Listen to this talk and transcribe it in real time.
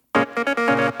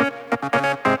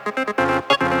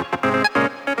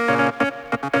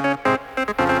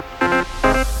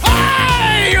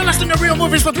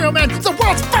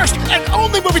world's first and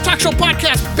only movie talk show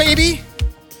podcast, baby.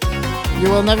 You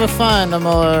will never find a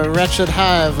more wretched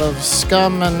hive of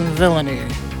scum and villainy.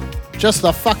 Just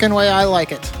the fucking way I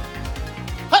like it.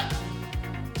 Hi.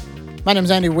 My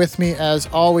name's Andy. With me, as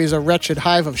always, a wretched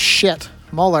hive of shit,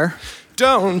 Muller.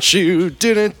 Don't you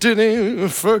didn't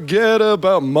forget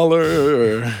about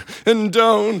Muller, and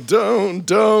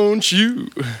don't you.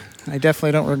 I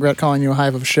definitely don't regret calling you a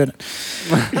hive of shit.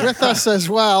 With us as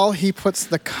well, he puts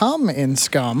the cum in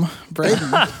scum,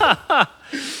 Braden.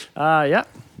 Yeah.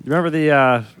 Remember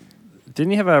the?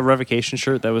 Didn't you have a Revocation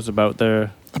shirt that was about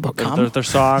their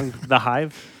song, The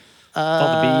Hive?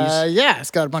 Called The Bees. Yeah,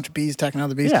 it's got a bunch of bees attacking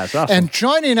other bees. Yeah, it's awesome. And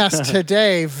joining us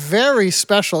today, very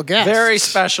special guest. Very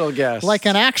special guest. Like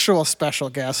an actual special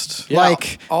guest. Yeah,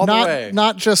 like all the way.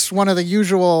 Not just one of the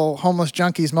usual homeless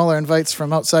junkies Muller invites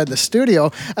from outside the studio.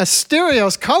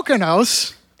 Asterios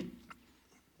Kokonos.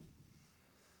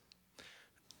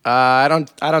 I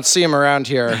don't see him around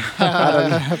here.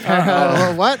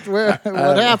 What?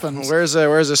 What happens? Where's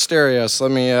Asterios?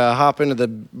 Let me hop into the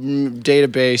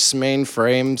database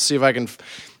mainframe, see if I can.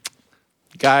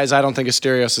 Guys, I don't think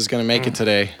Asterios is going to make it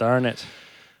today. Darn it.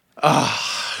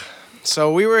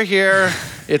 So we were here.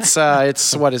 It's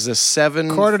what is this?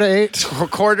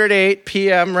 7:45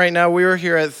 p.m. right now. We were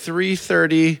here at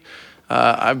 3:30.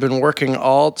 I've been working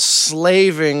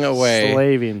slaving away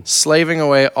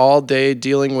all day,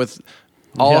 dealing with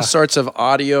all sorts of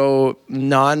audio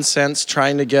nonsense,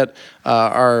 trying to get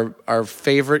our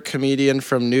favorite comedian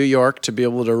from New York to be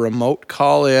able to remote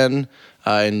call in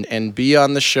and be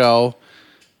on the show.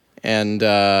 And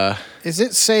is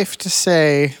it safe to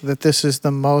say that this is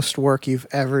the most work you've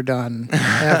ever done,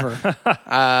 ever?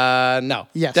 No.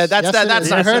 Yes.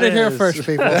 That's I heard it here first,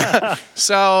 people.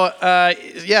 So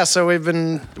so we've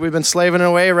been slaving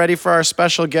away, ready for our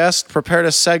special guest. Prepared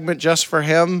a segment just for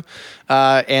him,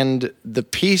 and the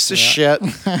piece of shit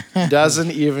doesn't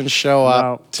even show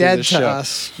up to dead the show. To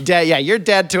us. Dead. Yeah, you're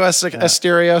dead to us,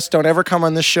 Asterios. Don't ever come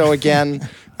on this show again.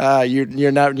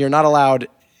 You're not allowed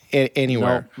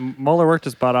anywhere. No, Muller worked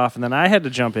his butt off, and then I had to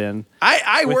jump in.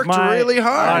 I worked really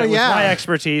hard. With my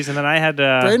expertise, and then I had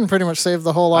to. Braden pretty much saved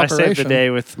the whole operation. I saved the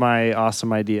day with my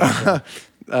awesome idea.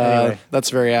 Anyway. That's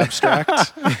very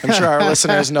abstract. I'm sure our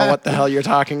listeners know what the hell you're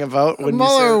talking about.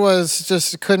 Muller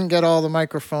couldn't get all the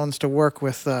microphones to work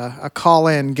with a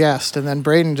call-in guest, and then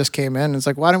Braden just came in and it's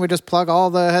like, why don't we just plug all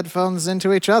the headphones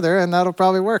into each other and that'll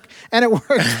probably work? And it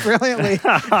worked brilliantly.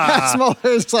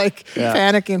 Muller's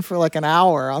panicking for like an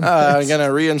hour on this. I'm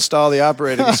gonna reinstall the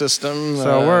operating system.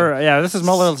 So this is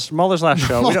Muller's last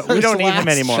show. We don't need him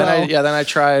anymore.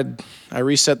 Then I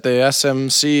reset the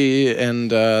SMC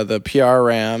and the PR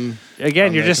RAM.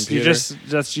 Again, you're just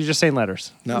saying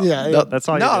letters. No, that's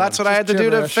all. No, that's what I had to do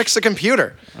to fix the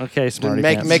computer. Okay, smarty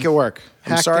make it work.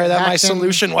 I'm sorry that my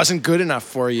solution wasn't good enough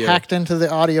for you. Hacked into the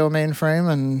audio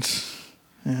mainframe and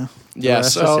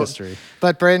That's just history.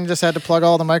 But Braden just had to plug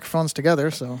all the microphones together.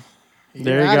 So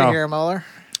there you out go. Of here, Muller.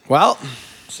 Well.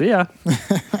 See ya.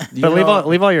 But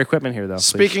leave all your equipment here, though.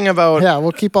 Speaking about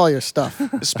we'll keep all your stuff.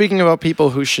 Speaking about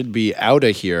people who should be out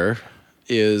of here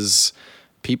is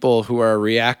people who are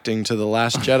reacting to the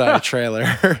Last Jedi trailer.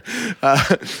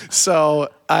 So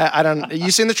I don't.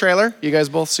 You seen the trailer? You guys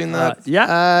both seen that? Yes.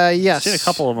 I've seen a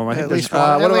couple of them. I think at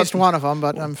least one of them,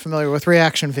 but I'm familiar with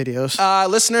reaction videos.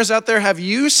 Listeners out there, have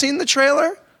you seen the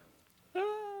trailer?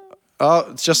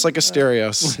 Oh, it's just like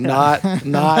Asterios. Not.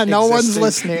 No one's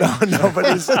listening. No,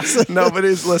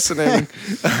 nobody's listening.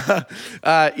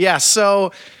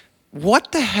 So,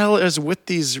 what the hell is with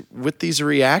these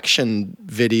reaction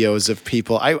videos of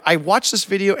people? I watched this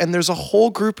video and there's a whole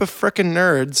group of frickin'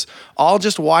 nerds all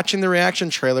just watching the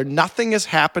reaction trailer. Nothing is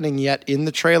happening yet in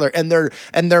the trailer, and their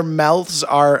mouths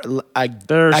are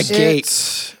agape,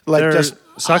 like just.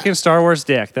 Sucking Star Wars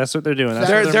dick. That's what they're doing.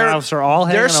 Their mouths are all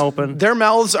hanging open. Their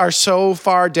mouths are so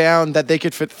far down that they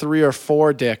could fit 3 or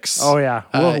 4 dicks. Oh, yeah.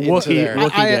 Wookiee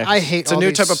dicks. I hate it's a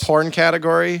new type of porn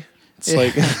category. It's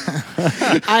like...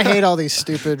 I hate all these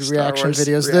stupid reaction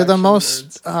videos. They're the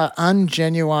most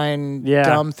ungenuine,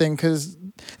 dumb thing because...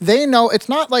 They know it's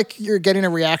not like you're getting a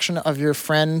reaction of your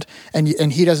friend and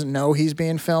he doesn't know he's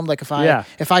being filmed. Like if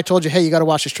I told you, hey, you got to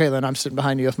watch this trailer, and I'm sitting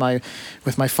behind you with my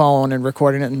phone and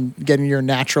recording it and getting your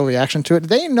natural reaction to it,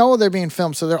 they know they're being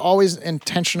filmed, so they're always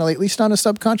intentionally, at least on a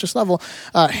subconscious level,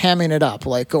 hamming it up,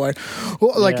 like going,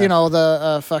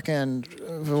 the fucking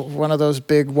one of those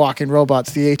big walking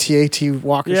robots, the AT-AT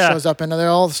walker shows up and they're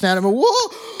all standing,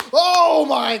 whoa. oh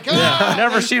my God. I've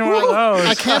never seen one of those.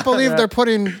 I can't believe they're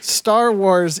putting Star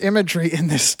Wars imagery in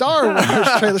this Star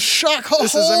Wars trailer. Shock.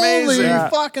 This is amazing. Holy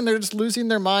fuck, and they're just losing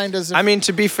their mind as if, I mean,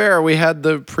 to be fair, we had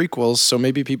the prequels, so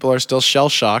maybe people are still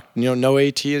shell-shocked. No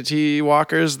AT&T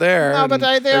walkers there. No, but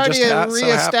they already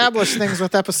reestablished things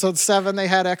with Episode 7. They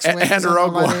had X-Wings and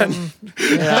Rogue One.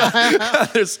 Yeah.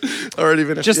 There's already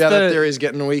been the theory's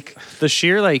getting weak. The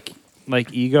sheer like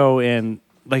ego and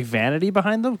like vanity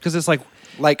behind them, because it's like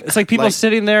people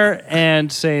sitting there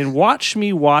and saying, "Watch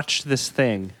me watch this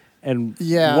thing," and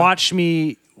watch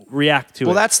me react to it.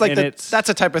 Well, that's that's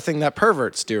a type of thing that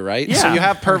perverts do, right? Yeah. So you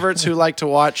have perverts who like to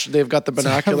watch. They've got the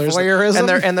binoculars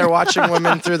and they're watching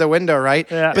women through the window, right?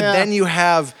 Yeah. But then you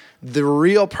have the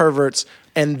real perverts,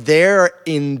 and they're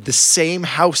in the same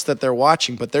house that they're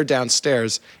watching, but they're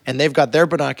downstairs, and they've got their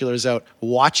binoculars out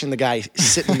watching the guy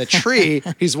sit in the tree.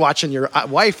 He's watching your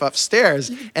wife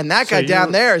upstairs, and that guy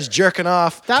down there is jerking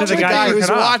off to the guy who's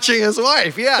watching his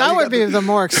wife. Yeah, that would be the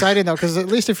more exciting, though, because at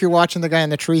least if you're watching the guy in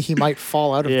the tree, he might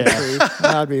fall out of the tree.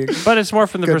 That'd be but it's more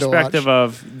from the perspective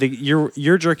of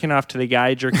you're jerking off to the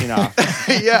guy jerking off,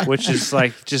 which is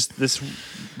like just this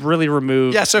really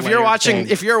removed. Yeah, so if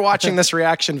you're watching this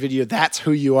reaction video, that's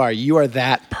who you are. You are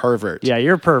that pervert. Yeah,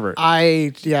 you're a pervert.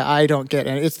 I don't get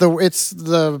it. It's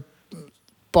the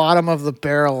bottom of the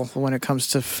barrel when it comes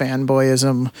to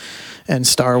fanboyism and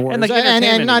Star Wars,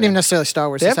 and not even necessarily Star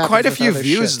Wars. They have quite a few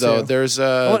views though. Too. There's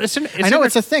I know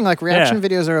it's a thing. Like reaction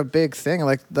videos are a big thing.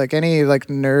 Like any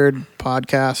nerd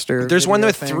podcast or there's one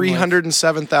with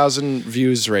 307,000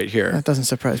 views right here. That doesn't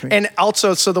surprise me. And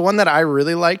also, so the one that I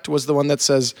really liked was the one that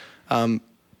says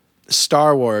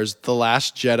Star Wars: The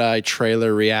Last Jedi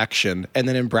trailer reaction, and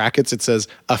then in brackets it says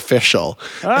official.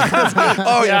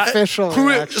 Official.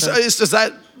 Is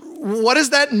that? What does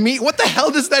that mean? What the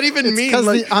hell does that even mean? Because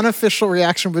the unofficial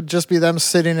reaction would just be them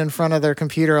sitting in front of their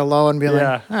computer alone and be like,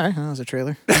 all right, that was a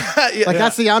trailer.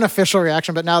 That's the unofficial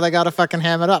reaction, but now they got to fucking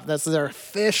ham it up. That's their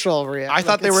official reaction. I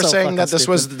thought they were saying that this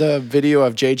was the video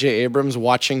of J.J. Abrams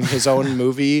watching his own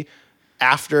movie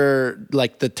after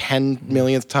like the 10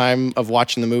 millionth time of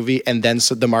watching the movie, and then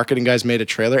so the marketing guys made a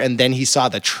trailer, and then he saw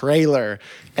the trailer,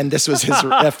 and this was his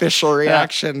official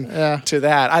reaction to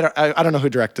that. I don't know who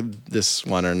directed this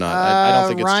one or not. I don't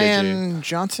think it's Ryan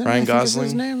Johnson. Ryan Gosling.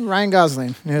 Is his name? Ryan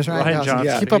Gosling. Here's Ryan Gosling.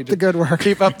 Johnson. Keep up the good work.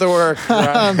 Keep up the work.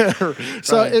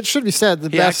 So it should be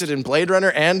said he acted in Blade Runner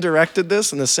and directed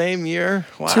this in the same year.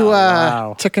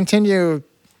 Wow. To continue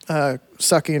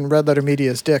sucking Red Letter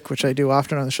Media's dick, which I do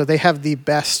often on the show, they have the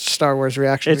best Star Wars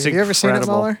reaction. Have you ever seen it,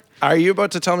 Muller? Are you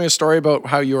about to tell me a story about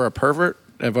how you're a pervert?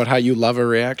 About how you love a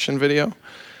reaction video?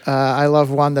 I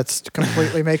love one that's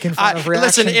completely making fun of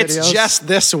reaction videos. Listen, it's just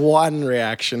this one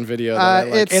reaction video that I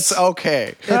like. It's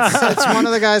okay. It's one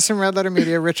of the guys from Red Letter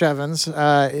Media, Rich Evans.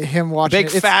 Him watching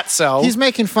Big fatso. He's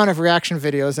making fun of reaction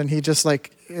videos, and he's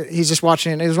just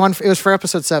watching it. It was for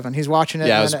episode 7. He's watching it.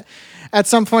 Yeah, at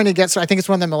some point he gets, I think it's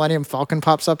when the Millennium Falcon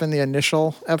pops up in the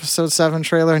initial episode 7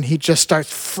 trailer, and he just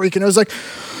starts freaking. It was like,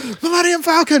 Millennium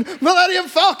Falcon,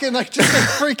 like just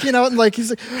like freaking out, and like he's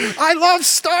like, I love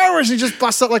Star Wars. And he just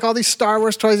busts out like all these Star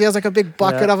Wars toys. He has like a big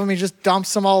bucket of them. He just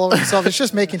dumps them all over himself. It's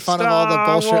just making fun of all the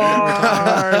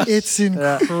bullshit. It's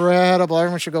incredible.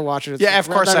 Everyone should go watch it. It's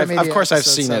of course I've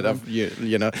seen it.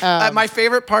 You know, my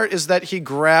favorite part is that he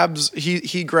grabs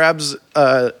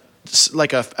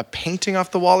like a painting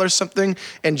off the wall or something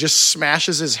and just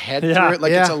smashes his head through it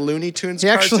like it's a Looney Tunes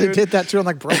cartoon. He actually did that too and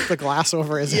like broke the glass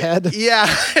over his head. Yeah,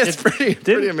 it's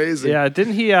pretty amazing. Yeah,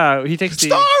 didn't he takes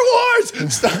Star Wars!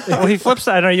 Well, he flips,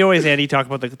 I know you always, Andy, talk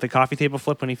about the coffee table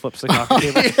flip when he flips the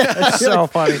coffee table. It's so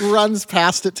funny. Runs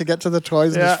past it to get to the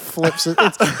toys and just flips it.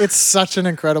 It's such an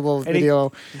incredible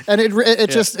video. And it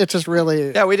just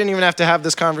really... Yeah, we didn't even have to have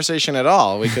this conversation at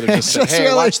all. We could have just said,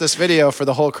 hey, watch this video for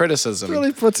the whole criticism. It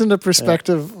really puts into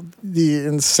perspective the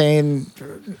insane,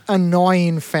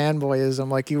 annoying fanboyism.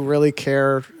 Like you really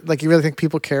care, like you really think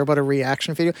people care about a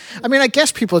reaction video. I mean, I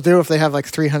guess people do if they have like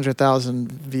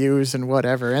 300,000 views and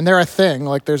whatever. And they're a thing.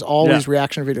 Like there's always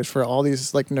reaction videos for all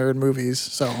these like nerd movies.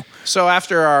 So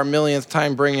after our millionth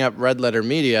time bringing up Red Letter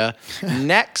Media,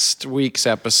 next week's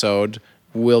episode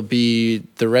will be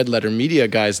the Red Letter Media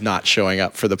guys not showing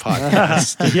up for the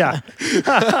podcast.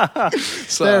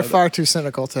 So they're far too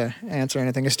cynical to answer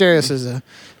anything. Asterios is a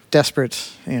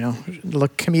desperate,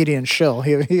 comedian shill.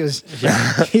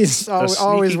 He's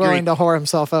always willing to whore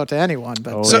himself out to anyone.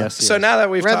 But so now that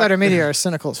we've Red Letter Media are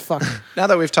cynical as fuck. Now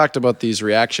that we've talked about these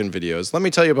reaction videos, let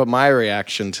me tell you about my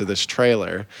reaction to this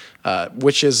trailer,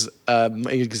 which is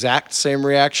exact same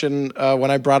reaction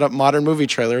when I brought up modern movie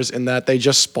trailers, in that they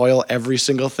just spoil every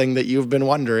single thing that you've been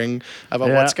wondering about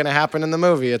what's going to happen in the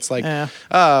movie. It's like,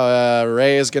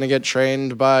 Rey is going to get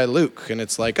trained by Luke, and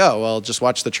it's like, oh, well, just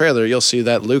watch the trailer. You'll see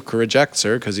that Luke rejects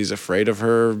her because he's afraid of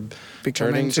her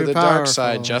turning to the dark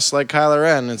side, just like Kylo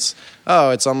Ren.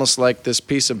 It's almost like this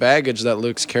piece of baggage that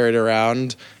Luke's carried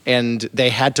around, and they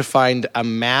had to find a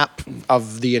map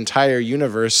of the entire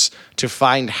universe to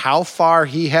find how far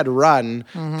he had run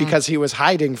because he was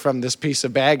hiding from this piece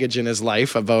of baggage in his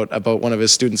life about one of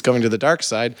his students going to the dark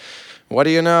side. What do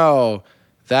you know?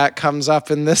 That comes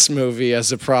up in this movie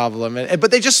as a problem,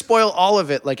 but they just spoil all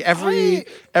of it, like every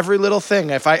little thing.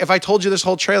 If I told you this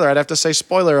whole trailer, I'd have to say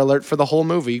spoiler alert for the whole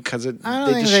movie because they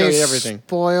just show you everything.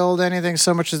 Spoiled anything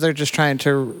so much as they're just trying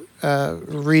to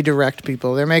redirect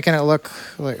people. They're making it look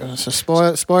like it's a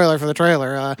spoiler for the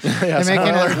trailer.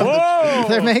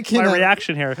 They're making my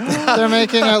reaction here. They're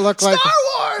making it look like Star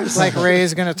Wars, like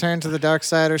Rey's going to turn to the dark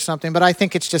side or something. But I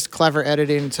think it's just clever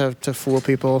editing to fool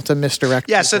people, to misdirect.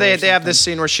 Yeah, so they have this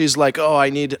scene where she's like, "Oh, I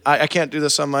can't do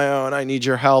this on my own. I need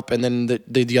your help." And then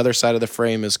the other side of the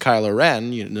frame is Kylo Ren,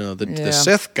 the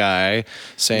Sith guy,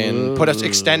 saying,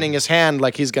 extending his hand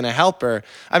like he's going to help her.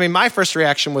 I mean, my first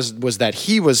reaction was that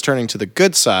he was turning to the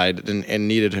good side and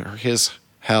needed his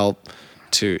help.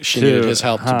 She needed his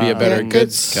help to be a better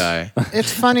good guy.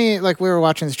 It's funny, like we were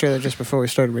watching this trailer just before we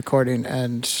started recording,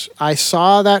 and I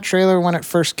saw that trailer when it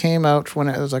first came out, when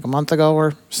it was like a month ago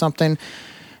or something.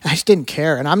 I just didn't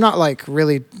care, and I'm not like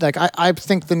really like I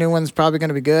think the new one's probably going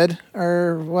to be good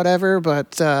or whatever,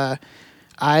 but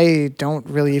I don't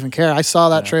really even care. I saw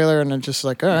that trailer and it's just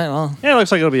like, all right, well, it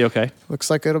looks like it'll be okay. Looks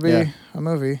like it'll be a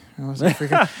movie. I was like,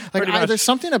 there's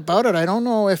something about it. I don't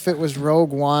know if it was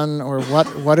Rogue One or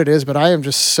what it is, but I am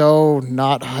just so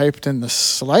not hyped in the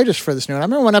slightest for this new one. I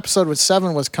remember when Episode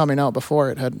 7 was coming out before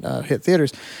it had hit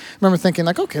theaters. I remember thinking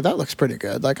like, okay, that looks pretty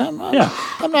good. Like I'm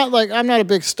not a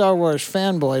big Star Wars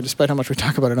fanboy, despite how much we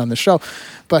talk about it on the show,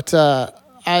 but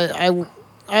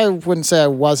I wouldn't say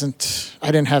I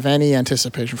didn't have any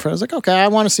anticipation for it. I was like, okay, I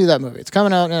want to see that movie. It's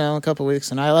coming out in a couple of weeks,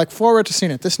 and I look forward to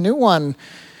seeing it. This new one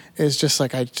is just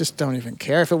like, I just don't even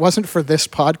care. If it wasn't for this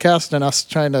podcast and us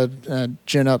trying to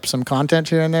gin up some content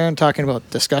here and there and talking about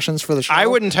discussions for the show, I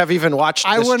wouldn't have even watched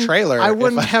this trailer. I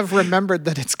wouldn't have remembered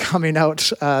that it's coming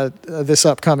out this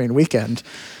upcoming weekend.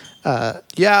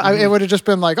 It would have just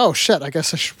been like, oh shit, I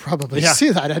guess I should probably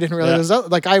see that. I didn't realize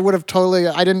like I would have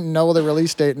I didn't know the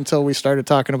release date until we started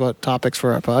talking about topics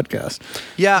for our podcast.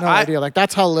 Yeah, no idea. Like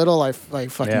that's how little I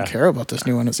fucking care about this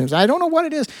new one. It seems. I don't know what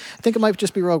it is. I think it might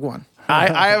just be Rogue One.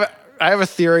 I have a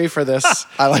theory for this.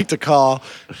 I like to call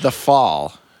the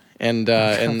fall and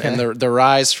the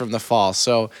rise from the fall.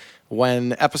 So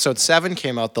when Episode 7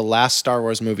 came out, the last Star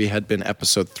Wars movie had been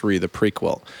Episode 3, the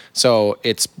prequel. So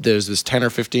there's this 10 or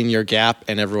 15 year gap,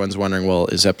 and everyone's wondering, well,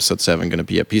 is Episode 7 going to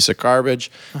be a piece of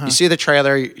garbage? You see the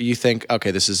trailer, you think,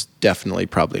 okay, this is definitely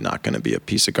probably not going to be a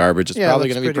piece of garbage. It's probably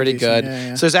going to be pretty good.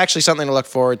 Yeah. So there's actually something to look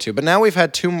forward to. But now we've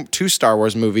had two Star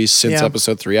Wars movies since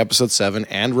Episode 3, Episode 7,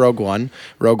 and Rogue One.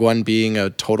 Rogue One being a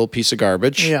total piece of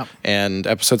garbage, and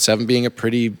Episode 7 being a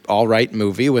pretty all right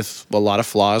movie with a lot of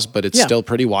flaws, but it's still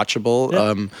pretty watchable.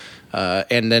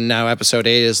 And then now Episode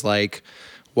 8 is like,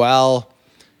 well,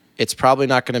 it's probably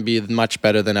not going to be much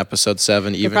better than Episode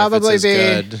 7, even if it's as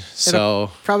good.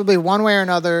 So probably one way or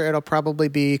another, it'll probably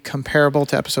be comparable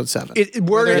to Episode 7.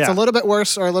 Whether it's a little bit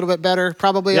worse or a little bit better,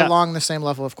 probably along the same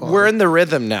level of quality. We're in the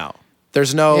rhythm now.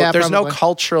 There's no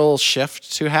cultural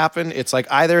shift to happen. It's like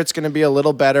either it's going to be a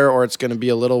little better or it's going to be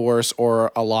a little worse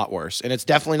or a lot worse. And it's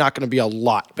definitely not going to be a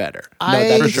lot better.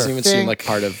 That doesn't even seem like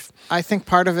part of... I think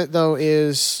part of it, though,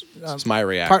 is... it's my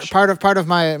reaction. Part of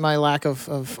my lack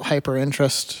of hyper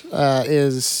interest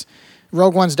is...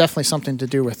 Rogue One's definitely something to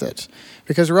do with it.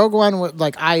 Because Rogue One,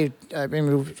 like I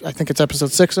think it's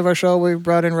Episode 6 of our show we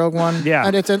brought in Rogue One. Yeah.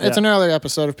 And it's an earlier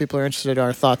episode if people are interested in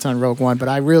our thoughts on Rogue One, but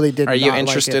I really did not like it. Are you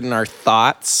interested in our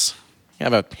thoughts?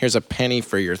 Here's a penny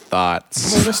for your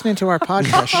thoughts. They're listening to our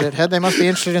podcast, shithead. They must be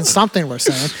interested in something we're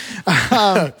saying.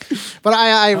 But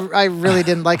I really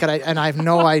didn't like it, and I have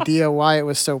no idea why it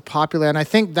was so popular. And I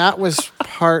think that was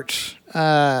part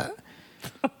of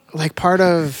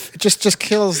just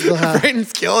kills the.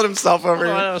 Brayden's killing himself over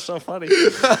here. Oh, that was so funny.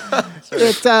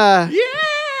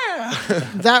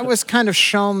 That was kind of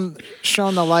shown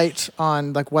the light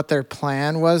on like what their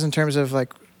plan was in terms of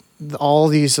like all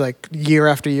these like year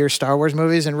after year Star Wars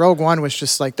movies, and Rogue One was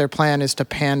just like their plan is to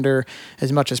pander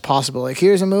as much as possible. Like,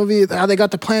 here's a movie how they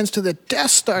got the plans to the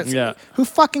Death Star. Like, who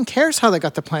fucking cares how they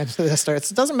got the plans to the Death Star?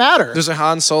 It doesn't matter. There's a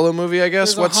Han Solo movie, I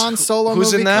guess. There's a Han Solo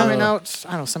who's movie in that? coming out.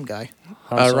 I don't know, some guy.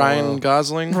 Ryan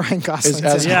Gosling. Ryan Gosling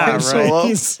as Han Solo.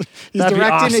 He's directing.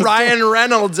 Awesome. Ryan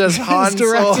Reynolds as Han Solo. He's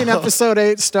directing Episode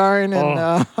 8, starring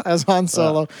as Han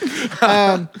Solo.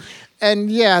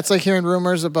 And yeah, it's like hearing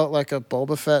rumors about like a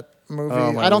Boba Fett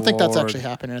movie. I don't think that's actually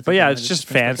happening. But yeah, it's just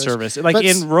fan service. Like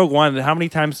in Rogue One, how many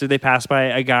times did they pass by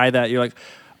a guy that you're like,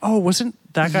 oh, wasn't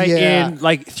that guy in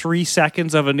like 3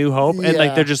 seconds of A New Hope? And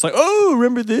like they're just like, oh,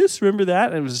 remember this, remember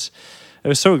that? And it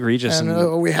was so egregious.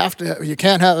 And we have to. You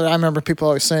can't have. I remember people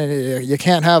always saying you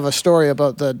can't have a story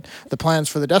about the plans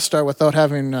for the Death Star without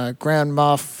having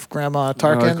Grandma Tarkin. Grandma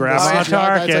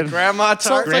Tarkin. Grandma Tarkin.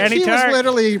 So like, he was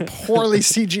literally poorly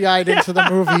CGI'd into the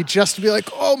movie just to be like,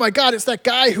 oh my god, it's that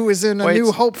guy who was in A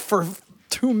New Hope for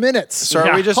 2 minutes. So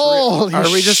are we just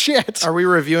shit? Are we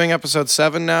reviewing Episode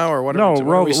 7 now, or what? No,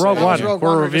 Rogue One.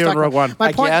 We're reviewing Rogue One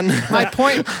again. My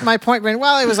point being,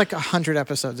 well, it was like 100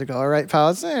 episodes ago, all right,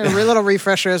 pal? It's a little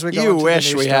refresher as we go. You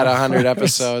wish we had 100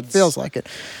 episodes. Feels like it.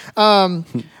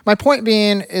 My point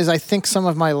being is, I think some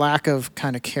of my lack of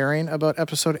kind of caring about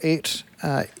Episode 8.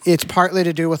 It's partly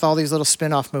to do with all these little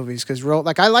spin-off movies because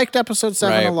I liked Episode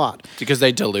 7 a lot because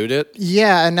they dilute it.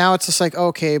 Yeah, and now it's just like,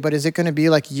 okay, but is it going to be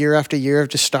like year after year of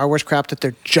just Star Wars crap that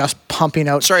they're just pumping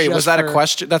out? Sorry, was that a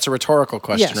question? That's a rhetorical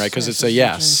question, right? Because it's a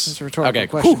yes. It's a rhetorical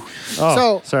question.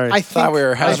 Oh, sorry. I thought we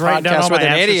were having a podcast with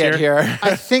an idiot here.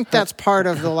 I think that's part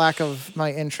of the lack of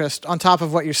my interest. On top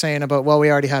of what you're saying about, well, we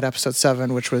already had Episode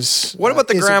 7, which was what about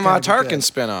the Grandma Tarkin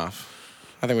spinoff?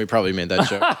 I think we probably made that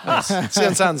joke.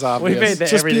 It sounds obvious. We made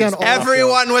that.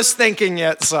 Everyone was thinking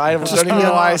it, so I don't even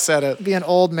know why I said it. Be an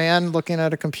old man looking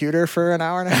at a computer for an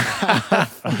hour and a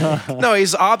half. No,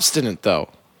 he's obstinate though.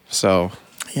 So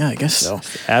yeah, I guess so.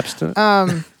 Abstinent.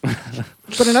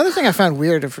 But another thing I found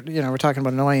weird, if we're talking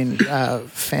about annoying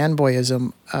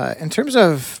fanboyism, in terms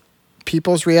of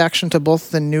people's reaction to both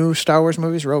the new Star Wars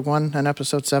movies, Rogue One and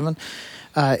Episode 7.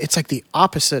 It's like the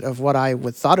opposite of what I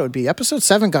would thought it would be. Episode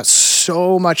 7 got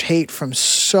so much hate from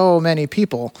so many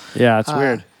people. Yeah, it's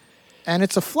weird. And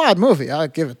it's a flawed movie. I'll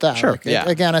give it that. Sure.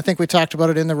 Again, I think we talked about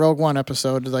it in the Rogue One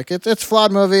episode. Like it's a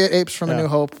flawed movie. It apes from A New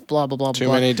Hope. Blah blah blah. Too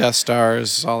many Death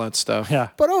Stars. All that stuff. Yeah.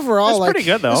 But overall, it's pretty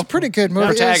good though. It's a pretty good movie.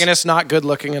 Protagonist not good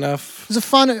looking enough. It's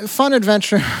a fun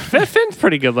adventure. Finn's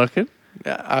pretty good looking.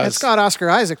 Yeah, it's got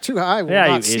Oscar Isaac too. He's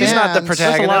not the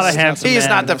protagonist. A lot of handsome he's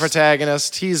not the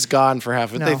protagonist. He's gone for half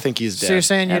of it. No. They think he's dead. So you're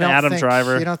saying Adam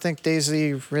Driver. You don't think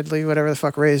Daisy Ridley, whatever the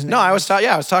fuck, raised? No, I was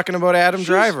talking about Adam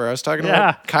Driver. I was talking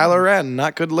about Kylo Ren,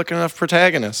 not good looking enough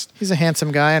protagonist. He's a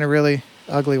handsome guy in a really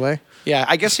ugly way. Yeah,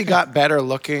 I guess he got better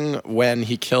looking when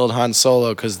he killed Han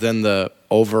Solo, because then the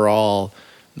overall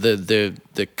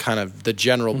the kind of the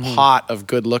general pot of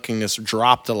good lookingness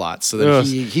dropped a lot, so that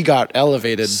he got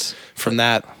elevated from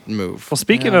that move. Well,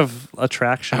 speaking of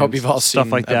attraction, I hope you've all stuff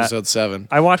seen like Episode 7.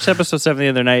 I watched Episode 7 the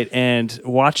other night, and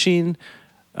watching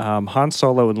Han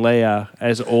Solo and Leia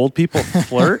as old people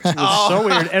flirt was so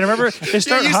weird. And remember, they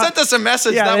start. You sent us a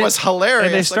message that was hilarious.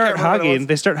 And they start hugging.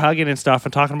 They start hugging and stuff,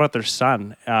 and talking about their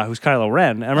son, who's Kylo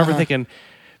Ren. And I remember thinking,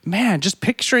 man, just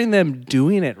picturing them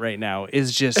doing it right now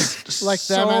is just like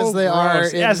so them as they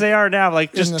gross. are. As they are now,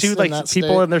 like just two like people state.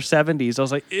 In their 70s. I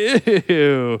was like,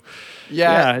 ew.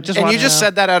 Yeah, and you just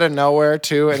said that out of nowhere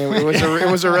too, and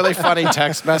it was a really funny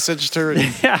text message to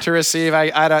receive.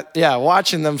 I don't,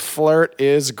 watching them flirt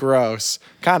is gross.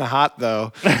 Kind of hot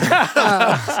though.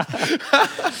 I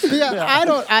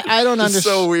don't understand. It's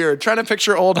so weird. Trying to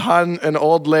picture old Han and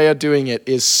old Leia doing it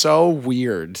is so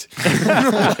weird.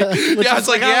 It's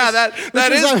like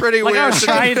that is pretty weird. I was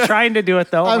trying to do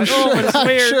it though. I'm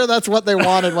sure that's what they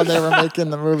wanted when they were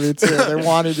making the movie too. They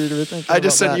wanted you to be thinking. I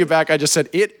just sent you back. I just said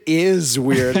it is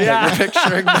weird. That you're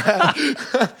picturing that.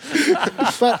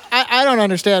 But I don't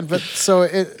understand. But so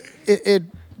it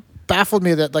baffled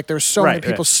me that like there were so many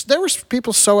people. There were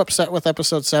people so upset with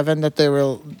Episode 7 that they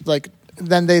were like.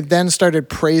 Then they started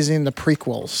praising the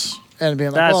prequels. And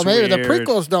being like, That's maybe weird. the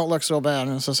prequels don't look so bad.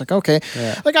 And it's just like, okay.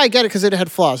 Yeah. Like, I get it because it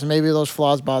had flaws. And maybe those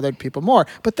flaws bothered people more.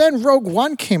 But then Rogue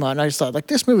One came out. And I just thought, like,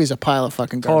 this movie's a pile of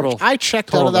fucking garbage. I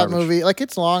checked out of that movie. Like,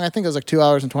 it's long. I think it was like 2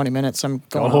 hours and 20 minutes. I'm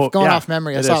going off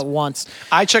memory. I saw it once.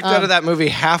 I checked out of that movie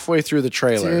halfway through the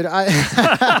trailer. Dude,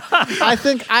 I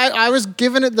think I was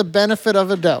giving it the benefit of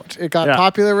a doubt. It got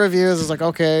popular reviews. It's like,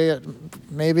 okay,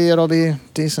 maybe it'll be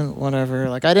decent, whatever.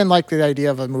 Like, I didn't like the idea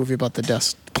of a movie about the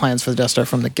plans for the Death Star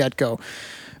from the get-go.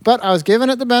 But I was giving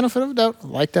it the benefit of the doubt.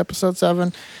 Liked episode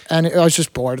 7, and I was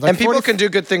just bored. And people can do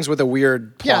good things with a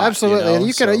weird plot. Yeah, absolutely.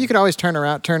 You could always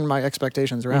turn my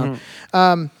expectations around.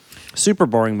 Super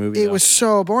boring movie. It was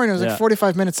so boring. It was like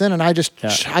 45 minutes in, and I just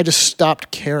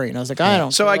stopped caring. I was like, I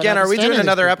don't. So again, are we doing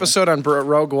another episode on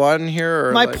Rogue One here?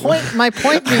 Or my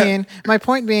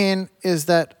point being is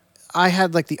that I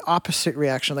had like the opposite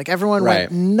reaction. Like everyone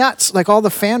went nuts. Like all the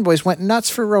fanboys went nuts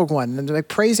for Rogue One and they're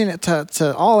praising it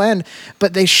to all end.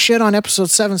 But they shit on episode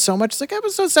 7 so much. It's like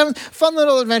episode 7, fun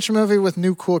little adventure movie with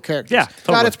new cool characters. Yeah,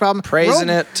 totally. Got its problem. Praising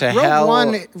it to hell.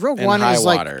 Rogue One is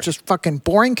like just fucking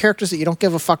boring characters that you don't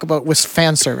give a fuck about with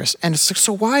fan service. And it's like,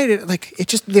 so why did the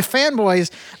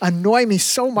fanboys annoy me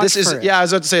so much? I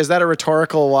was about to say, is that a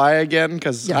rhetorical why again?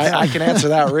 Because I can answer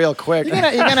that real quick. You're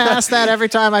gonna ask that every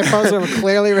time I pose a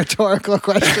clearly rhetorical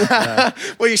question.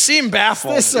 Well, you seem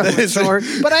baffled.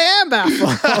 But I am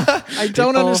baffled. I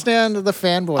don't understand the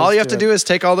fanboys. All you have to do is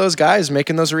take all those guys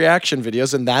making those reaction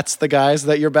videos, and that's the guys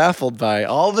that you're baffled by.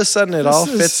 All of a sudden, it all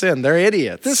fits in. They're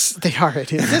idiots. They are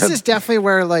idiots. This is definitely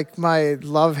where like my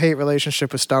love-hate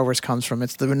relationship with Star Wars comes from.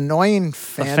 It's the annoying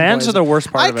fanboys. The fans are the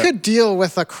worst part of it. I could deal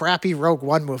with a crappy Rogue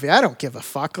One movie. I don't give a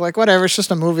fuck. Like, whatever. It's just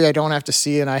a movie I don't have to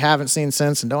see and I haven't seen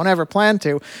since and don't ever plan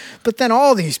to. But then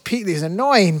all these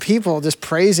annoying people just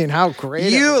praising how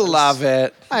great you love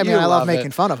it. I mean, I love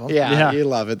making fun of them. Yeah, you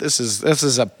love it. This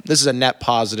is a net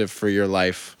positive for your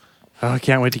life. Oh, I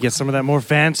can't wait to get some of that more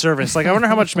fan service. Like, I wonder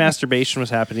how much masturbation was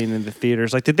happening in the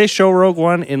theaters. Like, did they show Rogue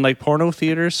One in like porno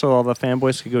theaters so all the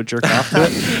fanboys could go jerk off to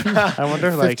it? I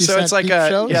wonder. Like, so it's like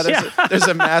there's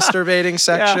a masturbating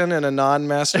section and a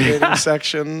non-masturbating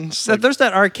section. So there's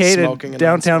that arcade in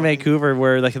downtown Vancouver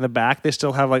where, like, in the back they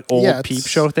still have like old peep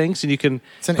show things, and you can.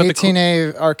 It's an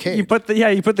 18A arcade. You put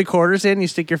the quarters in, you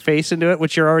stick your face into it,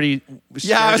 which you're already.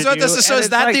 Yeah, so is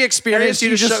that like, the experience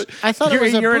you just? I thought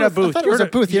you're in a booth. I thought it was a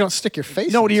booth. You don't stick your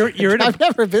face. No, you're in. I've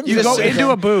never been. You go into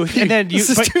a booth and then you.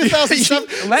 This is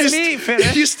 2007. Let me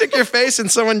finish. You stick your face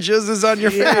and someone jizzes on your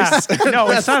face.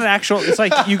 No, it's not an actual. It's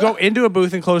like you go into a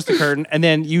booth and close the curtain, and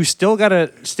then you still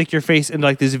gotta stick your face into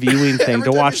like this viewing thing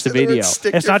to watch the video.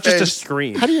 It's not just a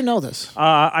screen. How do you know this?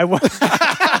 I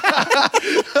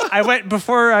went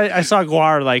before I saw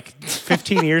Guar like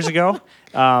 15 years ago.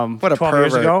 What a 12 pervert.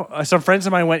 years ago. Some friends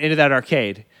of mine went into that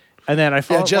arcade. And then I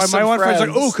followed my one friend's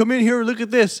like, "Oh, come in here, look at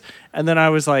this." And then I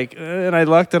was like, and I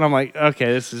looked, and I'm like, "Okay,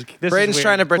 this is." Braden's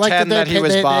trying to pretend that he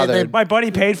was bothered. My buddy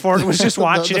paid for it. Was just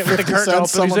watching it with the curtain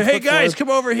open. He's like, "Hey guys,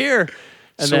 come over here."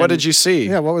 And so what did you see?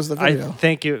 Yeah, what was the video? I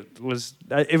think it was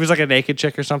like a naked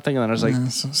chick or something, and then I was like,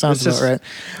 sounds about right.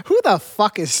 Who the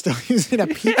fuck is still using a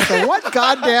pizza? What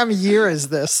goddamn year is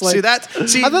this? Like,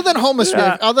 other than homeless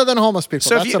people,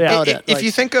 so that's about it. If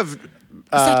you think of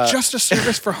is that just a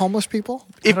service for homeless people?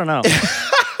 I don't know.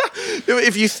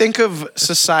 If you think of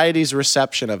society's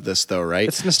reception of this, though, right?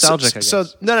 It's nostalgic. I guess. So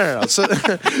no. So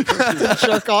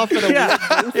jerk off in a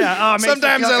yeah.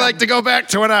 Sometimes I like to go back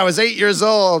to when I was 8 years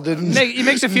old and it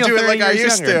makes you feel do it like I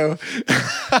used younger.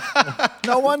 to.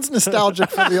 No one's nostalgic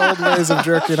for the old ways of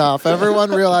jerking off.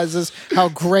 Everyone realizes how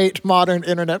great modern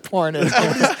internet porn is.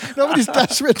 Nobody's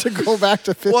desperate to go back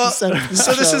to 50 cent.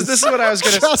 So this is what I was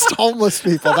going to just homeless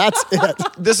people. That's it.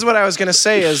 This is what I was going to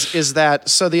say is that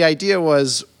so the idea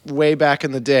was way back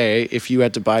in the day, if you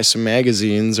had to buy some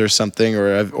magazines or something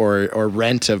or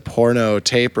rent a porno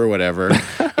tape or whatever,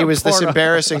 it was this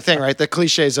embarrassing thing, right? The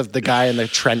cliches of the guy in the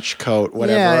trench coat,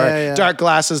 whatever, dark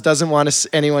glasses, doesn't want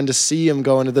anyone to see him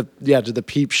going to the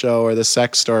peep show or the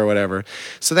sex store or whatever.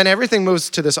 So then everything moves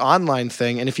to this online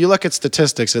thing, and if you look at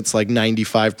statistics, it's like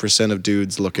 95% of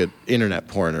dudes look at internet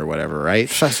porn or whatever, right?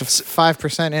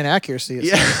 5% inaccuracy.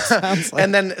 Sounds like.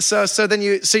 And then so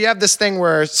you have this thing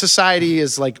where society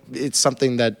is like, it's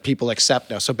something that people accept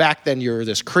now. So back then you're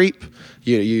this creep.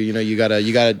 You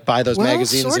gotta buy those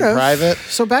magazines in private.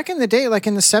 So back in the day, like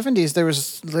in the 70s, there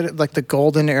was like the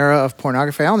golden era of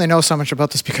pornography. I only know so much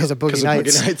about this because of Boogie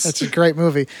Nights. That's a great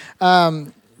movie.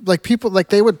 Like people, like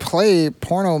they would play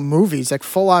porno movies, like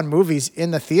full on movies in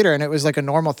the theater, and it was like a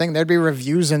normal thing. There'd be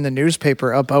reviews in the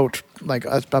newspaper about like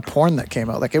a porn that came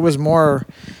out. Like it was more,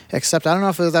 except I don't know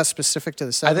if it was that specific to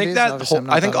the 70s.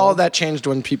 I think all of that changed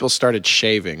when people started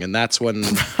shaving, and that's when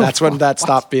that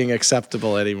stopped being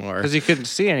acceptable anymore. Because you couldn't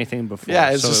see anything before. Yeah,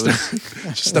 it's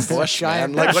just a bush,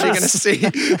 man. Like what are you gonna see?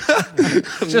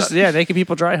 Just naked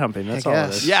people dry humping. That's all it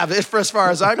is. Yeah, but as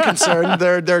far as I'm concerned,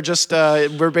 they're just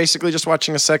we're basically just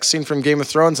watching a sex scene from Game of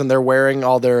Thrones, and they're wearing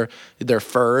all their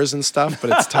furs and stuff,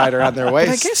 but it's tied around their waist.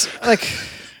 But I guess like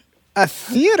A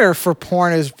theater for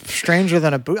porn is stranger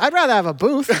than a booth. I'd rather have a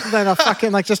booth than a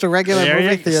fucking just a regular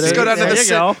movie theater. Just go down to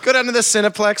the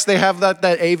Cineplex. They have that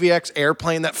AVX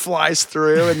airplane that flies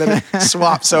through, and then it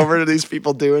swaps over to these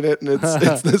people doing it, and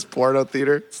it's this porno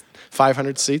theater. It's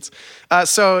 500 seats.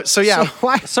 So yeah.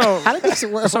 How did this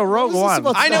work? So Rogue One.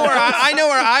 I know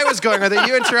where I was going with it.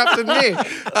 You interrupted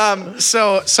me.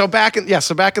 So back in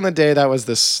the day, that was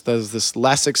this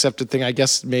less accepted thing. I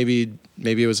guess maybe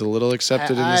it was a little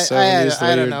accepted in the 70s.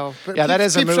 I don't know. But yeah, that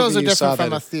is a movie shows are you saw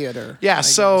different from a theater. Yeah.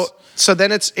 So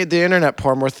then it's the internet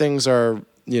porn where things are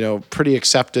pretty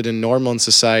accepted and normal in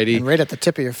society. And right at the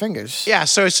tip of your fingers. Yeah,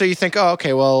 so you think, oh,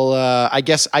 okay, well, I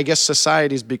guess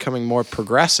society is becoming more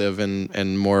progressive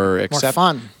and more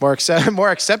fun,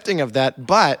 more accepting of that.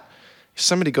 But if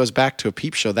somebody goes back to a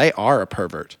peep show, they are a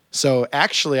pervert. So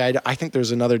actually, I think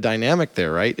there's another dynamic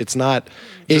there, right? It's not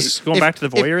going back to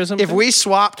the voyeurism. If we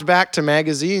swapped back to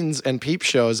magazines and peep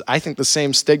shows, I think the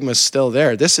same stigma is still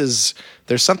there.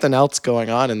 There's something else going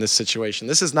on in this situation.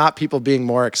 This is not people being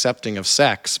more accepting of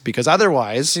sex, because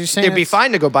otherwise it'd be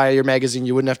fine to go buy your magazine.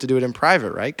 You wouldn't have to do it in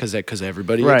private, right? Because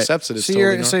everybody accepts it. So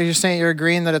you're saying you're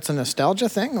agreeing that it's a nostalgia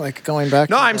thing, like going back?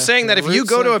 No, I'm saying that if you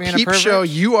go to a peep show,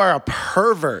 you are a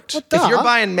pervert. If you're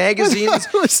buying magazines,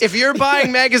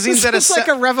 it's like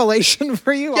a revelation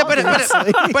for you. Yeah,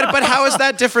 but how is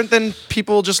that different than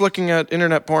people just looking at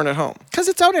internet porn at home? Because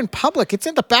it's out in public. It's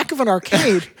in the back of an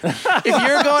arcade. If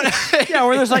you're going,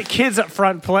 where there's kids up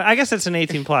front. I guess it's an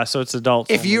 18 plus, so it's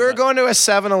adults. If you're going to a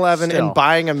 7-Eleven and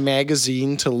buying a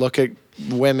magazine to look at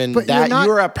women,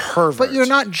 you're a pervert. But you're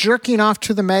not jerking off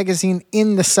to the magazine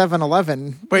in the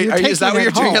 7-Eleven. Wait, is that what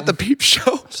you're doing at the peep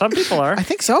show? Some people are. I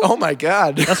think so. Oh my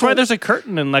God. That's why there's a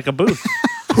curtain in a booth.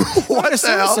 What the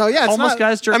hell? So yeah, homeless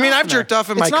guys jerk off. I've jerked off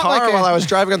in my car while I was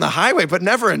driving on the highway, but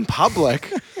never in public.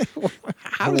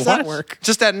 How does that work?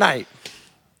 Just at night.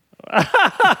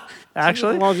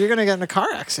 Actually? Well, you're going to get in a car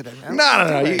accident, man.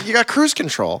 No. You got cruise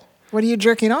control. What are you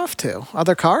jerking off to?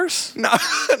 Other cars? No,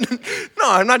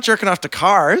 I'm not jerking off to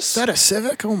cars. Is that a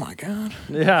Civic? Oh my God.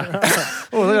 Yeah.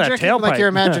 Oh, look at that tailpipe. Like your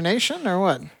imagination or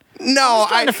what? No,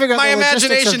 my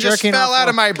imagination just fell out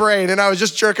of my brain, and I was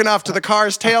just jerking off to the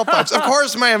car's tailpipes. Of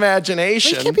course, my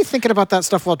imagination. You can't be thinking about that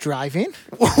stuff while driving.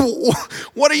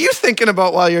 What are you thinking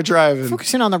about while you're driving?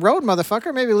 Focusing on the road,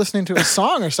 motherfucker. Maybe listening to a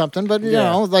song or something. But, you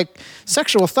know,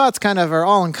 sexual thoughts kind of are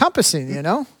all-encompassing, you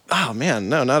know? Oh, man,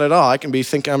 no, not at all. I can be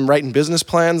thinking I'm writing business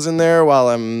plans in there while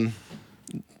I'm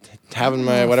having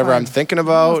my whatever I'm thinking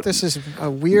about. This is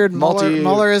a weird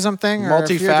Mullerism thing, or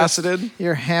multifaceted.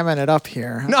 You're hamming it up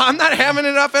here. No, I'm not hamming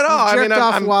it up at all. Jerked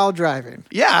off while driving.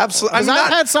 Yeah, absolutely. I've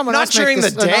had someone not during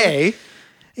the day.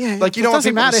 Yeah, like you don't want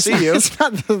people to see you. It's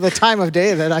not the time of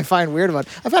day that I find weird about.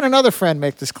 I've had another friend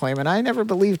make this claim, and I never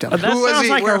believed him. Who is he?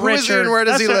 Who is he, and where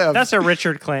does he live? That's a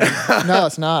Richard claim. No,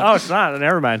 it's not. Oh, it's not.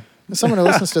 Never mind. Someone who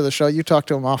listens to the show, you talk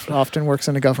to him often, works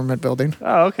in a government building.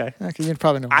 Oh, okay. You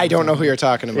probably know. I don't know who you're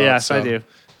talking about. Yes, I do.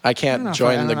 I can't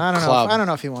join the club. I don't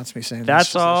know if he wants me saying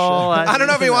that's this. all. I don't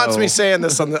know if he wants me saying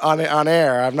this on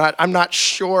air. I'm not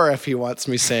sure if he wants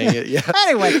me saying it yet.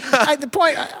 Anyway, the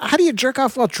point. How do you jerk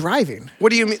off while driving? What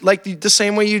do you mean? Like the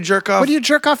same way you jerk off? What do you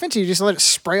jerk off into? You just let it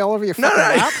spray all over your fucking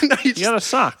lap? No, you got a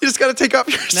sock. You just got to take off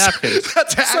your napkins.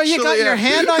 So you got your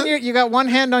hand on you got one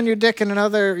hand on your dick and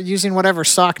another using whatever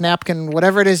sock, napkin,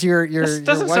 whatever it is you're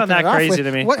doesn't sound that crazy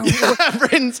to me.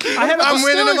 I'm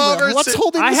winning him over. What's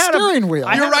holding the steering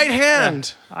wheel? Your right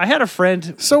hand. I had a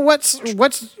friend. So what's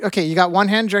okay? You got one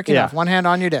hand jerking off, one hand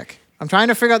on your dick. I'm trying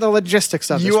to figure out the logistics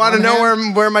of this. You want to know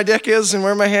where my dick is and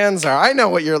where my hands are. I know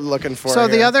what you're looking for. So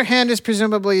the other hand is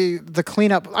presumably the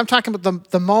cleanup. I'm talking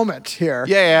about the moment here.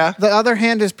 Yeah. The other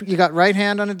hand is you got right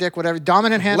hand on a dick, whatever.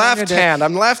 Dominant hand on your dick. Left hand.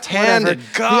 I'm left-handed.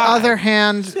 The other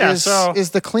hand is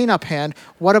the cleanup hand.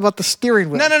 What about the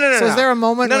steering wheel? No. So is there a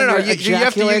moment when you're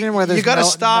ejaculating where there's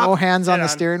no hands on the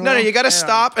steering wheel? No, you got to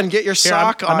stop and get your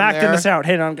sock on there. I'm acting this out.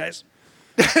 Hang on, guys.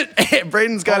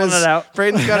 Braden's got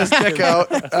his dick out.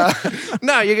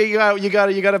 No, you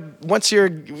gotta once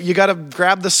you gotta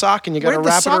grab the sock and you gotta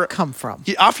wrap it. Where did the sock come from?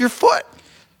 Off your foot.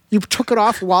 You took it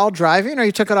off while driving, or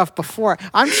you took it off before?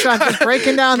 I'm just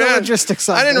breaking down the logistics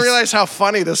of I didn't realize how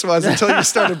funny this was until you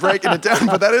started breaking it down,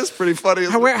 but that is pretty funny.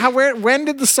 When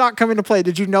did the sock come into play?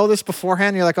 Did you know this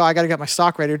beforehand? You're like, oh, I got to get my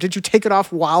sock ready. Or did you take it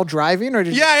off while driving? Or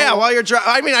did you while you're driving.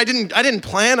 I mean, I didn't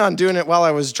plan on doing it while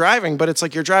I was driving, but it's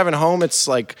like you're driving home. It's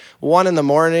like 1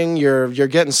 a.m. You're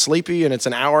getting sleepy, and it's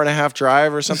an hour and a half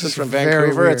drive or something from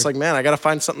Vancouver. It's like, man, I got to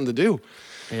find something to do.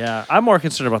 Yeah, I'm more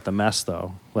concerned about the mess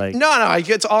though. Like no,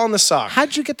 it's all in the sock.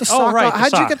 How'd you get the sock?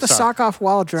 How'd you get the sock off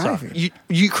while driving?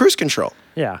 You cruise control.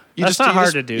 Yeah, that's not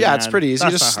hard to do. Yeah, it's pretty easy.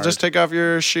 You just take off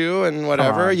your shoe and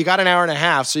whatever. You got an hour and a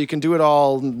half, so you can do it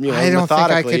all. I don't think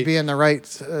I could be in the right.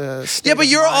 Yeah, but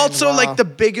you're also like the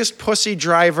biggest pussy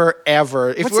driver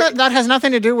ever. That has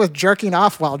nothing to do with jerking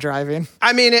off while driving.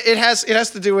 I mean, it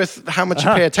has to do with how much you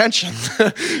pay attention,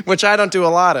 which I don't do a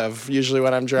lot of usually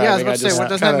when I'm driving. Yeah, I was about to say,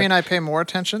 does that mean I pay more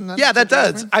attention? Yeah, that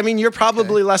does. I mean, you're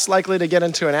probably less likely to get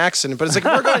into an accident, but it's like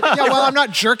we're going. Yeah, well, I'm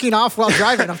not jerking off while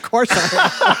driving. Of course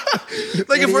I am.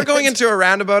 Like if we're going into a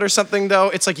roundabout or something, though,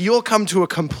 it's like you'll come to a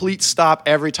complete stop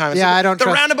every time. Yeah, like, I don't. The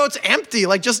roundabout's empty.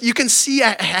 Like just you can see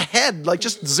ahead. Like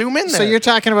just zoom in there. So you're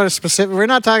talking about a specific. We're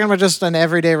not talking about just an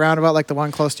everyday roundabout like the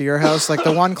one close to your house. Like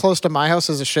the one close to my house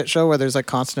is a shit show where there's like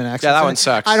constant accidents. Yeah, that one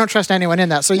sucks. I don't trust anyone in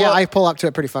that. So yeah, I pull up to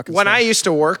it pretty fucking. When I used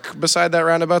to work beside that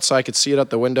roundabout, so I could see it out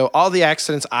the window, all the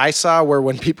accidents I saw were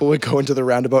when people would go into the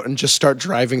roundabout and just start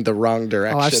driving the wrong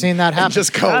direction. Oh, I've seen that happen. And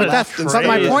just go left. But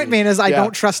my point being is I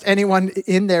don't trust anyone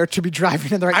in there to be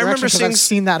driving in the right direction because I've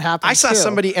seen that happen. I saw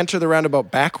somebody enter the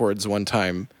roundabout backwards one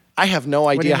time. I have no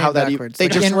idea how that they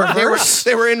just in reverse.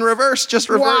 They were in reverse, just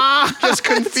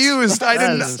confused.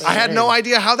 I had no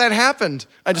idea how that happened.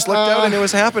 I just looked out and it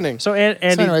was happening. So so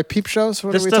anyway, peep shows.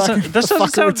 What are we talking? This doesn't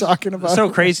sound talking about? So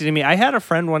crazy to me. I had a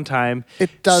friend one time.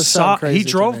 It does sound crazy. He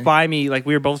drove by me like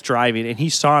we were both driving, and he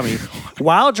saw me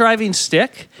while driving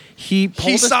stick. He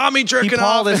saw me jerking off. He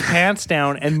pulled his pants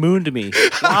down and mooned me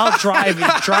while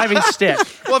driving stick.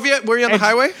 Well, were you on the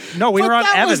highway? No, we were on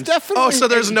Evans. So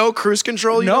there's no cruise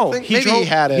control? No, maybe he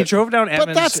had it. He drove down Evans.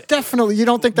 But that's definitely, you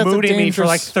don't think that's a dangerous... mooning me for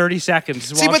like 30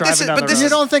 seconds while driving down the road. You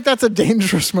don't think that's a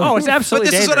dangerous move? Oh, it's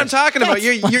absolutely dangerous. But this is what I'm talking about.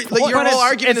 Your whole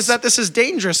argument is that this is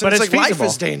dangerous. And it's like life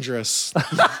is dangerous.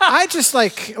 I just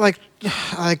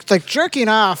like jerking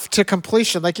off to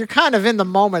completion. Like you're kind of in the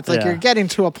moment. Like you're getting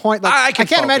to a point. Like I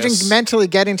can't imagine mentally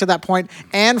getting to that point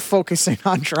and focusing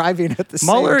on driving at the same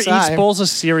time. Mueller eats bowls of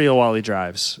cereal while he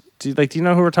drives. Do you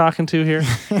know who we're talking to here?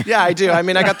 Yeah, I do. I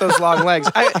mean, I got those long legs.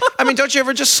 I mean, don't you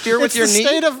ever just steer with your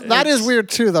knee? That is weird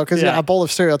too, though, because a bowl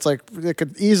of cereal, it's like it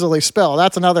could easily spill.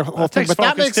 That's another whole thing. But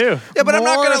that makes but I'm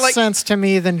not gonna sense to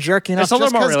me than jerking off. It's a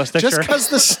little more realistic. Just because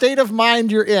the state of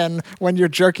mind you're in when you're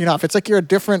jerking off, it's like you're a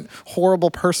different horrible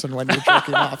person when you're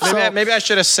jerking off. Maybe I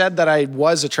should have said that I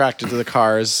was attracted to the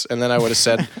cars, and then I would have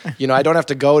said, I don't have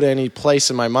to go to any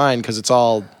place in my mind because it's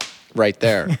all right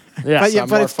there. Yeah, so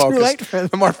but it's too late for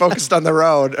I'm more focused on the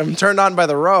road. I'm turned on by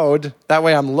the road. That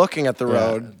way I'm looking at the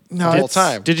road the whole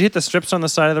time. Did you hit the strips on the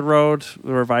side of the road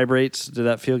where it vibrates? Did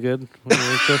that feel good when you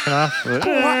were jerking off? You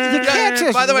can't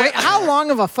just by the way, how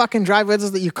long of a fucking drive was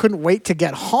it that you couldn't wait to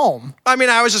get home? I mean,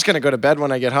 I was just going to go to bed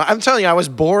when I get home. I'm telling you, I was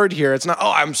bored here. It's not,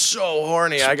 I'm so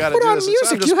horny. I got to do this.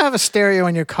 Put on music. You have a stereo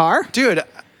in your car? Dude,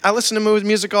 I listen to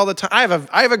music all the time.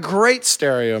 I have a great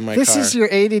stereo in my car. This is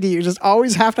your ADD. You just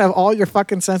always have to have all your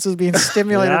fucking senses being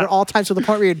stimulated at all times to the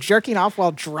point where you're jerking off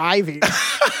while driving.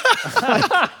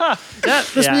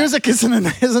 This music isn't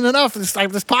enough. This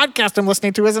podcast I'm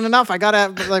listening to isn't enough. I gotta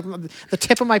like the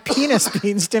tip of my penis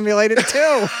being stimulated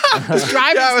too. This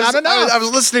driving's not enough. I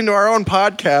was listening to our own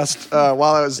podcast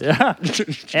while I was. Yeah.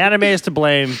 Anime is to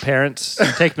blame. Parents,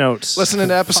 take notes. Listening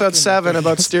to episode 7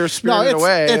 about Spirited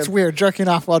Away. It's weird jerking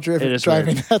off while driving. That's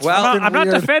I'm not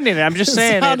defending it. I'm just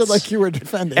saying it sounded like you were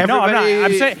defending. No, I'm not.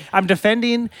 I'm saying I'm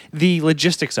defending the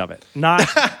logistics of it, not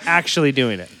actually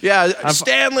doing it. Yeah,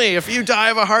 Stanley, if you die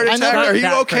of a heart attack, are you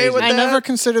okay with that? I never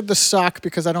considered the sock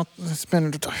because I don't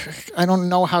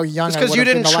know how young I was. Because you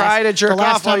didn't try to jerk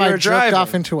off while you were driving. The last time I jerked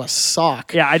off into a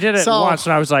sock. Yeah, I did it once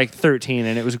when I was like 13,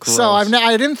 and it was gross. So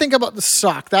I didn't think about the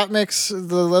sock. That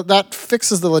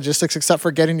fixes the logistics, except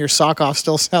for getting your sock off.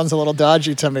 Still sounds a little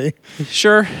dodgy to me.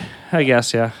 Sure, I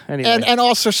guess, yeah. Anyway. And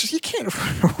also, you can't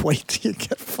wait till you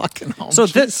get fucking home. So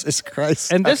Jesus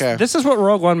Christ. And this is what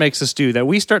Rogue One makes us do, that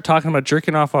we start talking about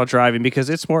jerking off while driving because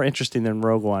it's more interesting than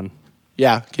Rogue One.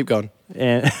 Yeah, keep going.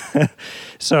 And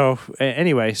so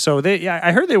anyway,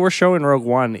 I heard they were showing Rogue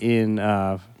One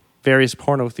in various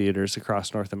porno theaters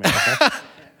across North America.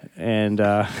 And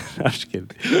I'm just kidding.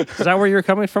 Is that where you're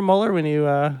coming from, Mueller? When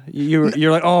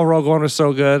you're like, oh, Rogue One was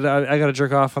so good. I got to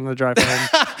jerk off on the drive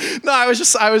home. No, I was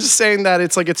just saying that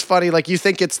it's funny. Like you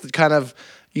think it's kind of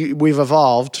we've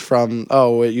evolved from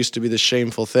it used to be this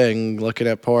shameful thing looking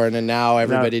at porn, and now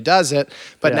everybody does it.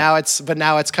 But now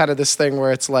it's kind of this thing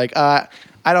where it's like I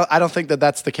don't think that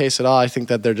that's the case at all. I think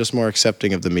that they're just more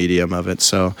accepting of the medium of it.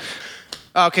 So.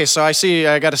 Okay, so I see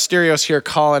I got Asterios here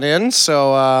calling in.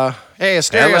 So, hey,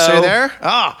 Asterios, are you there?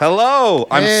 Oh. Hello.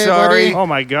 I'm sorry. Buddy. Oh,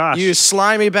 my gosh. You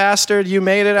slimy bastard. You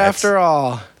made it after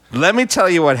all. Let me tell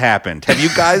you what happened. Have you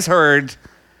guys heard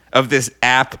of this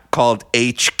app called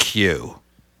HQ?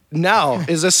 No.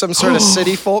 Is this some sort of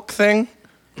city folk thing?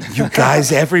 You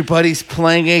guys, everybody's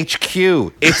playing HQ.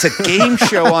 It's a game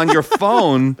show on your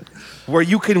phone where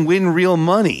you can win real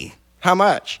money. How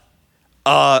much?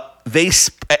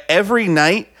 Every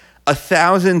night,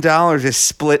 $1,000 is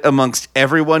split amongst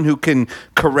everyone who can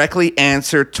correctly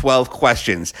answer 12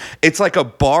 questions. It's like a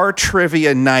bar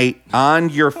trivia night on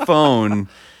your phone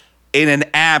in an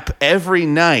app every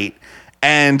night.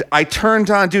 And I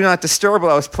turned on Do Not Disturb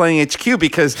while I was playing HQ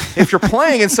because if you're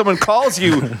playing and someone calls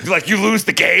you, like you lose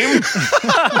the game.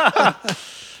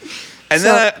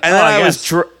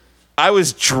 I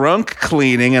was drunk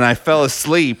cleaning and I fell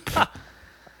asleep.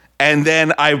 And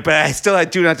then I still had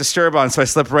Do Not Disturb on, so I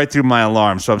slept right through my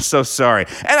alarm. So I'm so sorry.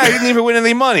 And I didn't even win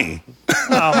any money.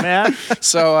 Oh, man.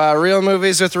 So real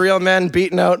movies with real men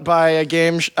beaten out by a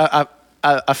game,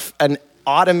 an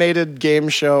automated game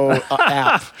show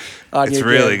app. It's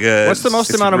really good. What's the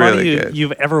most amount of money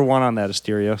you've ever won on that,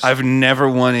 Asterios? I've never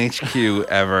won HQ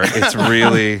ever.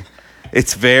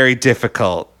 It's very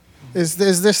difficult. Is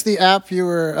this the app you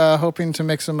were hoping to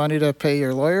make some money to pay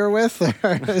your lawyer with?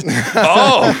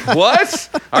 Oh,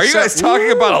 what? Are you guys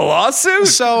talking about a lawsuit?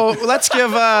 So let's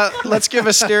give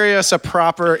Asterios a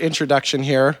proper introduction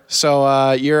here.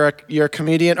 So you're a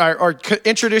comedian, or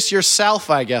introduce yourself,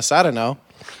 I guess. I don't know.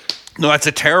 No, that's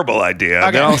a terrible idea.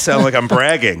 Okay. Then I'll sound like I'm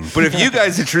bragging. But if you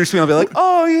guys introduce me, I'll be like,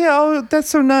 oh, yeah, that's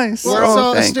so nice.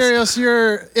 Well, so, Asterios,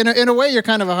 you're, in a way, you're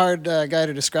kind of a hard guy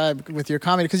to describe with your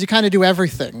comedy because you kind of do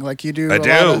everything. Like you do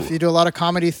a lot of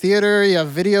comedy theater, you have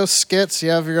video skits, you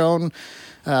have your own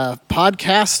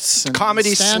podcasts, and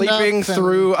comedy sleeping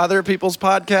through other people's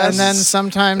podcasts, and then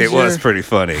sometimes it was pretty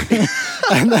funny.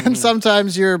 And then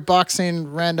sometimes you're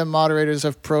boxing random moderators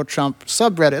of pro-Trump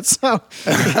subreddits. So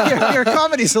your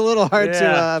comedy's a little hard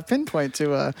to pinpoint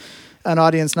to an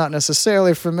audience not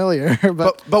necessarily familiar.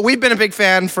 But we've been a big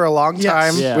fan for a long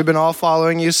time. Yes. Yeah. We've been all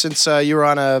following you since you were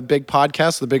on a big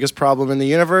podcast, The Biggest Problem in the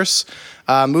Universe.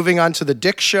 Moving on to The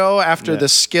Dick Show after the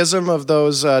schism of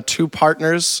those two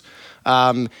partners.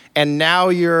 And now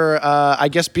you're, I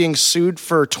guess, being sued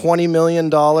for $20 million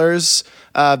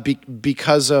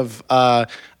because of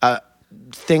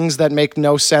things that make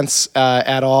no sense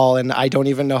at all, and I don't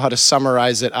even know how to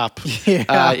summarize it up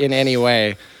in any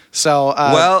way. So,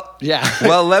 well,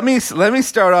 let me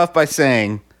start off by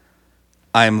saying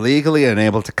I'm legally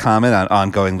unable to comment on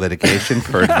ongoing litigation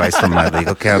for advice from my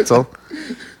legal counsel.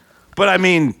 But I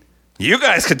mean, you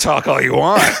guys can talk all you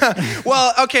want.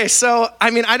 Well, okay, so, I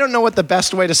mean, I don't know what the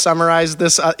best way to summarize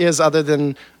this is other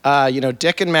than,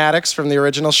 Dick and Maddox from the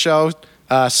original show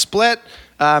split.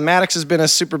 Maddox has been a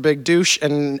super big douche,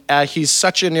 and he's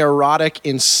such an neurotic,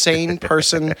 insane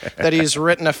person that he's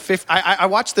written I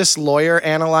watched this lawyer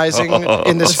analyzing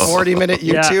in this 40-minute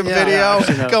YouTube video,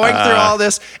 going through all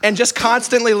this, and just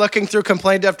constantly looking through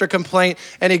complaint after complaint,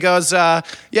 and he goes,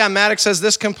 Maddox has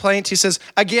this complaint. He says,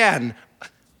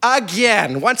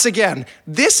 once again,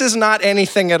 this is not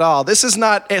anything at all. This is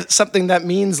not something that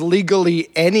means legally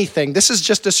anything. This is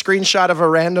just a screenshot of a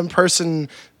random person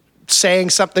saying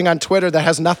something on Twitter that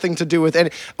has nothing to do with any.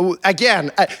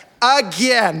 Again,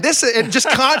 this is just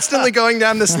constantly going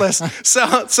down this list.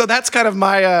 So that's kind of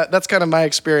my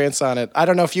experience on it. I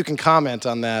don't know if you can comment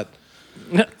on that.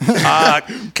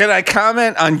 Can I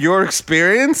comment on your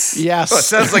experience? Yes. Oh, it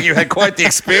sounds like you had quite the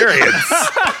experience.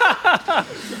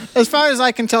 As far as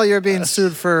I can tell, you're being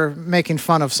sued for making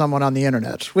fun of someone on the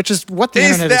internet, which is what the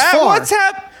internet is for.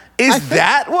 Is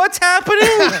that what's happening?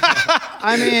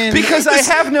 I mean, because I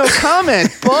have no comment,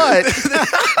 but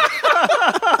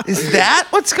is that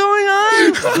what's going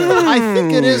on? I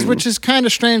think it is, which is kind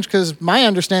of strange because my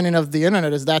understanding of the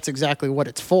internet is that's exactly what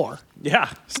it's for. Yeah.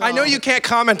 So. I know you can't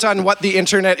comment on what the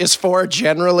internet is for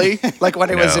generally, like when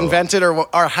it was invented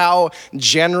or how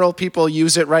general people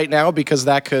use it right now, because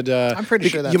that could... I'm pretty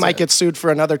sure that's you might get sued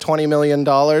for another $20 million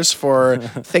for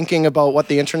thinking about what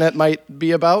the internet might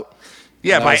be about.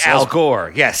 Yeah, by Al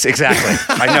Gore. Yes, exactly.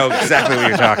 I know exactly what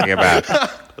you're talking about.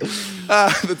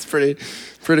 That's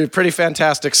pretty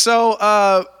fantastic.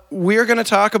 So we're going to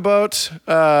talk about...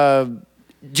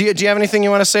 do you have anything you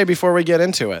want to say before we get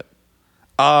into it?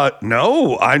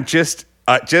 No, I'm just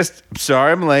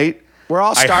sorry I'm late. We're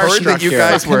all starstruck here.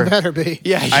 Guys were better be.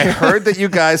 Yeah. I heard that you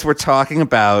guys were talking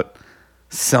about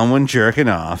someone jerking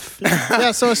off.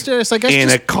 Yeah, so Asterios, I guess in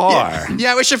a car.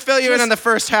 Yeah, we should fill you in on the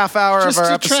first half hour of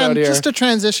our episode here. Just to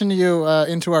transition you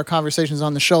into our conversations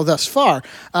on the show thus far,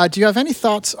 do you have any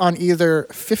thoughts on either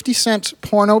 50 Cent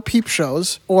porno peep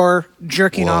shows or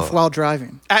jerking off while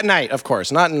driving? At night, of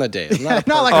course, not in the day. Not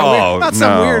like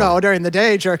some weirdo during the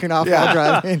day jerking off while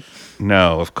driving.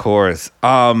 No, of course.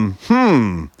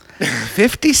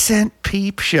 50 Cent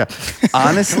peep show.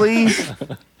 Honestly,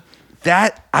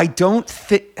 that I don't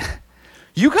think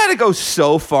you got to go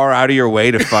so far out of your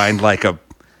way to find like a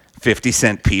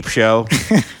 50-cent peep show.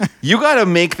 You got to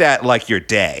make that like your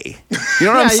day. You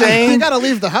know what I'm saying? You got to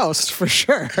leave the house for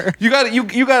sure. You got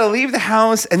to leave the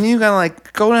house, and then you got to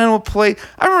like go down to a place.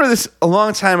 I remember this a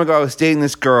long time ago. I was dating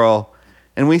this girl,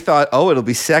 and we thought, oh, it'll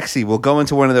be sexy. We'll go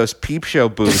into one of those peep show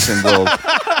booths, and we'll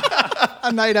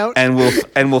a night out, and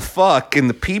we'll fuck in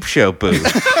the peep show booth.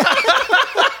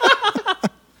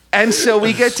 And so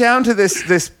we get down to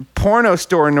this porno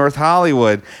store in North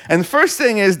Hollywood, and the first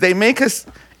thing is they make us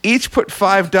each put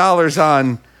 $5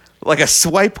 on like a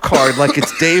swipe card, like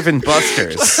it's Dave and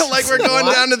Buster's. Like we're going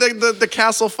down to the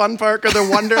Castle Fun Park or the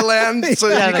Wonderland, so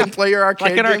you can play your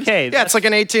arcade. Like an games. arcade. Yeah, it's like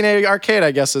an 1880 arcade,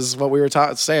 I guess, is what we were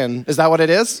saying. Is that what it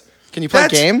is? Can you play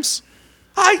games?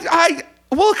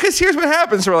 Well, because here's what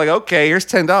happens. We're like, okay, here's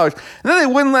 $10. And then they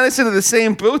wouldn't let us into the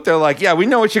same booth. They're like, yeah, we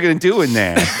know what you're going to do in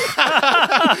there.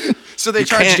 So they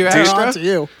charged you extra? To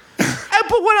you.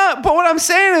 But what I'm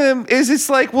saying to them is it's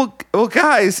like, well,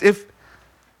 guys, if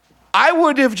I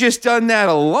would have just done that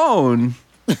alone,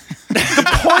 the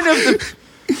point of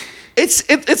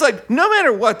it's like no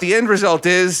matter what the end result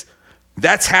is,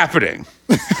 that's happening.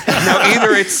 Now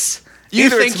either it's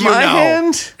my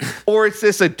hand or it's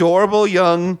this adorable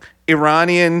young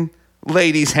Iranian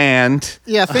lady's hand.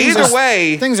 Yeah, either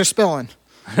way, things are spilling.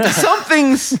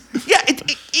 Something's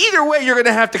either way you're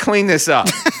gonna have to clean this up.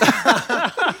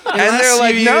 And they're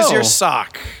like, no. Use your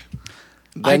sock.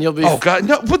 Then you'll be. Oh God,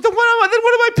 no! But then what am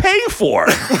I paying for?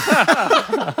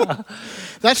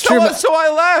 That's true. So I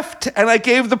left and I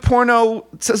gave the porno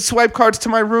swipe cards to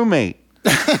my roommate.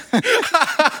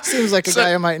 Seems like a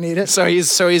guy who might need it. So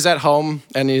he's at home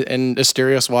and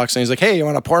Asterios walks in. He's like, "Hey, you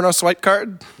want a porno swipe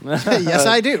card?" Yes,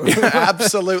 I do.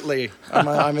 Absolutely.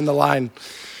 I'm in the line.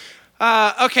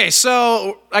 Okay,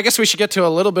 so I guess we should get to a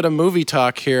little bit of movie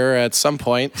talk here at some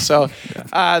point. So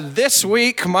this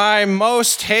week, my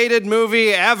most hated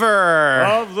movie ever.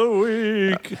 Of the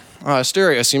week.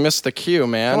 Asterios, you missed the cue,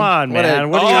 man. Come on, man.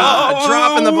 What are you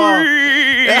dropping the ball?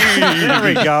 There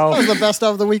we go. That was the best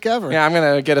of the week ever. Yeah, I'm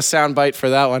going to get a sound bite for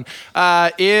that one.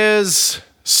 Is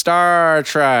Star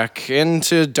Trek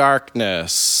Into Darkness.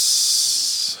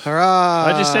 Hurrah.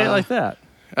 Why'd you say it like that?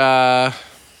 I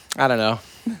don't know.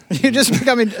 You're just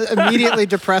becoming immediately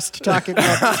depressed talking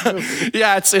about this movie.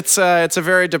 Yeah, it's a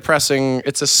very depressing.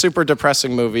 It's a super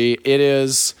depressing movie. It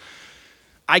is.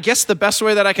 I guess the best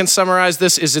way that I can summarize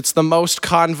this is it's the most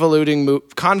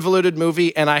convoluted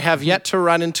movie, and I have yet to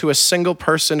run into a single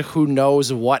person who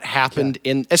knows what happened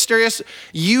in Asterios.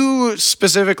 You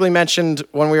specifically mentioned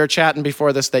when we were chatting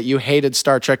before this that you hated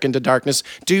Star Trek Into Darkness.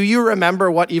 Do you remember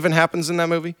what even happens in that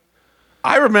movie?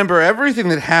 I remember everything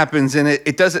that happens in it.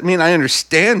 It doesn't mean I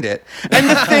understand it. And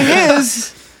the thing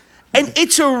is, and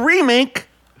it's a remake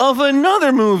of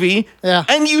another movie,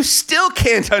 and you still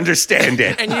can't understand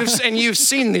it. And you've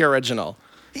seen the original.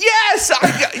 Yes,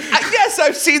 yes,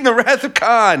 I've seen The Wrath of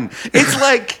Khan. It's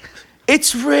like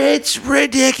it's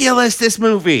ridiculous. This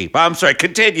movie. I'm sorry.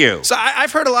 Continue. So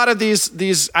I've heard a lot of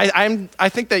these. I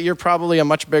think that you're probably a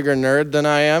much bigger nerd than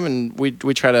I am, and we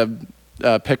try to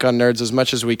pick on nerds as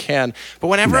much as we can. But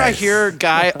whenever I hear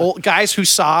guys who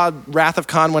saw Wrath of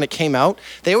Khan when it came out,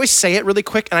 they always say it really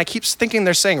quick, and I keep thinking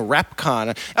they're saying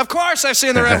Repcon. Of course I've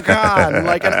seen the Wrath of Khan.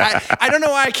 Like, I don't know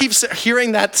why I keep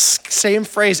hearing that same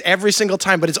phrase every single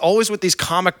time, but it's always with these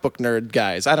comic book nerd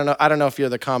guys. I don't know if you're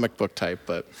the comic book type,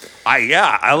 but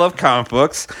I love comic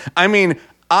books. I mean,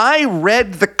 I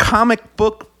read the comic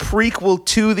book prequel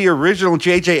to the original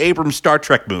J.J. Abrams Star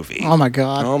Trek movie. Oh my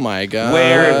god.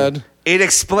 Where it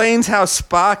explains how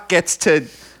Spock gets to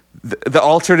the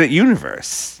alternate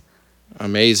universe.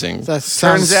 Amazing.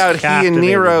 Turns out he and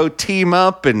Nero team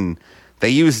up and they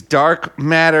use dark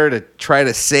matter to try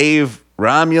to save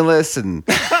Romulus, and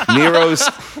Nero's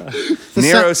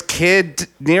kid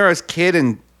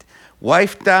and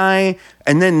wife die,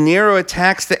 and then Nero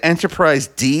attacks the Enterprise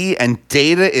D, and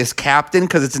Data is captain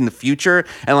because it's in the future,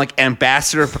 and like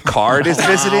Ambassador Picard is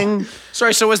visiting.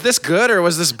 Sorry, so was this good or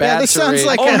was this bad? Yeah, this sounds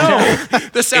like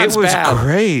this sounds bad. It was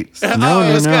great. No,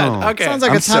 it was good. Okay, sounds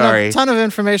like a ton of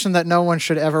information that no one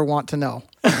should ever want to know.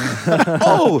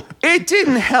 It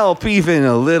didn't help even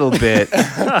a little bit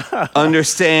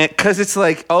understand, because it's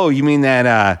like, oh, you mean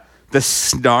that the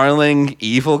snarling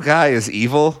evil guy is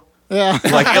evil? Yeah.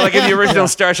 Like in the original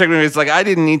Star Trek movie, it's like, I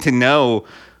didn't need to know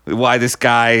why this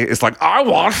guy is like, I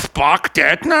want Spock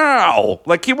dead now.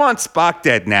 Like, he wants Spock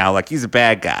dead now. Like, he's a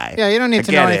bad guy. Yeah, you don't need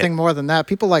to know anything more than that.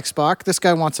 People like Spock. This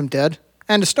guy wants him dead.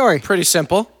 End of story. Pretty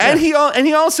simple. And he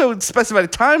also specified a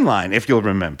timeline, if you'll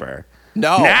remember.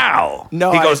 No. Now.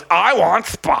 No. He goes, I want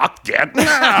Spock dead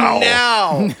now.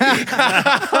 Now.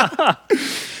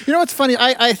 You know what's funny?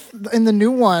 I in the new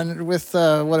one with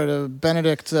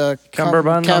Benedict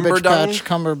Cumberbatch,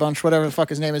 Cumberbatch, whatever the fuck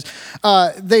his name is.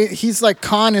 He's like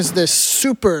Khan is this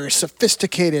super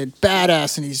sophisticated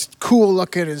badass, and he's cool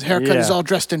looking. His haircut is all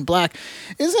dressed in black.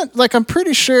 I'm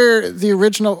pretty sure the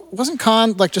original wasn't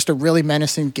Khan like just a really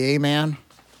menacing gay man.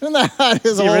 Isn't that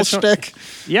his whole shtick?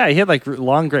 Yeah, he had like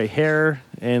long gray hair,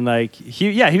 and like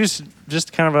he was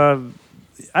just kind of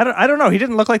I don't know. He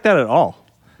didn't look like that at all.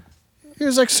 He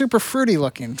was like super fruity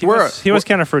looking. He was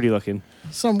kind of fruity looking.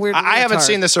 Some weird. I haven't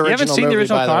seen this original. You haven't seen movie, the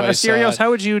original Khan? Asterios, how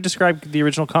would you describe the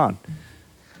original Khan?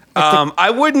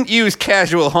 I wouldn't use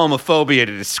casual homophobia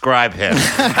to describe him.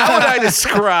 How would I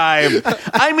describe?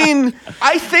 I mean,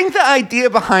 I think the idea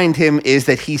behind him is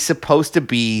that he's supposed to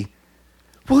be.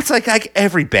 Well, it's like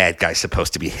every bad guy's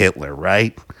supposed to be Hitler,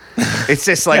 right? It's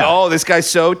just like, oh, this guy's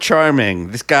so charming.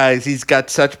 He's got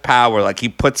such power. Like he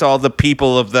puts all the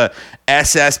people of the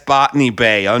SS Botany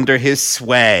Bay under his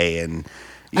sway, and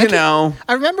I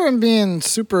remember him being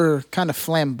super kind of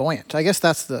flamboyant. I guess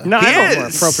that's the more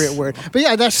appropriate word. But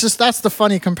yeah, that's the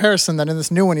funny comparison. That in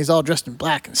this new one, he's all dressed in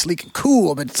black and sleek and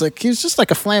cool. But it's like he's just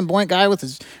like a flamboyant guy with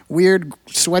his weird,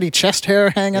 sweaty chest hair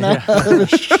hanging out of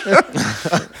his shirt.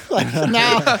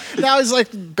 Now he's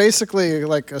like basically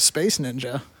like a space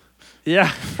ninja.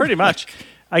 Yeah, pretty much.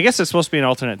 I guess it's supposed to be an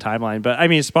alternate timeline, but I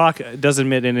mean, Spock does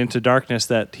admit in Into Darkness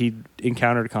that he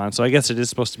encountered Khan, so I guess it is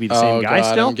supposed to be the same guy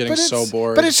still. I'm getting so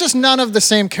bored. But it's just none of the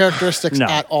same characteristics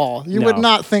at all. You would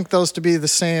not think those to be the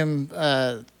same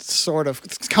sort of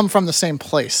come from the same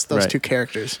place. Those two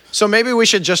characters. So maybe we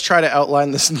should just try to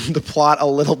outline the plot a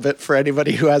little bit for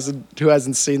anybody who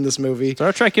hasn't seen this movie.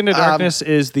 Star Trek Into Darkness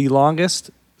is the longest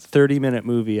 30-minute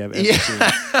movie I've ever seen.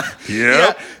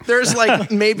 Yeah, there's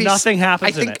like maybe nothing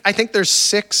happens in it. I think there's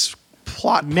 6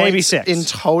 plot maybe points 6 in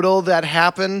total that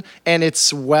happen, and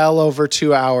it's well over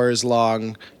 2 hours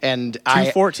long. And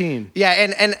 2:14.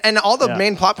 And all the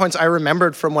main plot points I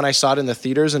remembered from when I saw it in the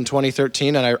theaters in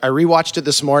 2013, and I rewatched it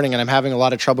this morning, and I'm having a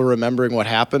lot of trouble remembering what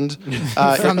happened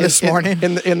from this morning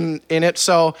in it.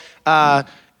 So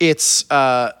it's.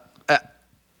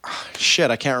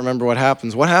 Shit, I can't remember what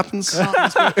happens. What happens?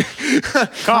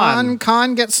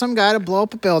 Khan gets some guy to blow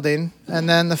up a building, and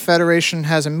then the Federation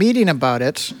has a meeting about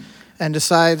it and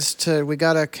decides we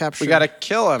gotta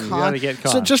kill him. We gotta get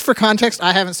Khan. So just for context,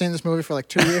 I haven't seen this movie for like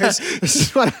 2 years. This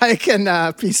is what I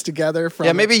can piece together from.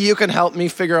 Yeah, maybe you can help me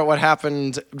figure out what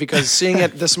happened, because seeing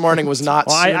it this morning was not.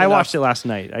 Well, I watched it last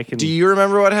night. Do you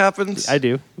remember what happened? I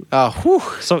do. Oh, whew.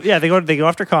 So yeah, they go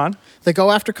after Khan. They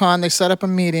go after Khan. They set up a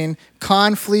meeting.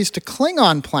 Khan flees to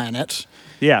Klingon planet.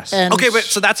 Yes. Okay, but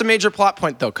so that's a major plot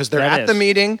point though, because they're at the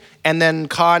meeting, and then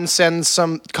Khan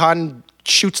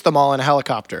shoots them all in a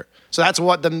helicopter. So that's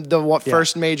what the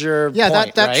first major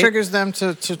point, that triggers them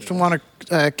to want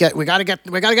to we gotta get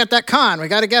that Khan. We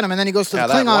gotta get him, and then he goes to the Klingon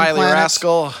that wily planet.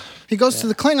 Rascal. He goes to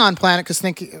the Klingon planet because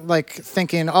thinking,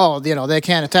 they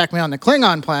can't attack me on the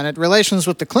Klingon planet. Relations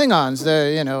with the Klingons,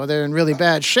 they're in really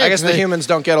bad shape. I guess the humans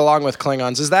don't get along with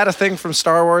Klingons. Is that a thing from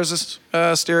Star Wars,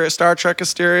 Star Trek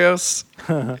Asterios?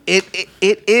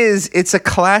 It is. It's a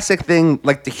classic thing.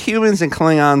 Like the humans and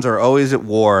Klingons are always at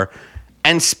war,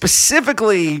 and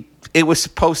specifically, it was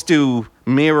supposed to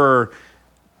mirror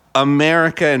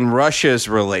America and Russia's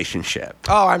relationship.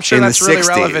 Oh, I'm sure that's really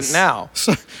relevant now.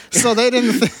 So they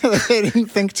didn't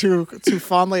think too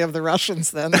fondly of the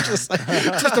Russians then. They're just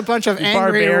a bunch of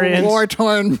angry,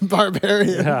 war-torn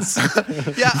barbarians.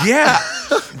 Yeah.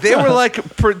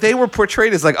 They were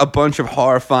portrayed as like a bunch of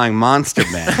horrifying monster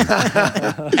men.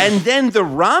 And then the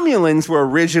Romulans were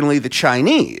originally the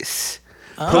Chinese.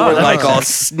 Who were like all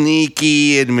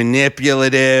sneaky and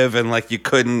manipulative, and like you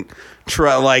couldn't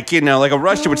try, like a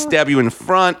Russian would stab you in the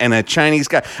front, and a Chinese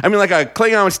guy. I mean, like a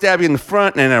Klingon would stab you in the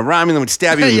front, and a Romulan would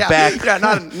stab you in the back.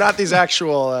 Yeah, not these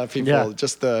actual people. Yeah.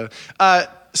 Just the.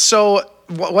 So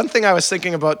one thing I was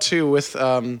thinking about too with.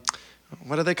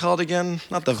 What are they called again?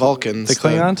 Not the Vulcans. The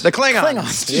Klingons? The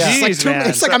Klingons. Yeah. Jeez,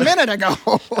 it's like a minute ago.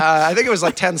 I think it was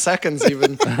like 10 seconds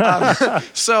even.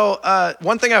 So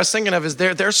one thing I was thinking of is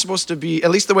they're supposed to be,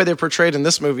 at least the way they're portrayed in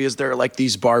this movie, is they're like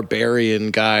these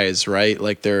barbarian guys, right?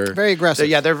 Like they're very aggressive.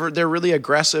 They're really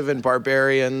aggressive and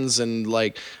barbarians, and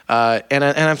like and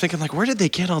I'm thinking like, where did they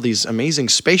get all these amazing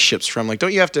spaceships from? Like,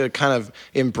 don't you have to kind of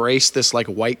embrace this like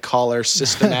white collar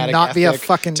systematic not be a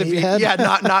fucking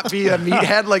meathead? Not be a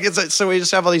meathead. Like so we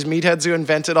just have all these meatheads who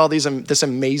invented all these this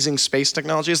amazing space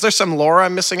technology. Is there some lore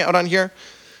I'm missing out on here,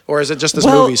 or is it just this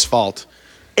movie's fault?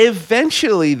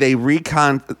 Eventually, the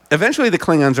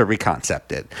Klingons are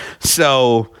reconcepted.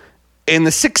 So in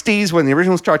the 60s, when the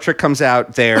original Star Trek comes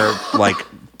out, they're like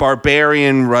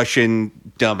barbarian Russian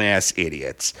dumbass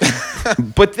idiots.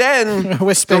 But then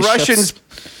the Russians...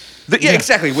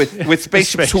 exactly. With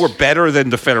spaceships who are better than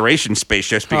the Federation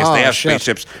spaceships because they have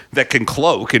spaceships that can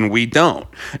cloak and we don't.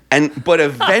 But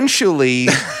eventually,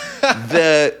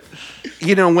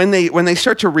 when they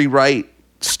start to rewrite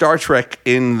Star Trek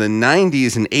in the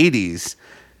 90s and 80s,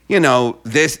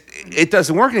 it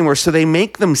doesn't work anymore. So they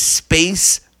make them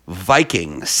space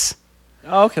Vikings.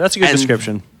 Oh, okay, that's a good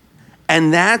description.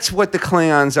 And that's what the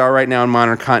Klingons are right now in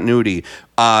modern continuity.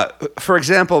 For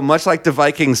example, much like the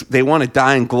Vikings, they want to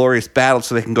die in glorious battle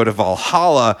so they can go to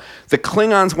Valhalla. The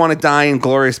Klingons want to die in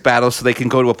glorious battle so they can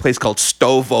go to a place called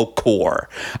Sto-vo-kor.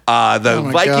 The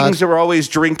Vikings are always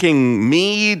drinking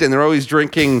mead, and they're always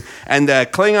drinking, and the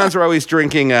Klingons are always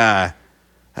drinking.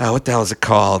 What the hell is it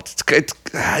called?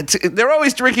 They're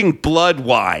always drinking blood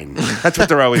wine. That's what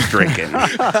they're always drinking.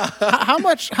 How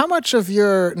much of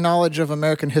your knowledge of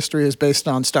American history is based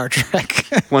on Star Trek?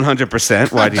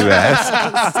 100%. Why do you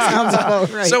ask? Sounds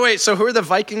about right. So wait, who are the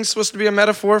Vikings supposed to be a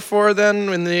metaphor for then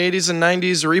in the 80s and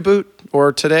 90s reboot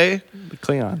or today? The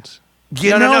Klingons.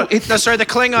 No. Sorry, the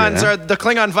Klingons are the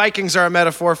Klingon Vikings are a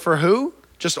metaphor for who?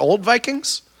 Just old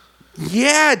Vikings?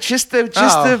 Yeah, just the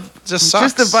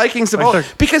Vikings of old.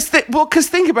 Because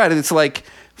think about it. It's like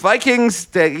Vikings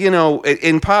that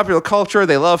in popular culture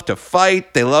they love to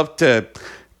fight. They love to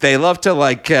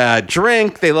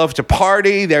drink. They love to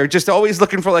party. They're just always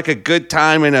looking for like a good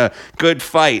time and a good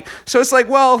fight. So it's like,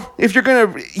 well, if you're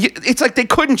it's like they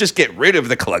couldn't just get rid of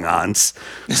the Klingons.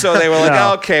 So they were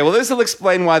like, okay, well, this will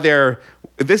explain why they're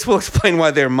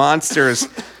monsters.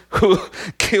 Who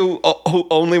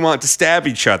only want to stab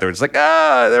each other. It's like,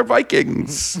 they're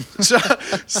Vikings.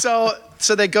 So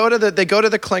they go to the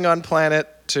Klingon planet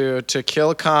to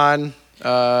kill Khan.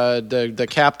 The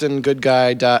captain, good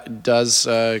guy, does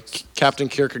Captain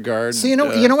Kierkegaard. So you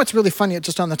know what's really funny?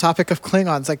 Just on the topic of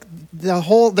Klingons, like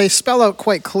they spell out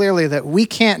quite clearly that we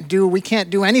can't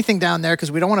do anything down there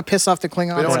because we don't want to piss off the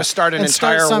Klingons. We don't want to start an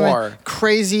entire war,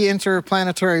 crazy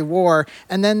interplanetary war,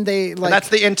 and then and that's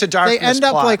the Into Darkness. They end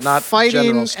up plot,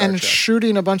 fighting and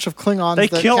shooting a bunch of Klingons. They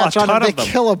kill a ton of them. They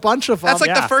kill a bunch of them. That's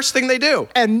like the first thing they do,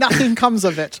 and nothing comes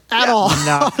of it at all.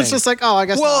 Nothing. It's just like, I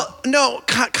guess. Well, no,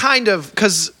 kind of,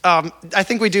 because I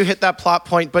think we do hit that plot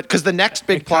point, but because the next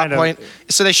big plot point.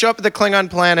 So they show up at the Klingon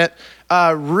planet.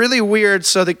 Really weird.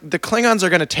 So the Klingons are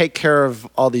going to take care of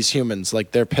all these humans.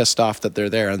 Like they're pissed off that they're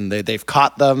there, and they've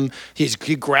caught them.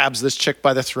 He grabs this chick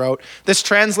by the throat. This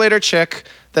translator chick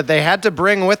that they had to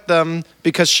bring with them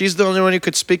because she's the only one who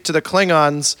could speak to the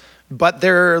Klingons. But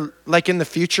they're like in the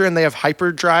future, and they have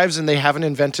hyperdrives, and they haven't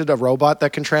invented a robot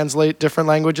that can translate different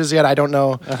languages yet. I don't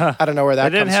know. I don't know where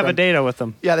that comes from. They didn't have a data with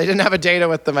them. Yeah, they didn't have a data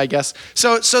with them, I guess.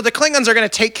 So the Klingons are going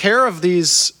to take care of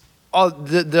these. All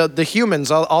the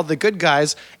humans, all the good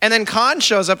guys, and then Khan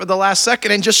shows up at the last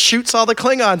second and just shoots all the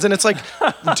Klingons, and it's like,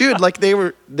 dude, like they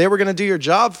were gonna do your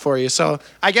job for you. So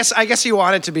I guess he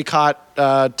wanted to be caught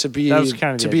to be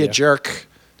a jerk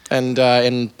and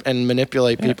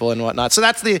manipulate people and whatnot. So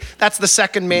that's the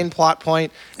second main plot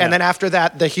point, and then after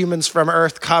that, the humans from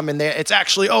Earth come, and it's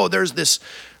actually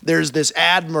there's this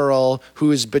admiral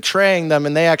who is betraying them,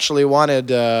 and they actually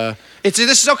wanted. This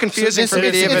is so confusing for me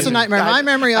to even. It's a nightmare. My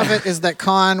memory of it is that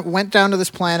Khan went down to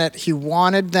this planet. He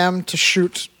wanted them to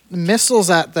shoot missiles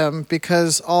at them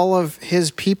because all of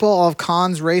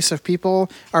Khan's race of people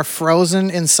are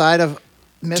frozen inside of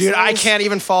missiles. Dude, I can't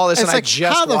even follow this, and I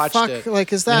just watched it.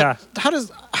 Like, is that? Yeah. How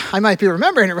does? I might be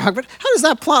remembering it wrong, but how does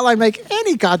that plotline make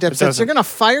any goddamn sense? They're going to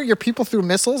fire your people through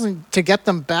missiles and to get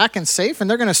them back and safe, and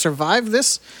they're going to survive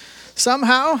this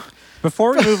somehow.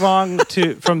 Before we move on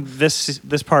from this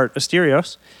part,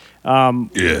 Asterios,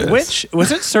 which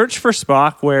was it? Search for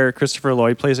Spock, where Christopher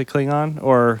Lloyd plays a Klingon,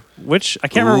 or which I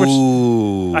can't remember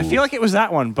which. I feel like it was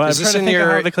that one, but I'm trying to think of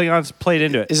how the Klingons played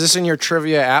into it. Is this in your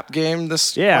trivia app game?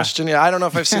 This question? Yeah, I don't know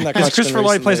if I've seen that question. Christopher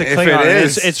Lloyd plays a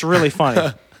Klingon. It's really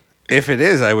funny. If it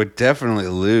is, I would definitely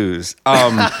lose.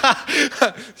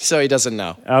 So he doesn't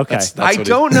know. Okay. I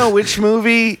don't know which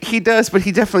movie he does, but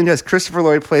he definitely does. Christopher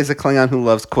Lloyd plays a Klingon who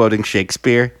loves quoting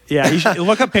Shakespeare. Yeah, you should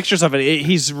look up pictures of it.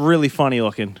 He's really funny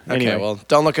looking. Anyway. Okay, well,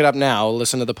 don't look it up now.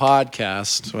 Listen to the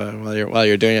podcast while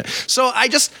you're doing it. So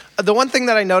the one thing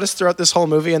that I noticed throughout this whole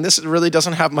movie, and this really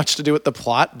doesn't have much to do with the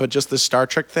plot, but just the Star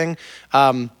Trek thing,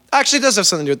 actually it does have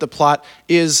something to do with the plot,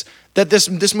 is that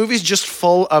this movie's just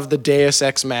full of the Deus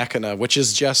Ex Machina, which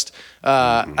is just,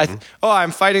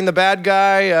 I'm fighting the bad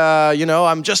guy,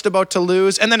 I'm just about to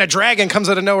lose, and then a dragon comes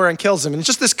out of nowhere and kills him. And it's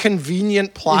just this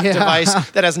convenient plot device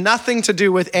that has nothing to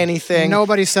do with anything.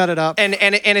 Nobody set it up. And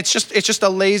it's just a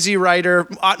lazy writer.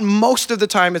 Most of the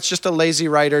time, it's just a lazy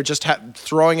writer just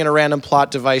throwing in a random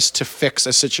plot device to fix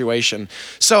a situation.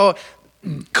 So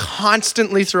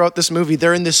constantly throughout this movie,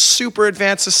 they're in this super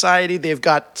advanced society. They've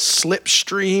got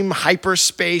slipstream,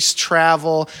 hyperspace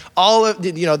travel. All of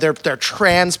they're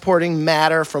transporting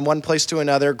matter from one place to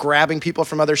another, grabbing people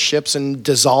from other ships and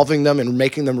dissolving them and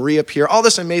making them reappear. All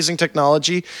this amazing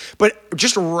technology, but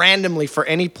just randomly for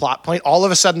any plot point, all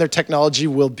of a sudden their technology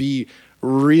will be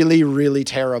really, really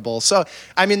terrible. So,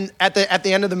 I mean, at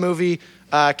the end of the movie,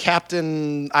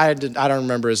 Captain, I don't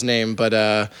remember his name, but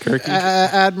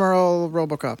Admiral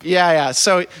RoboCop. Yeah.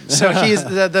 So he's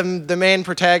the main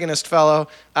protagonist fellow.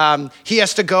 He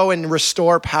has to go and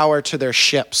restore power to their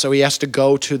ship. So he has to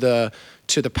go to the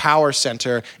power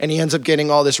center, and he ends up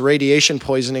getting all this radiation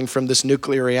poisoning from this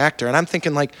nuclear reactor. And I'm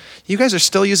thinking, like, you guys are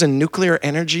still using nuclear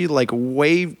energy, like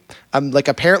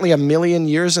apparently a million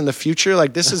years in the future.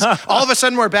 Like, this is all of a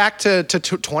sudden we're back to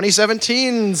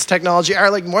 2017's technology, or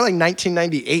like more like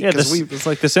 1998. Yeah, it's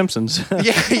like The Simpsons.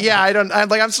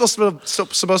 I'm still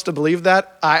supposed to believe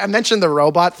that. I mentioned the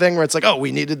robot thing where it's like, oh,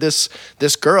 we needed this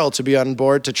girl to be on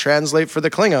board to translate for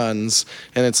the Klingons,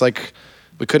 and it's like,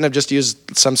 we couldn't have just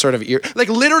used some sort of ear. Like,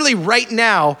 literally right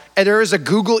now, there is a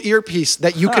Google earpiece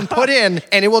that you can put in,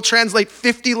 and it will translate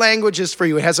 50 languages for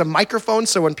you. It has a microphone,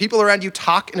 so when people around you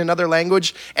talk in another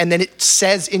language, and then it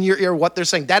says in your ear what they're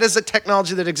saying. That is a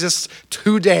technology that exists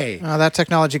today. That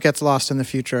technology gets lost in the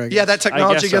future, I guess. Yeah, that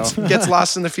technology gets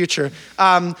lost in the future.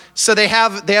 So they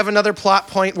have another plot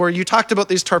point where you talked about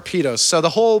these torpedoes. So the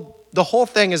whole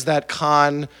thing is that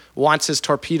Khan wants his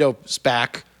torpedoes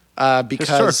back.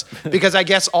 Because I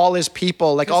guess all his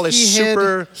people, like all his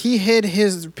he hid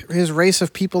his race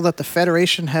of people that the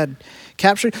Federation had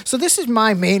captured. So this is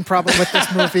my main problem with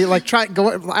this movie.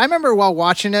 I remember while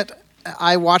watching it,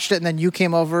 I watched it, and then you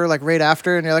came over like right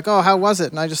after, and you're like, "Oh, how was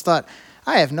it?" And I just thought,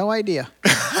 I have no idea.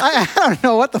 I don't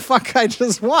know what the fuck I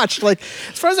just watched. Like,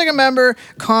 as far as I can remember,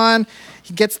 Khan,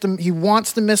 he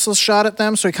wants the missiles shot at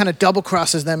them, so he kind of double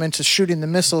crosses them into shooting the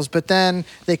missiles. But then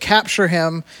they capture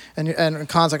him, and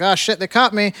Khan's like, "Oh shit, they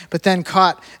caught me!" But then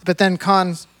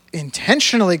Khan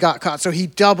intentionally got caught, so he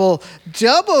double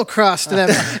crossed them.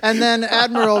 And then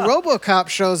Admiral RoboCop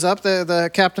shows up, the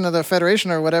captain of the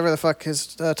Federation or whatever the fuck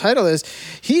his title is.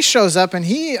 He shows up, and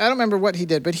I don't remember what he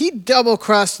did, but he double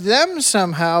crossed them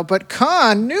somehow. But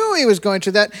Khan knew he was going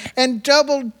to that and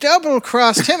double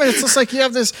crossed him, and it's just like you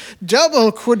have this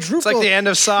double, quadruple. It's like the end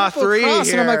of Saw 3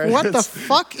 here. And I'm like, what the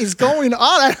fuck is going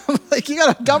on? Like, you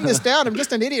gotta dumb this down. I'm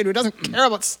just an idiot who doesn't care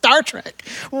about Star Trek.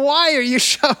 Why are you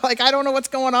like, I don't know what's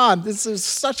going on. This is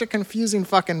such a confusing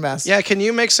fucking mess. Yeah, can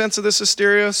you make sense of this,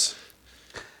 Asterios?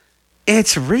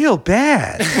 It's real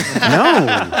bad.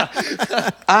 No.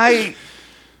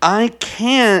 I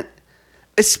can't,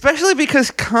 especially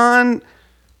because Khan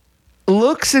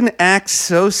looks and acts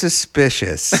so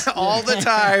suspicious. All the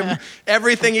time.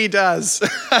 Everything he does.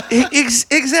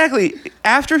 Exactly.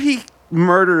 After he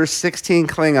murders 16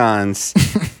 Klingons,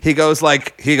 he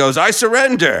goes, I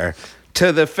surrender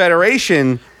to the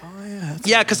Federation.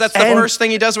 Yeah, because that's the first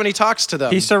thing he does when he talks to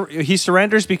them. He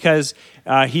surrenders because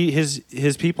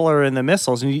his people are in the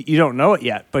missiles, and you don't know it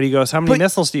yet. But he goes, "How many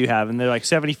missiles do you have?" And they're like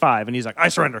 75, and he's like, "I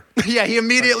surrender." Yeah, he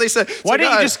immediately said, "Why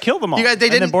didn't you just kill them all?" They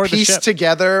didn't piece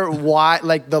together why,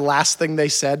 like, the last thing they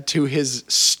said to his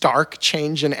stark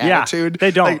change in attitude.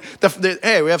 They don't. Like,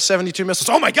 hey, we have 72 missiles.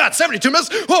 Oh my God, 72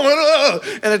 missiles!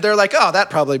 And they're like, "Oh, that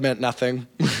probably meant nothing."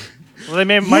 Well, they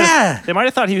might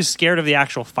have thought he was scared of the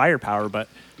actual firepower, but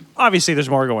obviously there's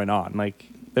more going on. Like,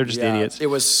 they're just idiots. It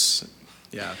was,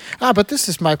 yeah. But this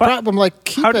is my problem. Like,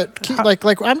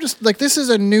 I'm just like, this is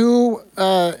a new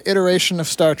iteration of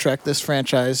Star Trek, this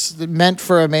franchise, meant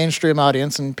for a mainstream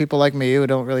audience and people like me who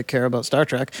don't really care about Star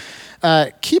Trek.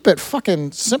 Keep it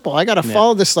fucking simple. I got to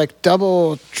follow this like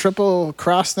double, triple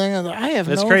cross thing. I have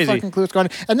no fucking clue what's going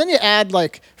on. And then you add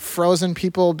like frozen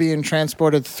people being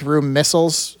transported through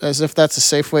missiles as if that's a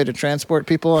safe way to transport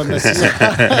people. And this is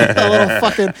a little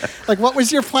fucking, like, what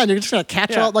was your plan? You're just going to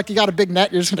catch all, like, you got a big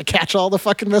net, you're just going to catch all the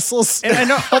fucking missiles. And I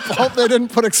know, hope they didn't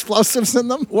put explosives in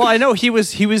them. Well, I know he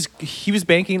was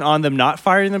banking on them not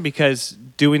firing them because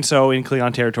doing so in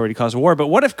Klingon territory to cause a war. But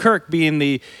what if Kirk, being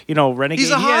the renegade,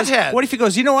 he's a hothead. What if he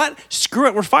goes, you know what? Screw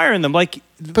it, we're firing them. Like,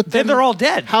 but then they're all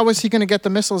dead. How was he going to get the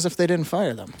missiles if they didn't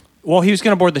fire them? Well, he was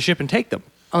going to board the ship and take them.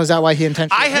 Oh, is that why he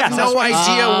intentionally? I have no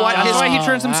idea what that's why he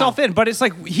turns himself in. But it's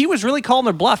like he was really calling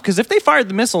their bluff because if they fired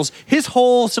the missiles, his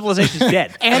whole civilization's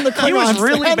dead. And the Klingons, he was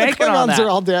really banking on that. Are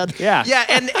all dead. Yeah,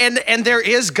 and there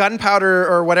is gunpowder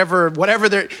or whatever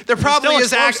there probably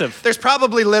is. There's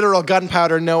probably literal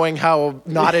gunpowder, knowing how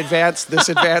not advanced this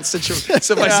advanced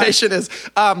civilization is.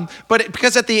 But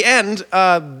because at the end,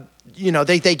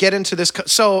 they get into this.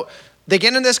 So. They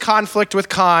get in this conflict with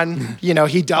Khan.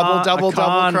 He double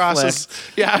crosses.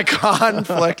 Yeah, a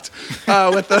conflict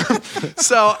with them.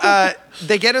 So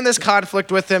they get in this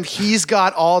conflict with him. He's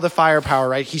got all the firepower,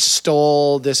 right? He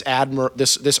stole this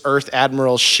Earth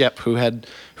admiral ship who had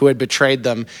betrayed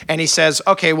them, and he says,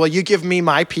 "Okay, well, you give me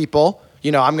my people.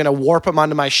 I'm going to warp them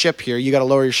onto my ship here. You got to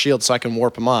lower your shield so I can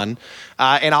warp them on,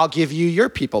 and I'll give you your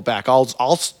people back. I'll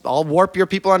warp your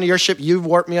people onto your ship. You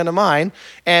warp me onto mine,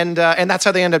 and that's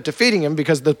how they end up defeating him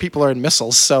because the people are in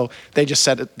missiles. So they just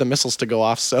set the missiles to go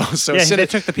off. So they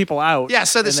took the people out. Yeah.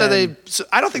 So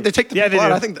I don't think they take the people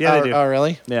out. I think they do. Oh,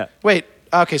 really? Yeah. Wait.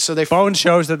 Okay. So Bone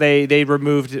shows that they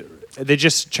removed. They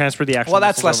just transferred the actual. Well,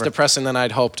 that's less depressing than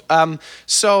I'd hoped.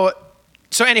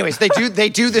 So anyways, they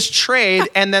do this trade,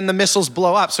 and then the missiles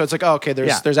blow up. So it's like, okay,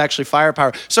 there's actually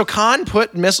firepower. So Khan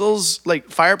put missiles like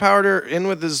firepower in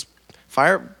with his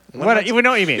fire. We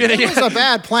know what you mean. It was a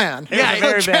bad plan. Yeah, very bad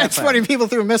plan. Transporting people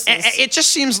through missiles. It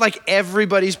just seems like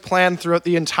everybody's plan throughout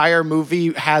the entire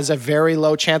movie has a very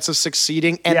low chance of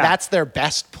succeeding, and that's their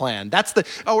best plan. That's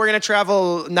we're going to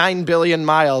travel 9 billion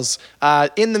miles.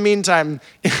 In the meantime,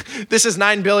 this is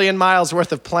 9 billion miles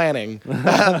worth of planning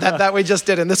that we just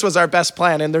did, and this was our best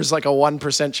plan, and there's like a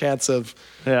 1% chance of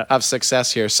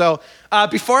success here. So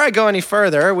before I go any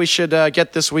further, we should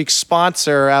get this week's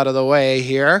sponsor out of the way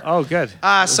here. Oh, good.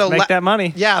 So make that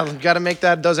money. Yeah, we've got to make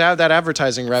that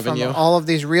advertising revenue. From all of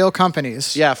these real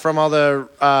companies. Yeah, from all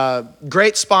the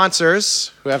great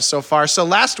sponsors who have so far. So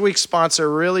last week's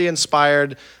sponsor really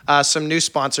inspired some new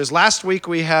sponsors. Last week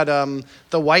we had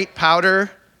the white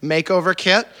powder makeover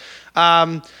kit.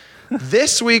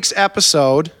 This week's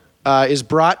episode is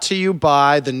brought to you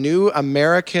by the new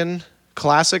American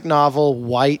classic novel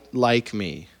White Like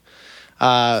Me.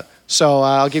 So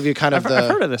I'll give you kind of I've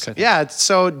heard of this. I think. Yeah,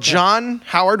 so John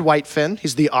Howard Whitefin,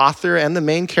 he's the author and the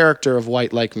main character of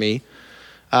White Like Me.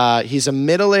 He's a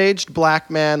middle-aged black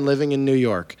man living in New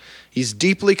York. He's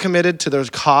deeply committed to the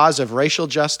cause of racial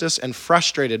justice and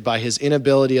frustrated by his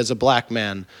inability as a black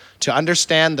man to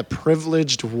understand the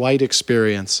privileged white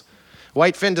experience.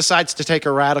 Whitefin decides to take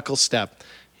a radical step.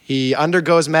 He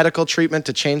undergoes medical treatment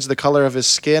to change the color of his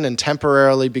skin and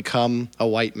temporarily become a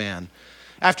white man.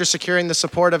 After securing the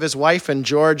support of his wife and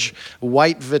George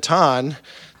White Vuitton,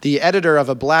 the editor of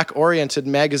a black-oriented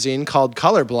magazine called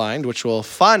Colorblind, which will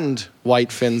fund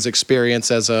Whitefin's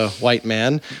experience as a white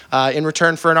man, in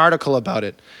return for an article about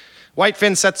it.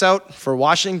 Whitefin sets out for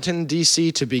Washington,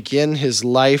 D.C. to begin his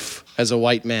life as a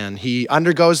white man. He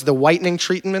undergoes the whitening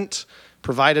treatment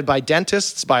provided by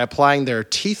dentists by applying their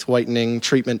teeth whitening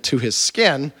treatment to his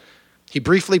skin. He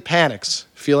briefly panics,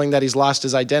 feeling that he's lost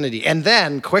his identity, and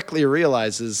then quickly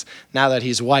realizes now that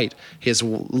he's white, his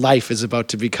life is about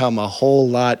to become a whole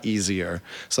lot easier.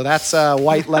 So that's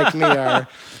White Like Me,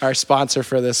 our sponsor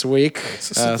for this week.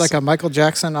 It's like a Michael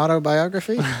Jackson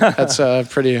autobiography? That's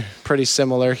pretty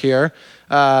similar here.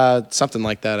 Something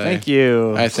like that. Thank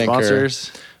you, I think,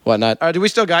 sponsors. Whatnot. Do we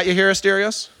still got you here,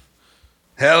 Asterios?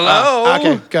 Hello.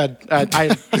 Okay, good.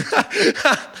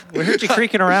 We heard you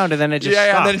creaking around, and then it just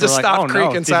stopped. And then it just stopped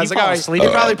creaking. No. So I was like, he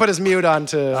probably put his mute on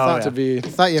to be. I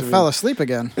thought you fell asleep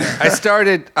again.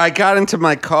 I got into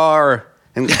my car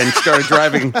and started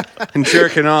driving and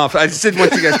jerking off. I just didn't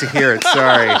want you guys to hear it.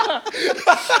 Sorry.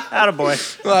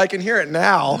 Attaboy. Well, I can hear it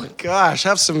now. Gosh,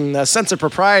 have some sense of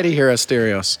propriety here,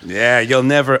 Asterios. Yeah, you'll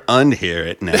never unhear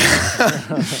it now.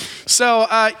 So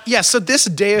this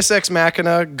Deus Ex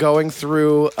Machina going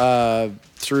through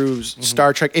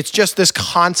Star Trek, it's just this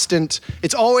constant,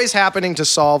 it's always happening to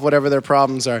solve whatever their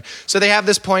problems are. So they have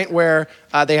this point where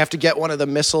they have to get one of the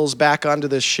missiles back onto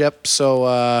the ship so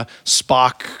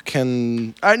Spock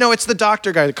can, no, it's the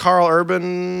doctor guy, the Carl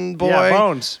Urban boy. Yeah,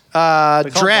 Bones.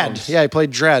 Dredd. Bones. Yeah, he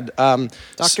played Dredd.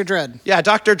 Dr. Dredd. Yeah,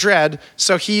 Dr. Dredd.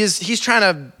 So he's trying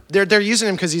to, they're using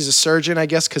him because he's a surgeon, I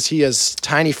guess, because he has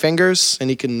tiny fingers and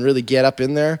he can really get up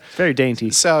in there. Very dainty.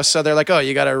 So they're like, oh,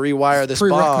 you got to rewire this bomb.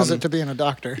 Prerequisite to being a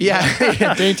doctor.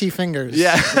 Yeah. Dainty fingers.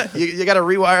 Yeah, you got to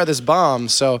rewire this bomb.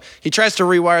 So he tries to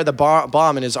rewire the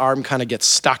bomb and his arm kind of gets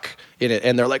stuck in it.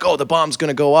 And they're like, oh, the bomb's going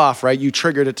to go off, right? You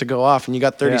triggered it to go off and you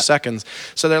got 30 seconds.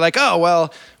 So they're like, oh,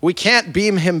 well, we can't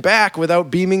beam him back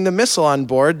without beaming the missile on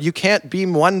board. You can't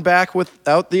beam one back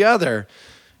without the other.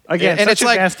 Again, and it's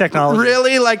advanced technology.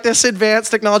 Really, like this advanced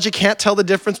technology can't tell the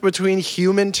difference between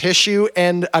human tissue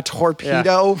and a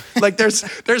torpedo. Yeah. Like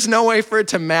there's no way for it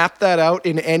to map that out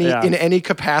in any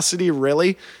capacity,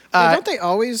 really. Don't they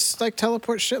always like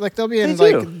teleport shit? Like they'll be in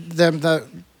like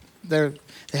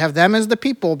they have them as the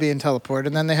people being teleported,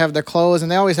 and then they have their clothes,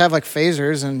 and they always have like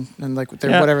phasers and like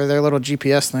their whatever their little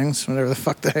GPS things, whatever the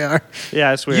fuck they are.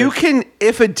 Yeah, it's weird. You can,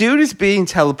 if a dude is being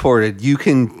teleported, you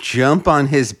can jump on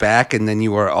his back, and then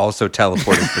you are also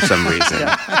teleported for some reason.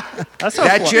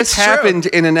 That just happened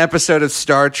in an episode of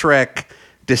Star Trek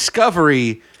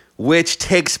Discovery, which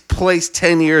takes place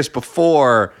 10 years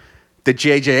before the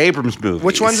J.J. Abrams movie.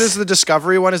 Which one is the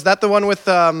Discovery one? Is that the one with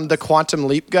the Quantum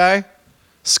Leap guy?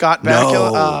 Scott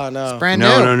Bakula? No. Oh, no. It's brand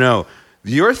new. No.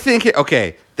 You're thinking,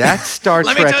 okay, that's Star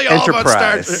Trek Let me tell you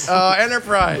Enterprise. all about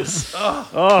Enterprise.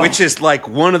 Which is like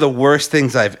one of the worst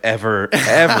things I've ever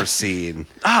seen.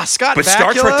 Scott But Bakula?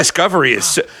 Star Trek Discovery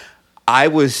is I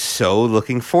was so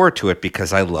looking forward to it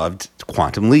because I loved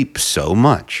Quantum Leap so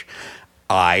much.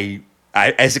 I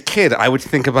as a kid, I would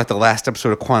think about the last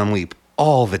episode of Quantum Leap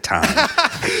all the time.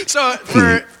 So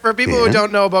for people who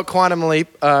don't know about Quantum Leap,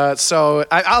 so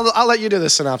I'll let you do the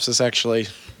synopsis actually.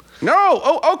 No,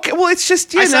 oh, okay. Well, it's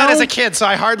just I saw it as a kid, so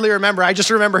I hardly remember. I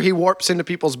just remember he warps into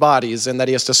people's bodies and that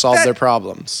he has to solve their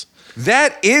problems.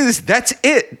 That's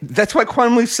it. That's why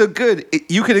Quantum Leap's so good.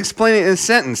 You can explain it in a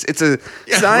sentence. It's a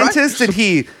scientist and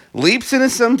he leaps into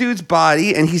some dude's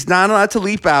body and he's not allowed to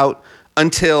leap out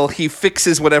until he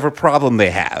fixes whatever problem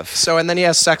they have. So, and then he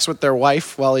has sex with their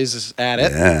wife while he's at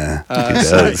it. Yeah, he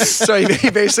does. So he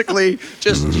basically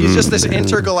he's just this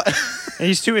integral.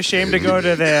 He's too ashamed to go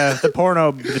to the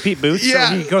porno, the Pete Booth, so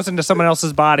he goes into someone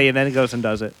else's body and then he goes and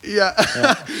does it. Yeah.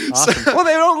 Awesome. Well,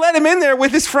 they don't let him in there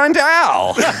with his friend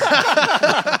Al.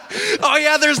 Oh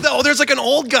yeah, there's like an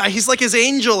old guy. He's like his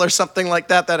angel or something like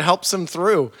that helps him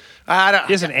through.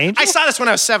 He's an angel? I saw this when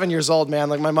I was 7 years old, man.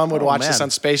 Like my mom would watch this on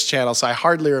Space Channel, so I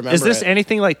hardly remember. Is this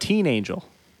anything like Teen Angel?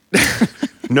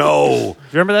 No.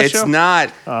 Remember that show? It's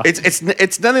not.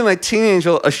 It's nothing like Teen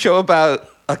Angel, a show about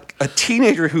a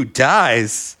teenager who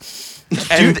dies.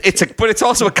 And but it's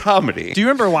also a comedy. Do you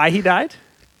remember why he died?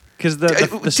 Because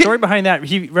the story behind that,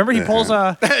 he pulls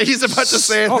a... He's about to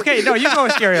say it. Okay, no, you go,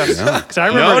 Scarios. Because I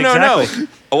remember exactly. No.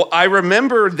 Oh, I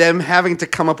remember them having to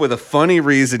come up with a funny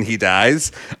reason he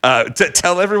dies to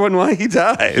tell everyone why he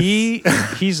dies.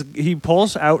 He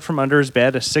pulls out from under his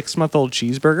bed a 6-month-old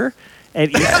cheeseburger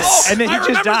and eats it, and then he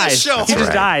just dies. He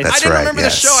just dies. I didn't remember the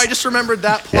show. I just remembered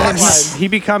that plot line. He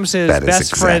becomes his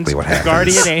best friend's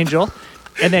guardian angel,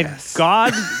 and then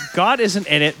God isn't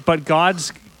in it, but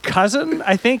God's cousin,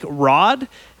 I think, Rod,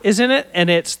 is in it,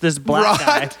 and it's this black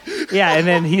guy. Yeah, and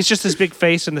then he's just this big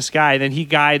face in the sky, and then he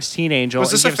guides Teen Angel. Was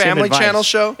this a Family Channel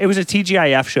show? It was a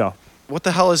TGIF show. What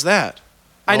the hell is that?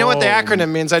 I know what the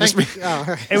acronym means. It was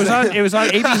on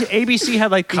ABC. ABC had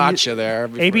like caught you there.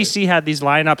 ABC had these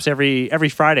lineups every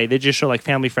Friday. They just show like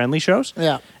family friendly shows.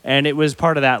 Yeah, and it was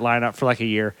part of that lineup for like a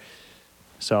year.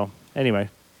 So anyway,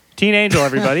 Teen Angel,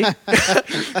 everybody.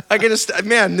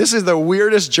 Man, this is the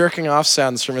weirdest jerking off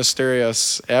sounds from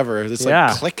Mysterious ever. It's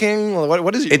like clicking.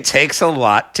 What is it? It takes a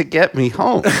lot to get me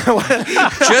home.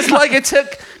 just like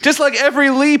every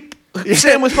leap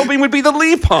Sam was hoping would be the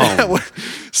leap home.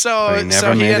 So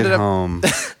he ended up home.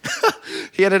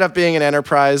 He ended up being an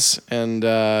Enterprise, and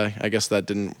I guess that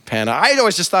didn't pan out. I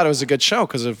always just thought it was a good show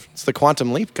because it's the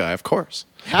Quantum Leap guy, of course.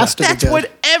 That's what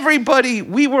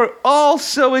we were all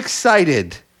so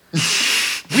excited.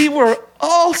 We were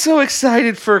all so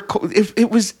excited for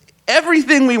it was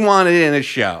everything we wanted in a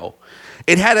show.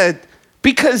 It had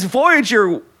because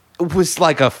Voyager was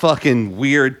like a fucking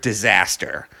weird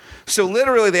disaster. So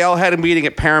literally they all had a meeting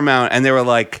at Paramount and they were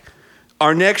like,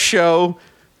 our next show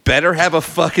better have a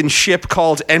fucking ship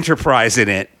called Enterprise in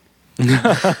it.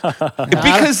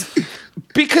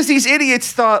 Because these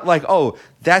idiots thought like, oh,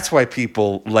 that's why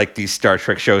people like these Star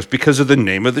Trek shows because of the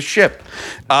name of the ship.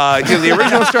 The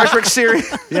original Star Trek series.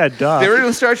 Yeah, duh. The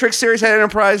original Star Trek series had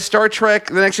Enterprise. Star Trek: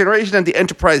 The Next Generation had the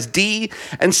Enterprise D.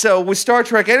 And so with Star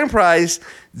Trek Enterprise,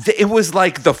 it was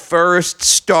like the first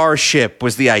starship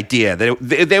was the idea.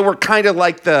 They were kind of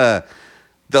like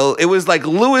it was like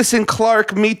Lewis and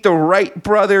Clark meet the Wright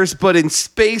brothers, but in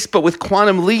space, but with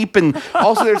Quantum Leap, and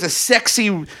also there's a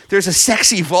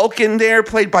sexy Vulcan there,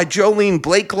 played by Jolene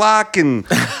Blakelock, and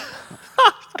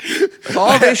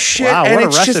all this shit. Wow, and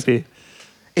what a recipe!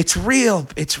 It's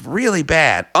really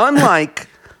bad. Unlike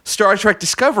Star Trek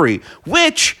Discovery,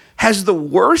 which has the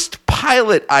worst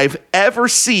pilot I've ever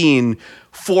seen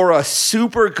for a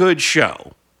super good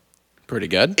show. Pretty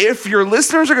good. If your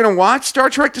listeners are going to watch Star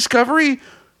Trek Discovery,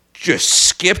 just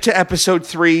skip to episode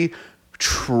 3,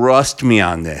 Trust me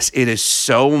on this. It is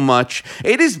so much.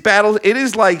 It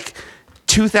is like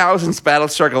 2000s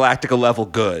Battlestar Galactica level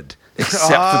good. Except for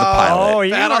the pilot. Oh,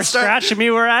 you are scratching me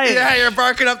where I am. Yeah, you're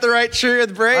barking up the right tree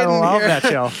with Braden. I love that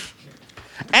show.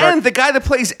 And the guy that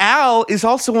plays Al is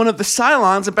also one of the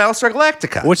Cylons in Battlestar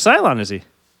Galactica. Which Cylon is he?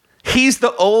 He's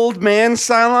the old man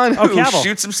Cylon who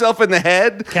shoots himself in the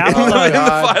head in the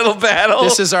final battle.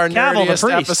 This is our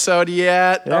nerdiest episode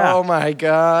yet. Yeah. Oh, my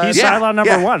God. He's Cylon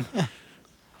number 1.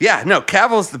 Yeah, no,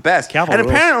 Cavil's the best. And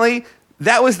apparently,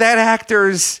 that was that actor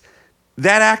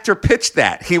pitched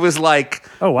that. He was like,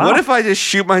 what if I just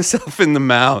shoot myself in the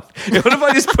mouth? What if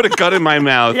I just put a gun in my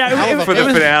mouth for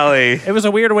the finale? It was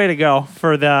a weird way to go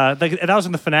for that was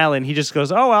in the finale, and he just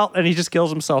goes, oh, well, and he just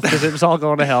kills himself because it was all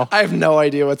going to hell. I have no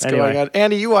idea what's going on.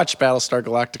 Andy, you watched Battlestar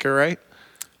Galactica, right?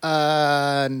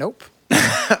 Nope.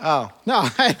 Oh. No,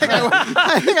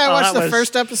 I think I watched the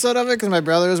first episode of it because my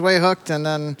brother was way hooked, and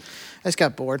then I just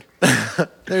got bored.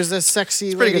 There's this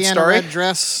sexy lady in a red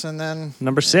dress, and then...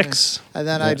 Number 6. And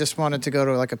then I just wanted to go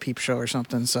to like a peep show or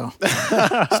something, so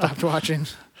stopped watching.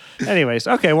 Anyways,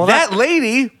 okay, well... That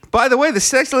lady, by the way, the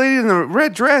sexy lady in the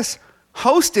red dress,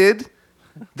 hosted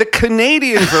the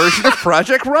Canadian version of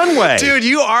Project Runway. Dude,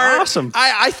 you are... Awesome.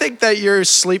 I think that you're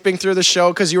sleeping through the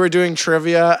show because you were doing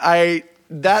trivia. I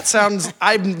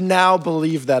now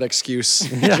believe that excuse.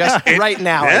 Just right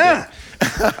now. Yeah.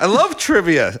 I love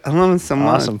trivia. I love it so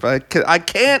much. Awesome. But I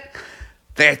can't.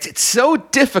 It's so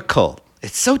difficult.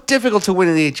 It's so difficult to win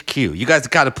in the HQ. You guys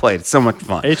got to play it. It's so much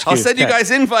fun. HQ, I'll send you guys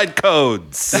invite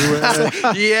codes.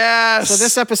 Yes. So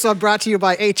this episode brought to you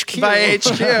by HQ. By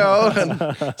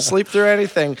HQ. Sleep through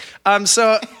anything.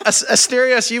 So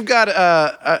Asterios, you've got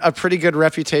a pretty good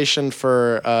reputation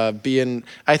for being.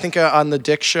 I think on the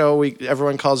Dick Show,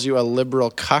 everyone calls you a liberal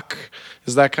cuck.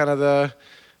 Is that kind of the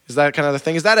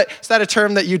thing? Is that a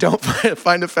term that you don't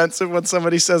find offensive when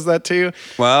somebody says that to you?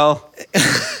 Well,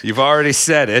 you've already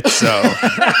said it, so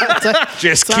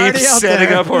just keep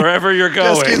setting up wherever you're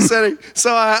going. Just keep setting.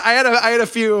 So I had a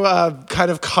few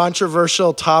kind of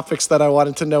controversial topics that I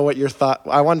wanted to know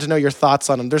I wanted to know your thoughts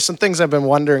on them. There's some things I've been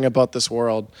wondering about this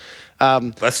world.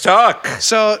 Let's talk.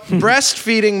 So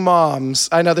breastfeeding moms.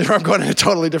 I know I'm going in a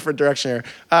totally different direction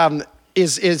here.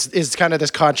 Is kind of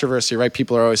this controversy, right?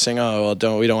 People are always saying, "Oh,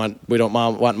 well, we don't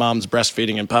want moms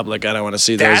breastfeeding in public. I don't want to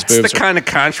see those boobs." That's the kind of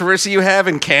controversy you have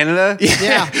in Canada.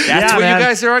 Yeah, that's what you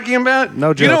guys are arguing about.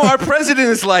 No joke. You know, our president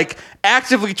is like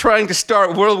actively trying to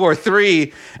start World War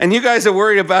III, and you guys are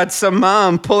worried about some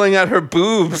mom pulling out her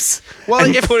boobs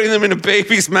and putting them in a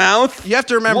baby's mouth. You have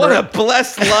to remember, what a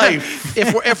blessed life.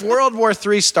 If World War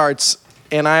III starts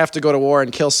and I have to go to war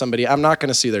and kill somebody, I'm not going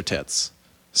to see their tits.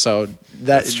 So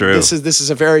that's true. This is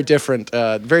a very different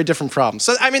problem.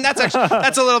 So I mean that's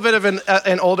a little bit of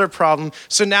an older problem.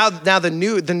 So now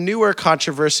the newer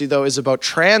controversy though is about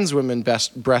trans women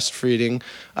breastfeeding,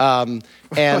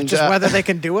 and just whether they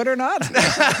can do it or not.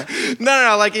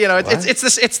 No. Like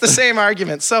it's the same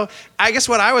argument. So I guess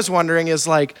what I was wondering is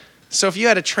like, so if you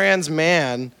had a trans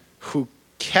man who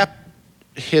kept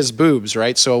his boobs,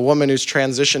 right? So a woman who's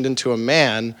transitioned into a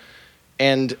man.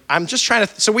 And I'm just trying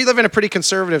to. So we live in a pretty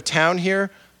conservative town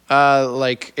here.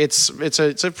 Like it's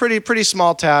a pretty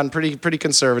small town, pretty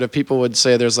conservative. People would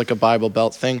say there's like a Bible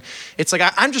Belt thing. It's like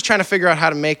I'm just trying to figure out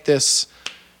how to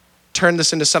turn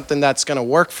this into something that's going to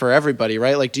work for everybody,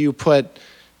 right? Like, do you put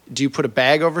a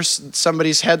bag over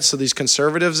somebody's head so these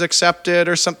conservatives accept it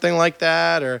or something like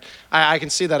that? Or I can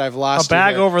see that I've lost a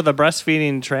bag over the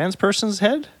breastfeeding trans person's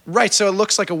head. Right. So it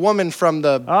looks like a woman from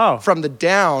the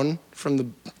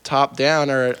top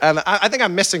down, or I think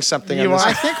I'm missing something.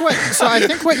 I think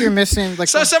what you're missing. Like,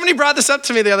 so somebody brought this up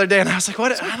to me the other day, and I was like,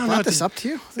 "What? I don't know." Brought this up to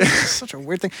you? This is such a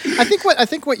weird thing. I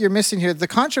think what you're missing here. The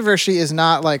controversy is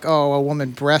not like, oh, a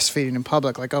woman breastfeeding in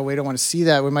public. Like, oh, we don't want to see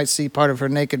that. We might see part of her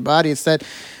naked body. It's that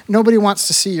nobody wants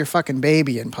to see your fucking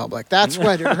baby in public. That's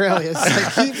what it really is.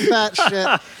 Like, keep that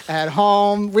shit at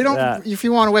home. We don't. Yeah. If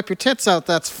you want to whip your tits out,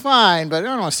 that's fine. But I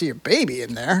don't want to see your baby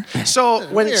in there. So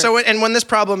when this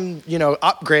problem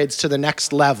upgrades to the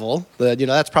next level,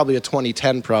 that's probably a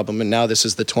 2010 problem, and now this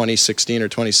is the 2016 or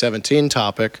 2017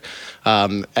 topic,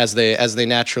 as they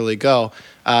naturally go.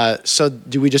 So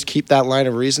do we just keep that line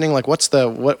of reasoning? Like, what's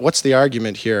the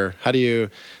argument here? How do you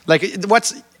I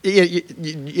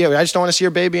just don't want to see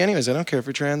your baby anyways. I don't care if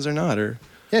you're trans or not. Or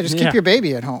just keep your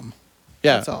baby at home.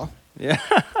 Yeah, that's all. Yeah.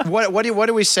 What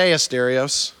do we say,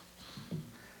 Asterios?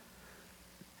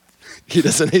 He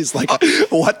doesn't. He's like,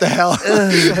 what the hell?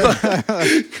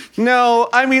 No,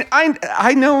 I mean,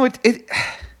 I know it.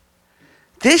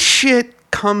 This shit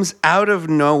comes out of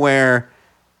nowhere.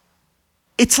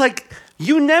 It's like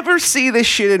You never see this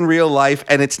shit in real life,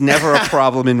 and it's never a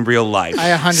problem in real life.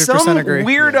 I 100% agree. Some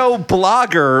weirdo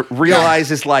blogger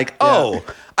realizes,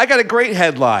 I got a great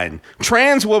headline.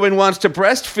 Trans woman wants to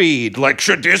breastfeed. Like,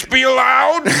 should this be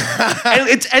allowed?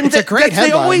 It's a great headline.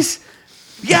 They always...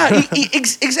 Yeah,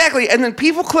 exactly. And then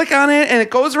people click on it, and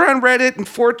it goes around Reddit and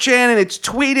 4chan, and it's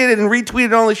tweeted and retweeted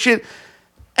and all this shit.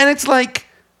 And it's like...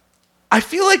 I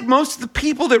feel like most of the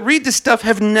people that read this stuff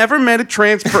have never met a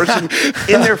trans person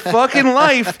in their fucking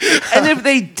life. And if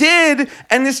they did,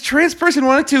 and this trans person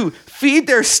wanted to feed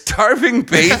their starving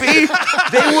baby,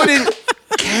 they wouldn't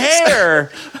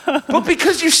care. But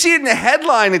because you see it in the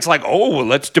headline, it's like, oh, well,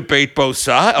 let's debate both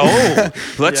sides. Oh,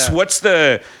 what's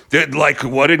this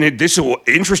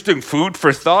interesting food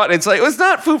for thought? It's like, it's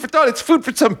not food for thought. It's food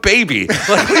for some baby.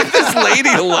 Like, leave this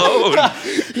lady alone.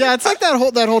 Yeah, it's like that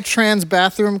whole trans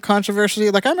bathroom controversy.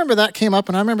 Like, I remember that came up,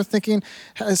 and I remember thinking,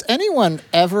 has anyone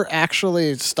ever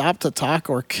actually stopped to talk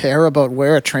or care about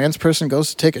where a trans person goes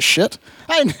to take a shit?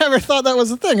 I never thought that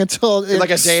was a thing until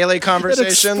like a daily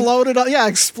conversation. It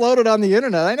exploded on the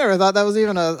internet. I never thought that was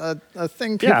even a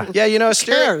thing.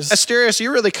 Asterios,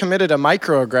 you really committed a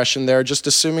microaggression there, just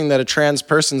assuming that a trans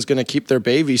person's going to keep their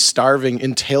baby starving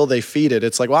until they feed it.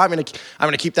 It's like, well, I'm going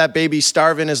to keep that baby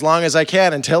starving as long as I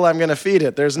can until I'm going to feed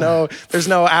it. There's no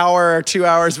hour or 2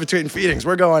 hours between feedings.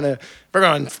 We're going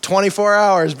 24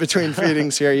 hours between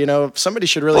feedings here. You know, somebody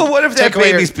should really. Well, what if that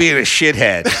baby's being a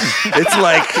shithead? It's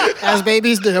like, as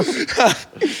babies do.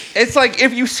 It's like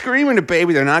if you scream at a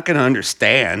baby, they're not going to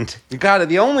understand. You got it.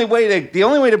 The only way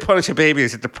to punish a baby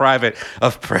is to deprive it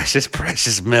of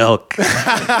precious milk.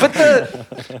 But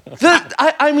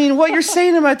I mean, what you're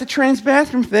saying about the trans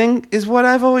bathroom thing is what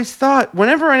I've always thought.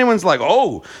 Whenever anyone's like,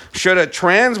 "Oh, should a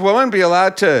trans woman be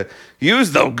allowed to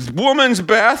use the woman's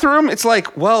bathroom?" It's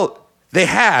like, well. They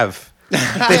have.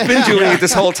 They've been doing it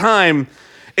this whole time.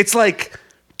 It's like,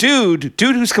 dude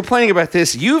who's complaining about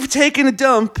this, you've taken a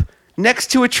dump next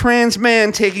to a trans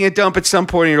man taking a dump at some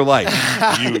point in your life.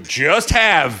 You just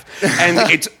have. And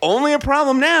it's only a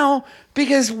problem now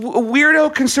because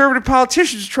weirdo conservative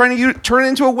politicians are trying to turn it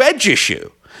into a wedge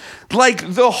issue.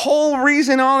 Like, the whole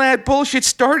reason all that bullshit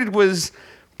started was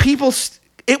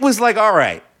it was like, all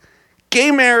right,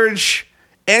 gay marriage...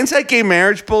 Anti-gay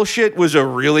marriage bullshit was a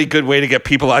really good way to get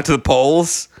people out to the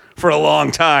polls for a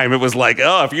long time. It was like,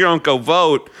 oh, if you don't go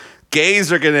vote,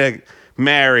 gays are going to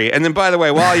marry. And then, by the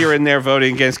way, while you're in there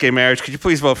voting against gay marriage, could you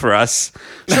please vote for us?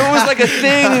 So it was like a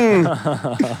thing.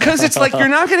 Because it's like, you're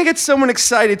not going to get someone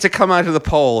excited to come out to the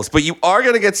polls, but you are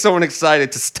going to get someone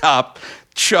excited to stop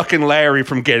Chuck and Larry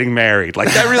from getting married. Like,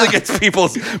 that really gets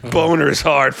people's boners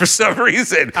hard for some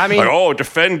reason. I mean, like,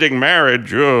 defending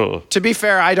marriage. Ugh. To be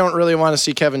fair, I don't really want to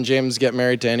see Kevin James get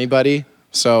married to anybody,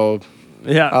 so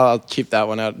yeah, I'll keep that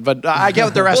one out. But I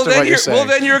get the rest of what you're saying. Well,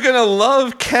 then you're going to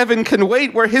love Kevin Can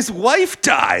Wait, where his wife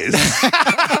dies. Wow,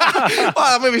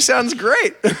 that movie sounds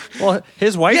great. Well,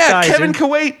 his wife dies. Yeah, Kevin Can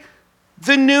Wait.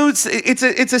 The Nudes, it's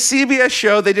a CBS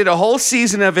show. They did a whole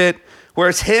season of it where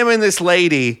it's him and this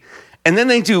lady. And then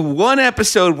they do one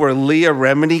episode where Leah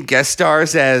Remini guest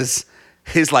stars as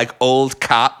his like old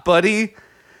cop buddy.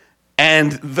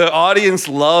 And the audience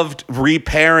loved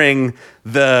repairing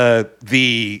the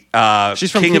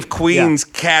King of Queens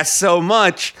cast so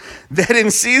much that in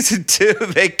season 2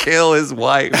 they kill his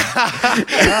wife.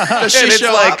 Does she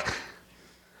show up?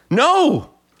 No.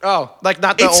 Oh, like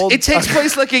not the old. It takes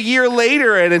place like a year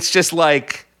later, and it's just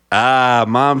like,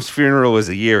 Mom's funeral was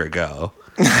a year ago.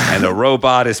 And the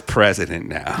robot is president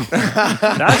now.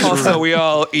 That's also, we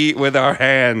all eat with our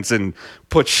hands and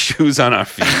put shoes on our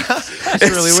feet. That's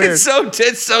really weird.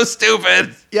 It's so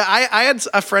stupid. Yeah, I had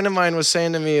a friend of mine was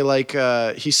saying to me, like,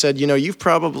 he said, you know, you've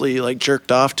probably like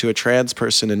jerked off to a trans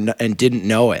person and didn't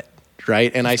know it,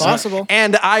 right? And possible.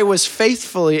 And I was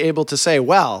faithfully able to say,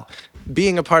 well,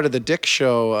 being a part of the Dick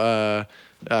Show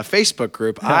Facebook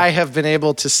group, I have been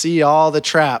able to see all the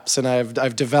traps, and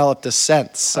I've developed a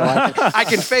sense. So I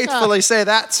can faithfully say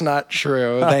that's not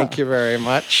true. Thank you very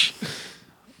much.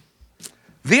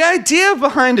 The idea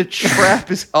behind a trap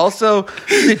is also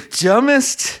the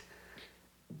dumbest.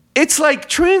 It's like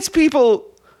trans people,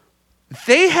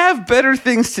 they have better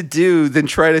things to do than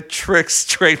try to trick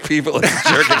straight people into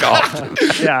jerking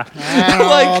off. Yeah.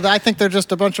 I think they're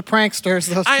just a bunch of pranksters,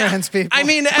 those trans people. I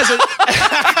mean,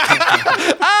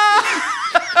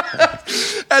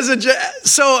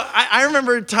 I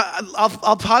remember,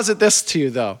 I'll posit this to you,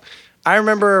 though. I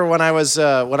remember when I was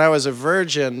a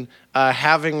virgin,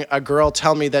 having a girl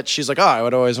tell me that she's like, oh, I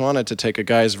would always wanted to take a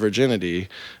guy's virginity.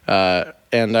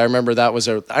 And I remember that was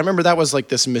like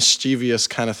this mischievous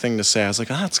kind of thing to say. I was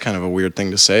like, oh, that's kind of a weird thing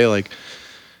to say. Like,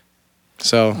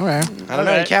 So I don't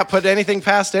know. You can't put anything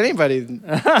past anybody.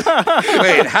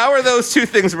 Wait, how are those two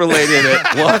things related?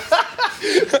 What?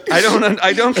 I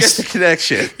don't get the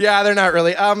connection. Yeah, they're not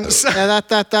really.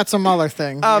 That's a Mueller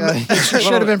thing. You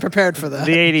should have been prepared for that.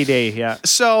 The 80-day, yeah.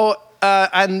 So,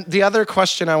 and the other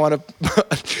question I want to,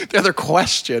 the other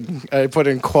question I put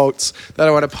in quotes that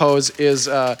I want to pose is,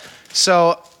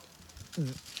 so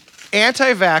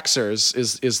anti-vaxxers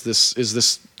is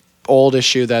this old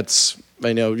issue that's,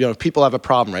 I know people have a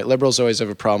problem, right? Liberals always have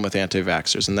a problem with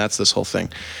anti-vaxxers, and that's this whole thing,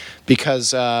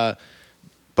 because.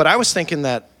 But I was thinking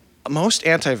that most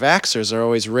anti-vaxxers are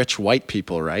always rich white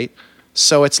people, right?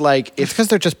 So it's like it's because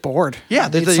they're just bored. Yeah,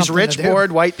 they're these rich,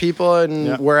 bored white people,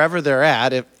 and wherever they're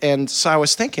at. And so I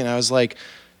was thinking, I was like,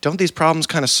 don't these problems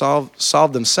kind of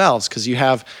solve themselves? Because you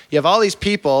have all these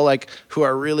people like who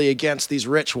are really against these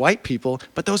rich white people,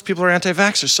 but those people are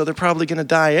anti-vaxxers, so they're probably going to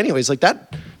die anyways. Like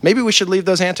that, maybe we should leave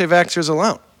those anti-vaxxers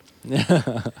alone.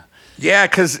 Yeah,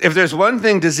 because if there's one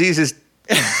thing diseases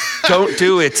don't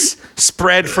do, it's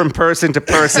spread from person to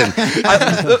person.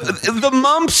 The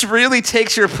mumps really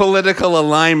takes your political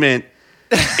alignment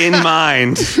in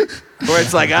mind, where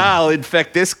it's like, I'll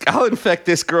infect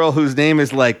this girl whose name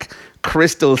is like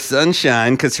Crystal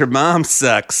Sunshine because her mom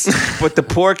sucks, but the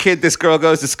poor kid this girl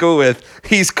goes to school with,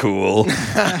 he's cool.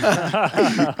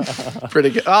 Pretty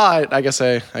good. I guess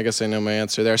I know my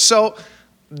answer there. So.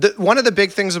 One of the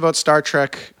big things about Star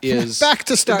Trek is back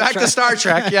to Star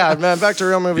Trek. Yeah, man, back to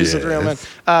real movies with real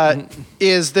men.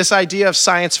 Is this idea of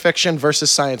science fiction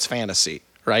versus science fantasy,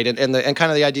 right? And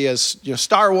kind of the idea is,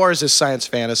 Star Wars is science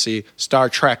fantasy, Star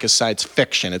Trek is science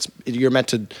fiction. You're meant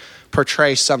to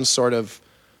portray some sort of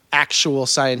actual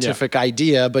scientific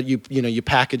idea, but you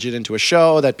package it into a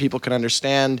show that people can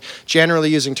understand, generally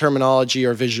using terminology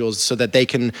or visuals so that they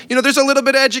can, there's a little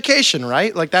bit of education,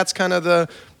 right? Like that's kind of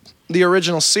the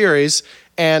original series,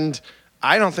 and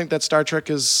I don't think that Star Trek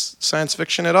is science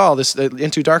fiction at all. This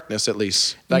Into Darkness, at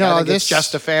least. Like, I think it's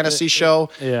just a fantasy show.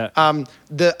 Yeah.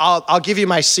 I'll give you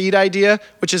my seed idea,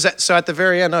 which is so at the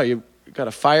very end. Oh, you got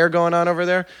a fire going on over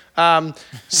there. They're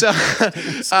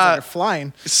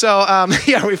flying. So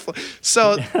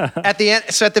So at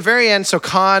the very end, so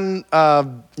Khan,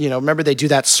 remember they do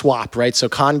that swap, right? So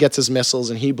Khan gets his missiles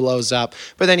and he blows up,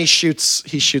 but then he shoots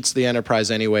the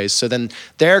Enterprise anyways. So then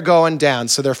they're going down.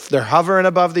 So they're hovering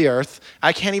above the Earth.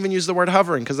 I can't even use the word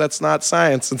hovering because that's not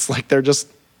science. It's like they're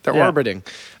orbiting.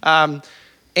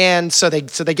 And so they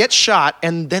get shot,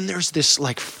 and then there's this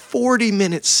like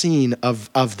 40-minute scene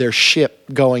of their ship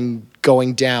going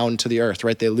down to the Earth,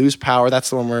 right? They lose power. That's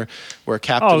the one where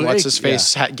Captain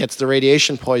What's-His-Face gets the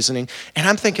radiation poisoning. And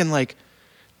I'm thinking, like,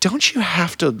 don't you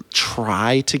have to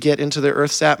try to get into the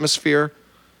Earth's atmosphere?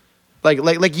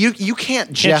 Like you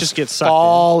can't just get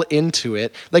fall into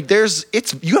it. Like you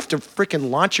have to freaking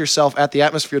launch yourself at the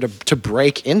atmosphere to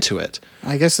break into it.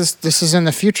 I guess this is in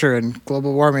the future, and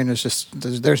global warming is just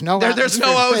there's no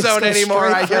ozone anymore.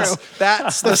 I guess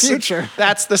that's the future.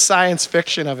 That's the science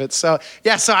fiction of it. So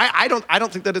yeah, I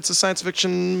don't think that it's a science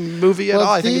fiction movie at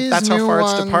all. I think that's how far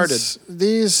it's departed.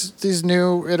 These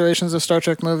new iterations of Star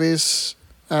Trek movies,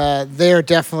 they are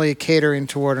definitely catering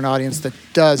toward an audience that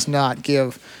does not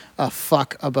give a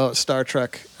fuck about Star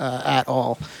Trek at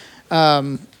all.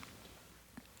 I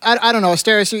don't know,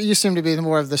 Asterios, you seem to be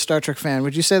more of the Star Trek fan.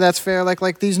 Would you say that's fair?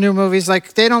 Like these new movies,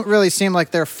 like they don't really seem like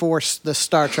they're for the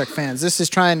Star Trek fans. This is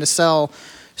trying to sell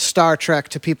Star Trek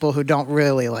to people who don't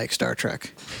really like Star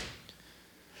Trek.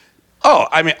 Oh,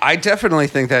 I mean, I definitely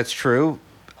think that's true.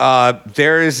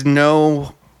 There's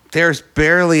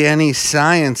barely any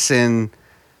science in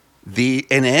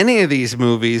any of these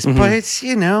movies, but it's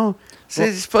so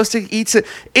it's supposed to eat it.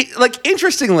 Like,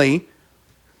 interestingly,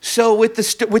 so with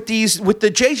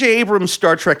the J.J. Abrams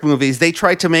Star Trek movies, they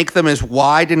tried to make them as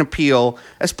wide an appeal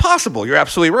as possible. You're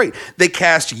absolutely right. They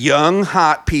cast young,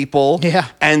 hot people,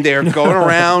 and they're going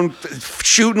around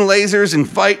shooting lasers and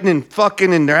fighting and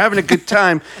fucking, and they're having a good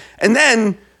time. And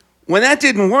then, when that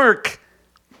didn't work,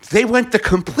 they went the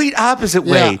complete opposite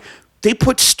way. They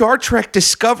put Star Trek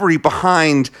Discovery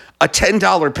behind a $10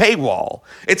 paywall.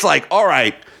 It's like, all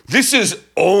right, this is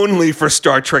only for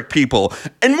Star Trek people.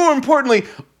 And more importantly,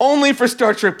 only for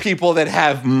Star Trek people that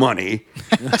have money.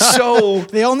 So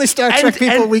the only Star Trek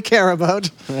people we care about.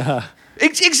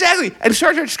 Exactly. And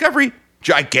Star Trek Discovery,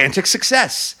 gigantic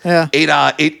success. Yeah.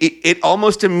 It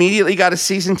almost immediately got a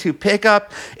season 2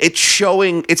 pickup. It's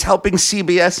helping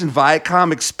CBS and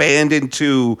Viacom expand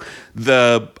into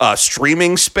the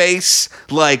streaming space.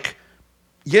 Like,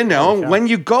 when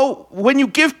you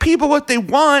give people what they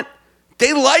want,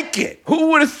 they like it.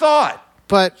 Who would have thought?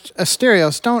 But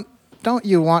Asterios, don't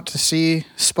you want to see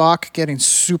Spock getting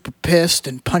super pissed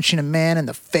and punching a man in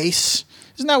the face?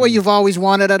 Isn't that what you've always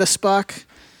wanted out of Spock?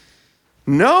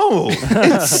 No,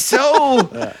 it's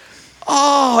so...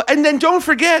 Oh, and then don't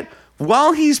forget,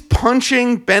 while he's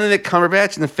punching Benedict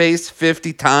Cumberbatch in the face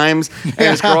 50 times, and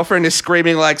his girlfriend is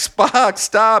screaming like, Spock,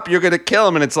 stop, you're going to kill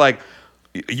him. And it's like,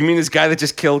 you mean this guy that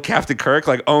just killed Captain Kirk?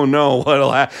 Like, oh no,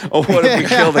 what if we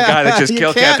kill the guy that just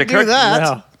killed Captain Kirk?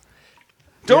 No.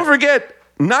 Don't forget,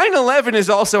 9/11 is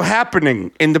also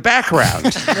happening in the background.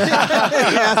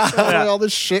 All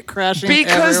this shit crashing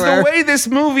because everywhere. The way this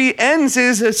movie ends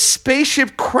is a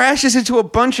spaceship crashes into a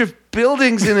bunch of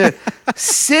buildings in a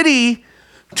city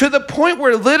to the point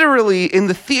where literally in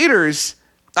the theaters,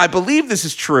 I believe this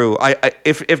is true.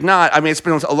 If not, I mean, it's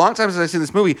been a long time since I've seen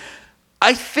this movie.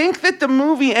 I think that the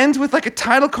movie ends with like a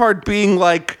title card being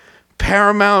like,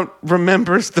 Paramount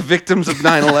remembers the victims of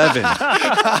 9/11.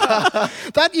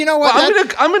 That, you know what? Well,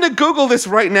 I'm gonna Google this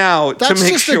right now to make sure.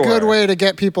 That's just a good way to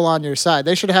get people on your side.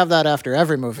 They should have that after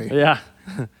every movie. Yeah.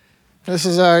 This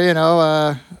is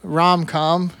our,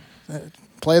 rom-com.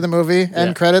 Play the movie,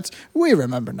 end credits. We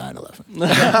remember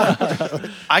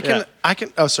 9/11. I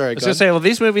can. Oh, sorry. I was gonna say, well,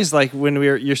 these movies, like when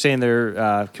you're saying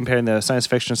they're comparing the science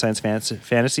fiction, science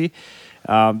fantasy.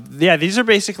 These are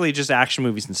basically just action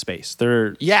movies in space.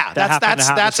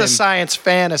 That's a science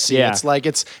fantasy. Yeah. It's like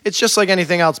it's just like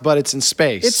anything else, but it's in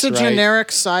space. It's a generic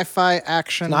sci-fi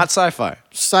action, not sci-fi.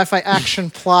 Sci-fi action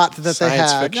plot that they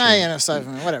Science had. fiction.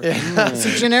 Sci-fi, whatever. It's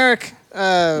a generic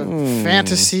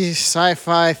fantasy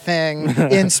sci-fi thing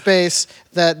in space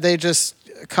that they just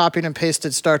copied and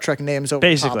pasted Star Trek names over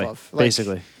the top of.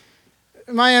 Basically.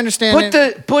 My understanding,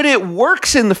 but it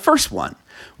works in the first one.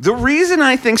 The reason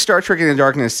I think Star Trek Into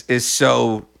Darkness is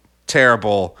so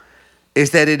terrible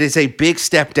is that it is a big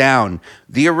step down.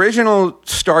 The original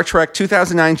Star Trek,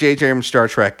 2009 J.J. Abrams Star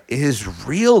Trek, is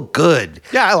real good.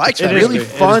 Yeah, I like it. It's really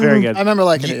fun. It is very good. I remember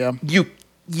liking it, yeah.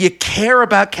 You care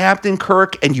about Captain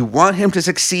Kirk and you want him to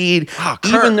succeed,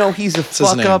 even though he's a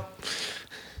fuck-up.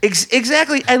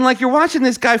 Exactly. And like you're watching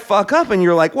this guy fuck up and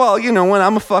you're like, well, you know, when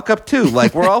I'm a fuck up too.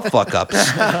 Like we're all fuck ups.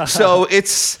 Marty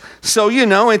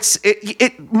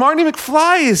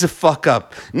McFly is a fuck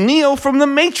up. Neo from The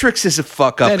Matrix is a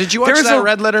fuck up. Yeah, did you watch that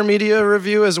Red Letter Media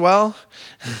review as well?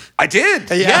 I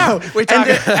did. Yeah. We talked.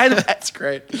 And that's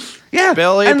great. Yeah.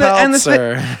 Billy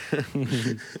Peltzer.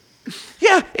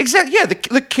 Yeah, exactly. Yeah,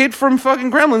 the kid from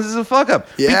fucking Gremlins is a fuck up.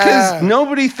 Yeah. Because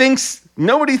nobody thinks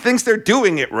they're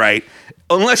doing it right.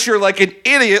 Unless you're like an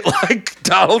idiot like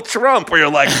Donald Trump, where you're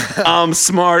like, I'm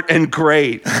smart and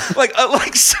great.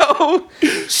 So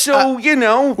you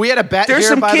know. We had a bet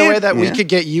here, by the way, that we could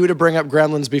get you to bring up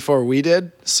Gremlins before we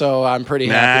did. So I'm pretty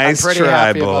happy. Nice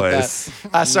try, boys.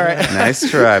 Sorry.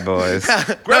 Nice try, boys.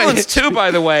 Gremlins 2,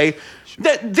 by the way,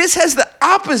 this has the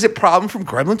opposite problem from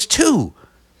Gremlins 2,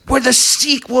 where the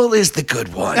sequel is the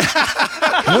good one.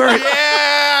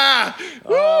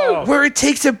 Where it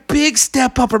takes a big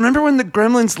step up. Remember when the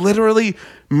Gremlins literally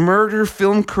murder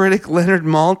film critic Leonard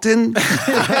Maltin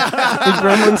in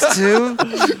Gremlins 2?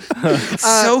 It's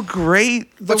so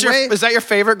great. Is that your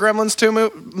favorite Gremlins 2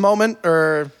 moment?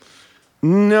 Or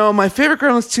no, my favorite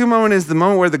Gremlins 2 moment is the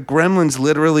moment where the Gremlins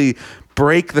literally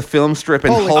break the film strip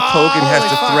and Hulk Hogan has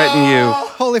to threaten you.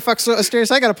 Holy fuck. So, Asterios,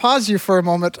 I got to pause you for a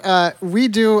moment. We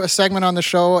do a segment on the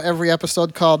show every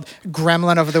episode called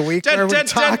Gremlin of the Week, where we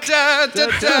talk about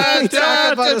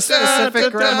a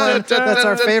specific gremlin that's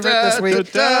our favorite this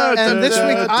week. And this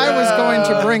week, I was going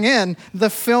to bring in the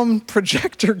film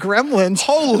projector gremlins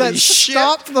that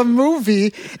stop the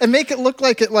movie and make it look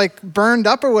like it burned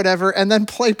up or whatever and then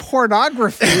play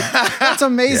pornography. That's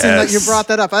amazing that you brought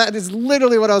that up. That is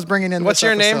literally what I was bringing in. What's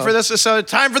your name for this? So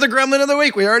time for the Gremlin of the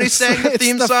Week. We already sang the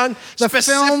theme song.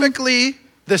 Specifically,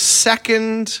 the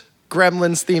second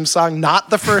Gremlins theme song, not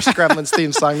the first Gremlins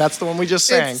theme song. That's the one we just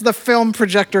sang. It's the film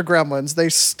projector gremlins. They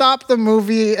stop the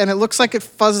movie and it looks like it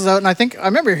fuzzes out. And I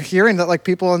remember hearing that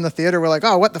people in the theater were like,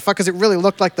 oh, what the fuck? Because it really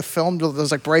looked like the film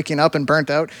was breaking up and burnt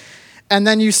out. And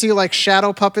then you see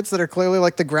shadow puppets that are clearly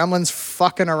the gremlins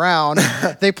fucking around.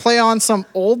 They play on some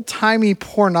old-timey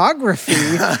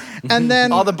pornography. And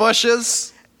then all the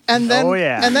bushes. And then,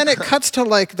 and then it cuts to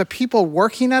the people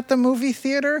working at the movie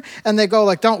theater, and they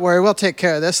go "Don't worry, we'll take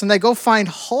care of this." And they go find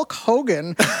Hulk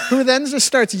Hogan, who then just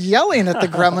starts yelling at the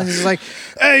gremlins. He's like,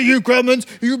 "Hey, you gremlins,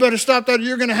 you better stop that!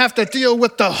 You're gonna have to deal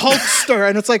with the Hulkster."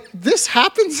 And it's this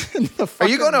happens in the. Are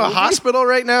you going to a hospital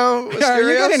right now? Yeah, are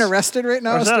you getting arrested right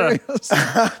now, Asterios?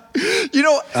 You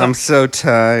know, I'm so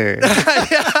tired.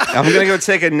 I'm going to go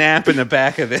take a nap in the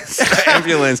back of this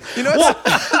ambulance. You know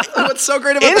what's so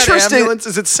great about that ambulance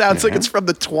is it sounds like it's from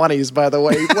the 20s, by the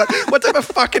way. What type of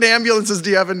fucking ambulances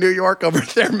do you have in New York over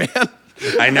there, man?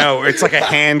 I know. It's like a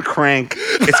hand crank.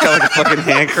 It's got like a fucking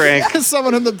hand crank.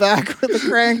 Someone in the back with a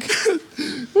crank.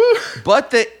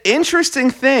 But the interesting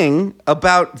thing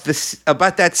about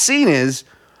that scene is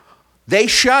they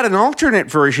shot an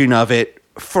alternate version of it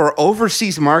for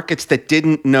overseas markets that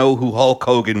didn't know who Hulk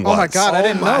Hogan was. Oh my God, I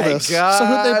didn't know this. God. So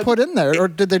who'd they put in there? Or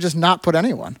did they just not put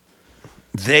anyone?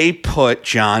 They put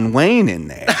John Wayne in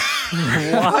there.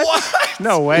 What?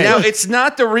 No way. Now, it's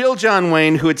not the real John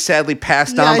Wayne who had sadly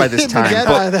passed on by this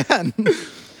time.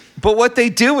 But what they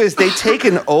do is they take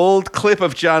an old clip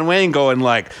of John Wayne going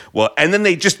like, well, and then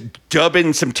they just dub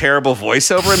in some terrible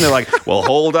voiceover, and they're like, well,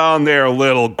 hold on there,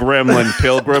 little gremlin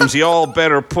pilgrims. Y'all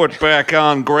better put back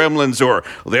on gremlins or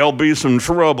there'll be some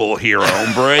trouble here,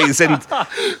 hombres. And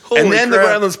then the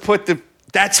gremlins put the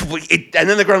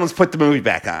gremlins put the movie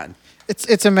back on.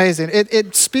 It's amazing.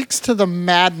 It speaks to the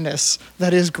madness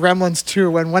that is Gremlins 2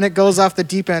 when it goes off the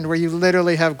deep end where you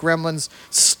literally have Gremlins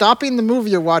stopping the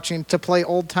movie you're watching to play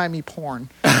old-timey porn.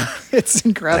 It's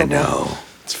incredible. I know.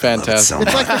 It's fantastic.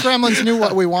 It's like the Gremlins knew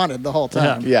what we wanted the whole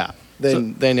time. Yeah.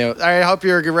 They knew. I hope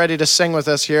you're ready to sing with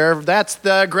us here. That's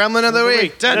the Gremlin of the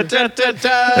Week.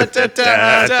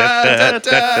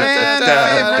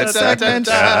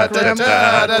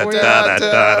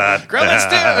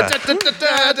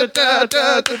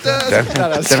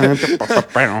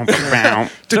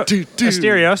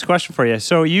 Asterios, question for you.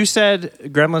 So you said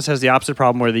Gremlins has the opposite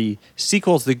problem where the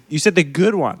sequels, you said the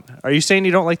good one. Are you saying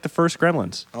you don't like the first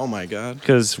Gremlins? Oh my God.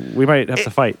 Because we might have to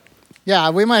fight.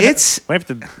 Yeah, we might. You have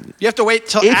to wait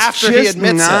till after he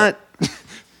admits it.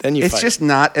 Then you. It's fight. just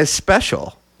not as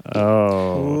special.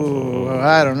 Oh,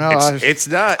 I don't know. It's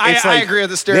not. I agree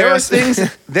with the stereotype.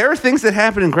 There are things that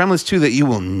happen in Gremlins 2 that you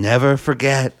will never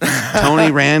forget.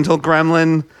 Tony Randall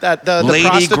Gremlin, the Lady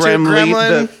prostitute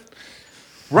Gremlin.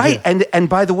 Right, and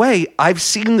by the way, I've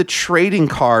seen the trading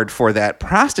card for that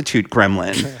prostitute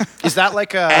Gremlin. Is that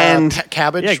like a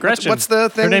cabbage? Yeah, Gretchen. What's the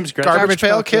thing? Her name's Gretchen. Garbage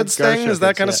Pail Kids thing? Is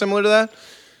that kind of similar to that?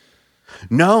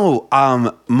 No,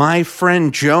 my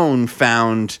friend Joan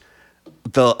found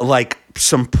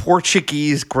some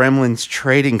Portuguese Gremlins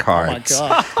trading cards.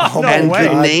 Oh my God!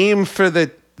 And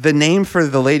the name for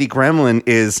the Lady Gremlin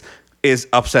is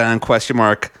upside down question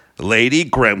mark. Lady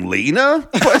Gremlina?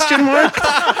 Question mark.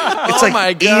 It's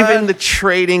my God. Even the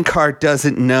trading card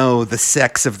doesn't know the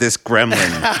sex of this gremlin.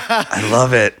 I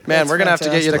love it. Man, we're going to have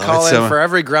to get you to call in for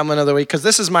every Gremlin of the Week because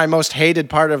this is my most hated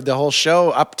part of the whole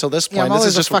show up till this point. Yeah, I'm always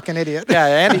this is just a fucking idiot. Yeah,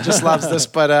 Andy just loves this,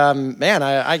 but man,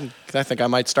 I think I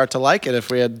might start to like it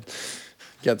if we had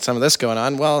get some of this going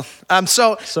on. Well,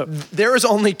 so there is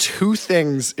only two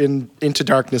things in Into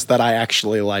Darkness that I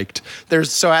actually liked.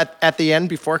 At the end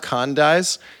before Khan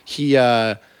dies, he's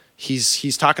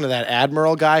talking to that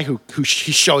admiral guy who he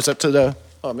shows up to the.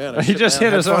 Oh man! He just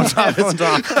hit his own headphones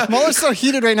off. Muller's so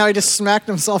heated right now. He just smacked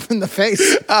himself in the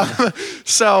face.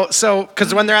 So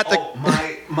because when they're at the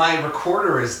my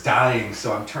recorder is dying,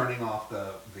 so I'm turning off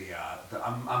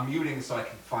I'm muting so I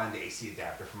can find the AC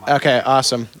adapter from my. Okay,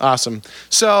 awesome.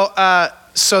 So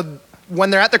when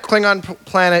they're at the Klingon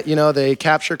planet, they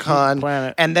capture Khan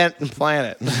and then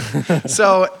planet.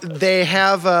 So they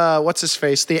have what's his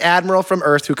face, the admiral from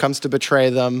Earth who comes to betray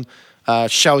them.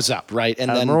 Shows up, right?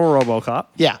 And Admiral RoboCop.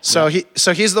 Yeah. So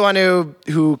he's the one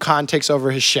who Khan takes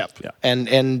over his ship. Yeah.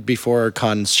 And before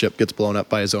Khan's ship gets blown up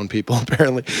by his own people,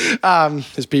 apparently.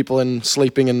 His people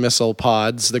sleeping in missile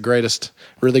pods, the greatest,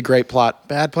 really great plot.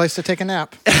 Bad place to take a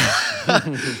nap.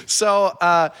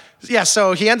 So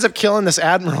he ends up killing this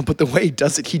admiral, but the way he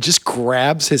does it, he just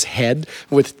grabs his head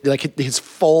with his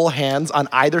full hands on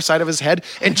either side of his head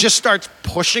and just starts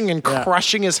pushing and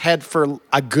crushing his head for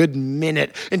a good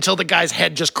minute until the guy's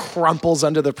head just crumples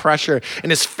under the pressure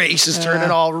and his face is turning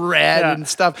all red and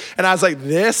stuff. And I was like,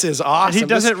 this is awesome. And he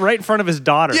does it right in front of his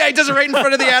daughter. Yeah, he does it right in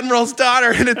front of the admiral's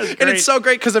daughter. And it's so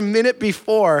great because a minute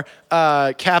before,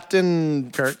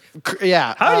 Captain Kirk.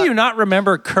 Yeah. How do you not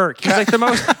remember Kirk? He's like the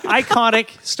most iconic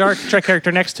Star Trek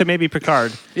character next to maybe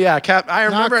Picard. Yeah, I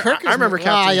remember Captain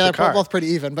Picard. They're both pretty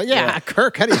even. But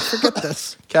Kirk, how do you forget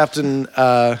this? Captain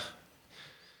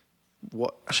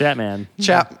Chapman.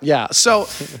 Yeah. So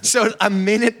a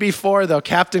minute before, though,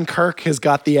 Captain Kirk has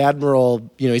got the Admiral,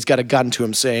 he's got a gun to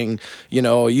him saying,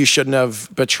 you shouldn't have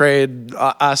betrayed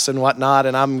us and whatnot.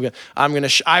 And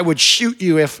I would shoot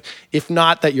you if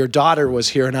not that your daughter was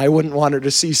here, and I wouldn't want her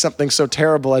to see something so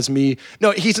terrible as me.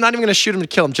 No, he's not even going to shoot him to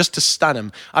kill him, just to stun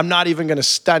him. I'm not even going to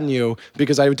stun you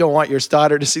because I don't want your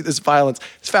daughter to see this violence.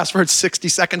 Fast forward 60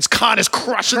 seconds, Khan is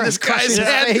crushing this guy's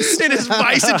head in his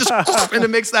vice and it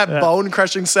makes that bone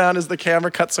crushing sound as the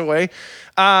camera cuts away.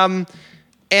 And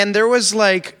there was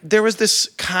this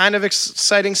kind of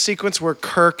exciting sequence where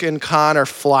Kirk and Khan are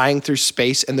flying through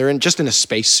space, and they're just in a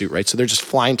spacesuit, right? So they're just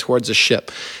flying towards a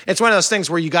ship. It's one of those things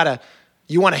where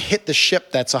you want to hit the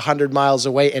ship that's 100 miles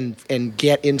away and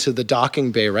get into the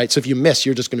docking bay, right? So if you miss,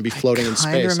 you're just going to be floating in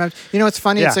space. It's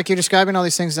funny. Yeah. It's like you're describing all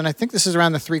these things, and I think this is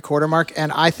around the 3/4 mark,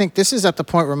 and I think this is at the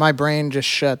point where my brain just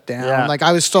shut down. Yeah. Like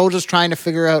I was still just trying to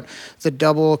figure out the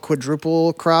double,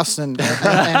 quadruple cross and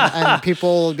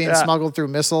people being smuggled through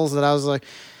missiles that I was like,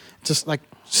 just like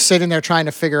sitting there trying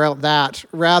to figure out that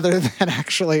rather than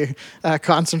actually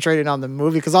concentrating on the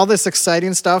movie, because all this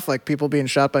exciting stuff like people being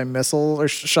shot by missiles or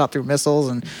shot through missiles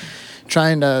and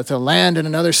trying to land in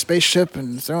another spaceship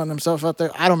and throwing themselves out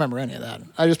there, I don't remember any of that.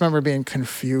 I just remember being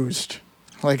confused.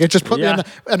 Like it just put me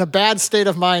in a bad state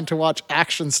of mind to watch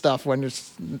action stuff when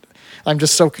I'm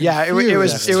just so confused. Yeah,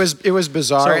 it was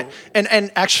bizarre. So,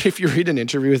 and actually, if you read an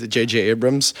interview with J.J.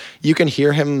 Abrams, you can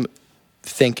hear him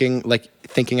thinking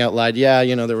out loud,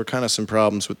 there were kind of some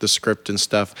problems with the script and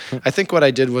stuff. I think what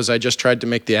I did was I just tried to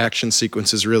make the action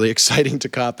sequences really exciting to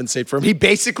compensate for him. He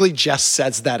basically just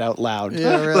says that out loud.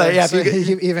 Yeah, really. So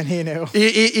even he knew.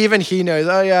 Even he knows.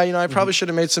 Oh yeah, I probably should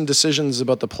have made some decisions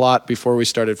about the plot before we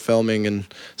started filming,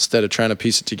 and instead of trying to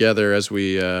piece it together as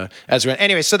we went.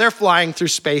 Anyway, so they're flying through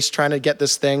space trying to get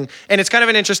this thing, and it's kind of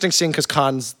an interesting scene because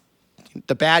Khan's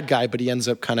the bad guy, but he ends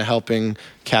up kind of helping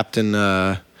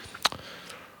Captain.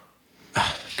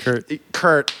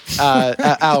 Kurt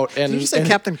out, and did you say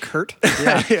Captain Kurt?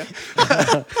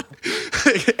 Yeah.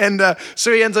 And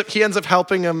so he ends up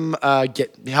helping him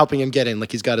get in.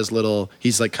 Like he's got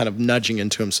he's like kind of nudging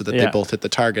into him so that they both hit the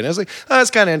target. And I was like, that's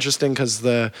kind of interesting because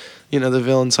the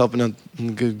villain's helping a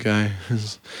good guy.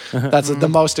 That's the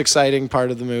most exciting part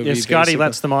of the movie. Yeah, Scotty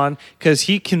lets them on because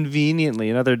he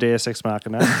conveniently, another Deus Ex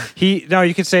Machina.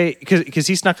 You could say because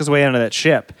he snuck his way onto that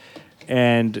ship.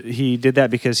 And he did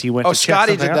that because he went to check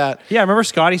Scotty did that. Yeah, remember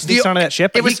Scotty sneaks onto that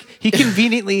ship? He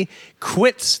conveniently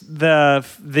quits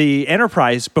the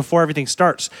Enterprise before everything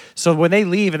starts. So when they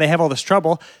leave and they have all this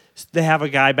trouble, they have a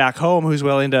guy back home who's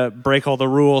willing to break all the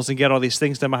rules and get all these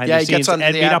things done behind the scenes and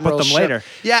meet up with them later.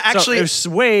 Yeah, actually, it was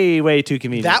way, way too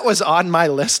convenient. That was on my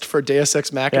list for Deus Ex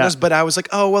Machinas, but I was like,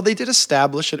 oh, well, they did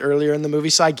establish it earlier in the movie,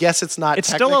 so I guess it's not.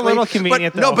 It's still a little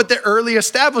convenient, though. No, but the early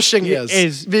establishing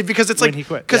is because it's like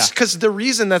because the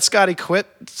reason that Scotty quit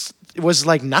was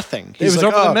like nothing. It was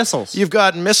over the missiles. You've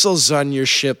got missiles on your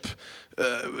ship.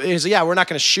 We're not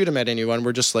going to shoot them at anyone.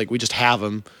 We just have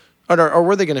them. Or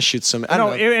were they going to shoot some? I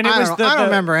don't know. I don't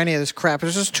remember any of this crap.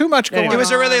 There's just too much going on. It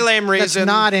was a really lame reason. That's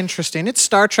not interesting. It's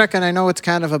Star Trek, and I know it's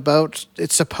kind of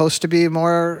it's supposed to be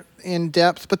more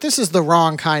in-depth, but this is the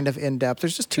wrong kind of in-depth.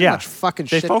 There's just too much fucking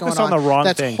shit going on. They focus on the wrong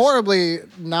things. That's horribly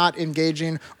not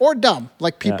engaging or dumb,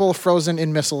 like people frozen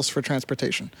in missiles for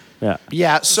transportation.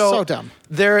 Yeah, so dumb.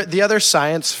 The other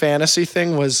science fantasy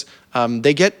thing was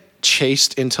they get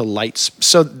chased into lights.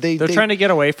 So they're trying to get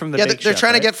away from the big ship. They're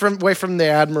trying to get away from the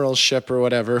Admiral's ship or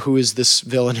whatever, who is this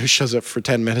villain who shows up for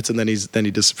 10 minutes and then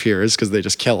he disappears because they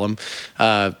just kill him.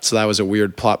 So that was a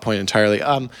weird plot point entirely.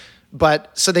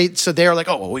 But so they're like,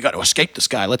 oh, well, we got to escape this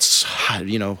guy. Let's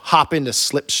hop into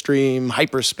slipstream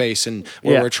hyperspace and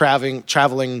where we're traveling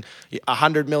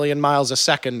 100 million miles a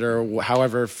second or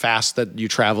however fast that you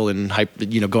travel in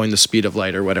going the speed of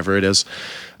light or whatever it is.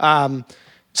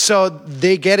 So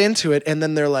they get into it, and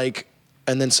then they're like,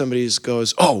 and then somebody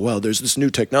goes, oh, well, there's this new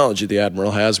technology the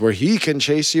Admiral has where he can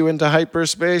chase you into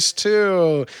hyperspace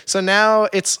too. So now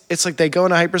it's like they go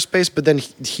into hyperspace, but then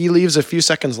he leaves a few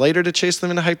seconds later to chase them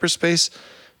into hyperspace.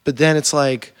 But then it's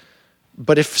like,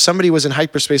 but if somebody was in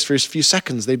hyperspace for a few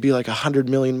seconds, they'd be like 100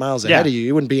 million miles ahead of you.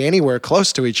 You wouldn't be anywhere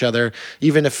close to each other,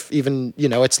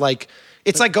 it's like...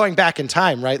 It's like going back in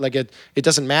time, right? Like it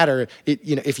doesn't matter.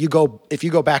 If you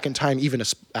go back in time even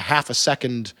a half a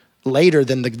second later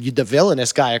than the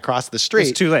villainous guy across the street,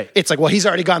 it's too late. It's like, well, he's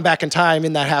already gone back in time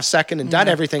in that half second and done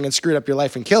everything and screwed up your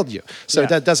life and killed you. So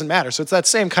that doesn't matter. So it's that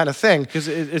same kind of thing. Because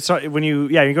it's when you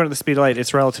go to the speed of light,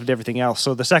 it's relative to everything else.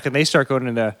 So the second they start going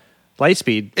into light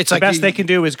speed. It's the best they can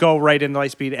do is go right in the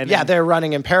light speed, and they're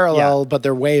running in parallel, but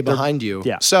they're way behind you.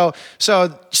 Yeah. So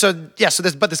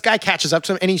this guy catches up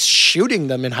to him, and he's shooting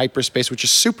them in hyperspace, which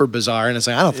is super bizarre. And it's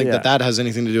like, I don't think that has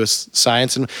anything to do with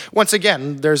science. And once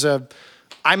again,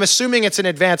 I'm assuming it's an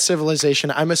advanced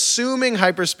civilization. I'm assuming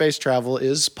hyperspace travel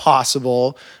is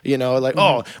possible.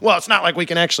 It's not like we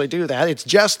can actually do that. It's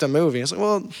just a movie. It's like,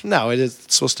 well, no,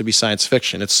 it's supposed to be science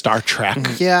fiction. It's Star Trek.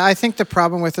 Yeah, I think the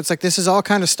problem with it's like this is all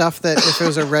kind of stuff that if it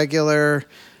was a regular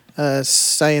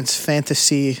science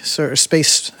fantasy sort of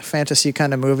space fantasy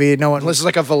kind of movie, no one. This is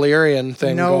like a Valerian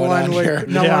thing. No one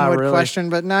would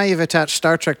question. But now you've attached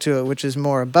Star Trek to it, which is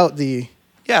more about the.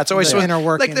 Yeah, it's always inner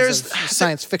workings of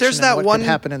science fiction. There's that and what could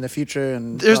happen in the future,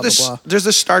 and there's blah. There's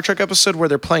this Star Trek episode where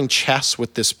they're playing chess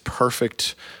with this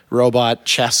perfect robot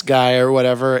chess guy or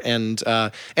whatever, and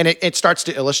it starts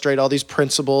to illustrate all these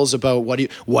principles about what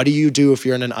do you do if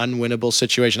you're in an unwinnable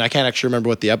situation. I can't actually remember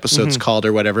what the episode's called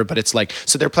or whatever, but it's like,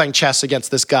 so they're playing chess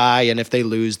against this guy, and if they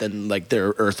lose, then like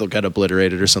their Earth will get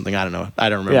obliterated or something. I don't know. I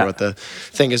don't remember what the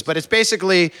thing is, but it's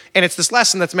basically, and it's this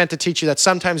lesson that's meant to teach you that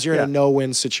sometimes you're in a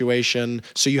no-win situation,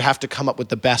 so you have to come up with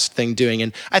the best thing doing.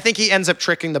 And I think he ends up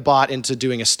tricking the bot into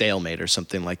doing a stalemate or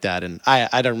something like that, and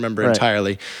I don't remember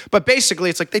entirely, but basically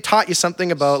it's like they taught you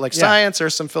something about like science or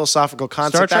some philosophical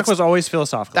concept. Star Trek was always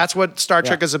philosophical. That's what Star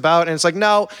Trek is about. And it's like,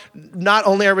 no, not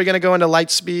only are we going to go into light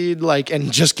speed, like,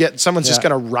 and just someone's just going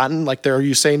to run like they're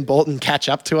Usain Bolt and catch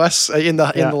up to us in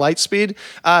the light speed.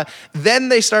 Then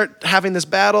they start having this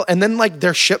battle, and then like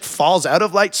their ship falls out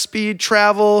of light speed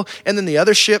travel, and then the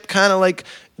other ship kind of like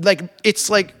it's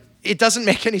like, it doesn't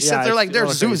make any sense.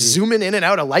 They're zooming in and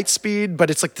out of light speed,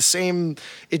 but it's like the same.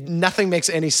 Nothing makes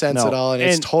any sense at all, and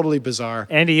it's totally bizarre.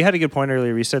 Andy, you had a good point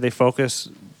earlier. You said they focus,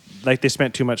 like they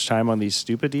spent too much time on these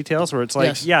stupid details. Where it's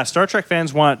like, Star Trek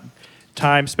fans want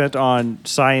time spent on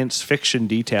science fiction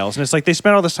details, and it's like they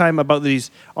spent all this time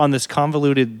on this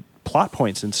convoluted plot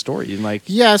points and story, and like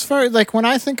as far as like when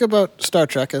I think about Star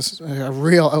Trek as a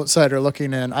real outsider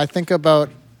looking in, I think about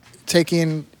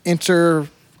taking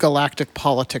intergalactic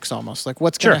politics almost. Like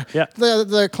what's going to...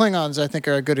 The Klingons, I think,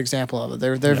 are a good example of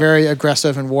it. They're very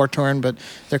aggressive and war-torn, but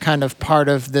they're kind of part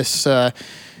of this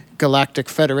galactic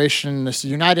federation, this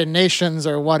United Nations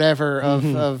or whatever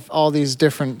of all these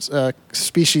different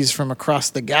species from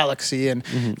across the galaxy, and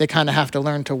they kind of have to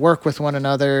learn to work with one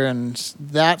another, and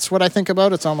that's what I think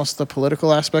about. It's almost the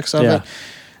political aspects of it.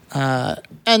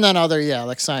 And then other,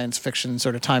 like science fiction,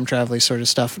 sort of time travel sort of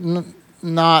stuff.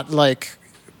 Not like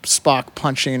Spock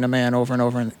punching a man over and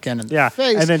over again in the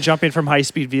face. And then jumping from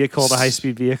high-speed vehicle to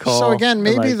high-speed vehicle. So again,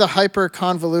 maybe the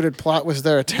hyper-convoluted plot was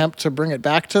their attempt to bring it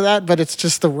back to that, but it's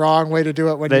just the wrong way to do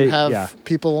it when you have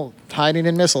people hiding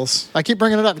in missiles. I keep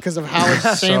bringing it up because of how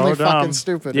insanely fucking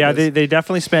stupid it is. They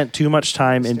definitely spent too much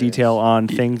time in detail on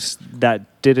things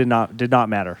that did not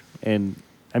matter. And,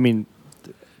 I mean...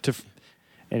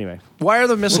 Anyway, why are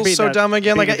the missiles so dumb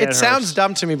again? Like, it sounds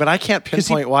dumb to me, but I can't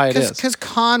pinpoint why it is. Because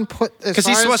Khan because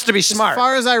he's supposed to be smart. As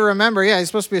far as I remember, he's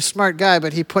supposed to be a smart guy,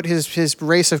 but he put his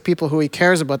race of people who he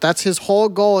cares about. That's his whole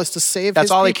goal, is to save.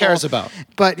 That's all he cares about.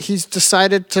 But he's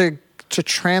decided to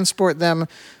transport them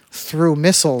through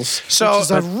missiles, which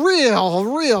is a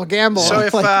real gamble. So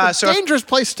if, it's a dangerous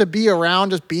place to be around,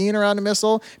 just being around a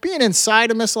missile. Being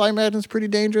inside a missile, I imagine, is pretty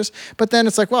dangerous. But then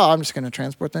it's like, well, I'm just going to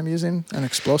transport them using an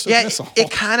explosive missile. It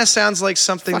kind of sounds like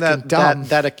something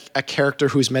that a character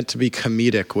who's meant to be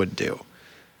comedic would do.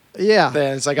 Yeah.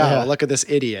 Then it's like, look at this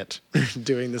idiot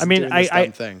doing this.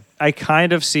 Dumb thing. I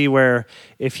kind of see where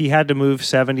if he had to move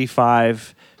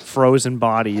 75 frozen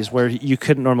bodies where you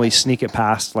couldn't normally sneak it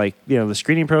past, like, the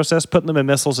screening process, putting them in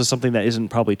missiles is something that isn't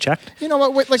probably checked. You know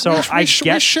what? Like, we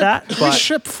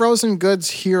ship frozen goods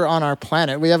here on our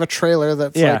planet. We have a trailer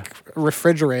that's like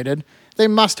refrigerated. They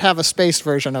must have a space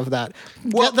version of that.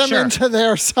 Get them into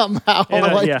there somehow.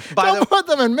 Don't put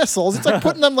them in missiles. It's like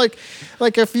putting them like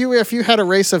if you had a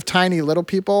race of tiny little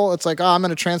people, it's like, I'm going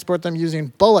to transport them using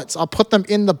bullets. I'll put them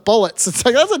in the bullets. It's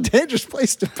like, that's a dangerous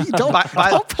place to be.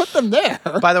 Don't put them there.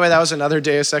 By the way, that was another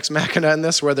Deus Ex Machina in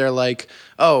this, where they're like,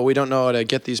 oh, we don't know how to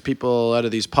get these people out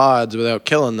of these pods without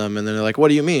killing them. And then they're like, what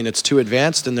do you mean? It's too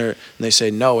advanced? And they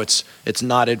say, no, it's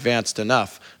not advanced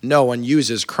enough. No one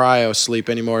uses cryo sleep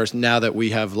anymore now that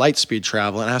we have light speed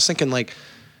travel. And I was thinking, like,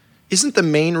 isn't the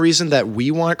main reason that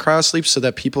we want cryo sleep so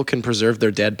that people can preserve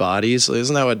their dead bodies?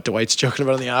 Isn't that what Dwight's joking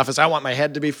about in the office? I want my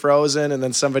head to be frozen, and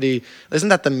then isn't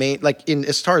that the main, like, in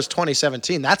as far as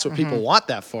 2017, that's what people want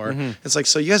that for. It's like,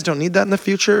 so you guys don't need that in the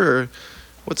future, or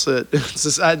what's it?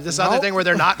 This other thing where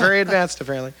they're not very advanced,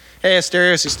 apparently. Hey,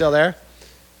 Asterios, you still there?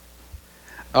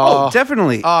 Oh,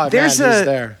 definitely. Oh, there's man, he's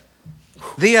there.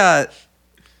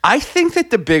 I think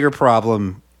that the bigger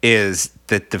problem is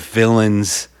that the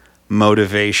villain's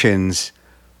motivations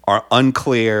are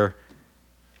unclear,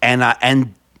 and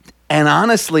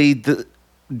honestly,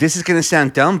 this is going to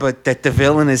sound dumb, but that the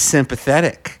villain is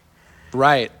sympathetic.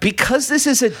 Right. Because this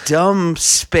is a dumb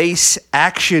space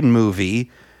action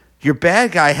movie, your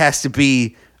bad guy has to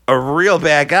be a real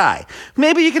bad guy.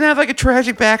 Maybe you can have like a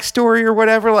tragic backstory or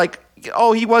whatever, like,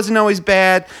 oh, he wasn't always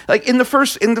bad. Like in the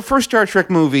first Star Trek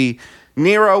movie,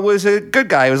 Nero was a good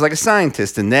guy. He was like a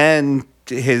scientist, and then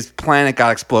his planet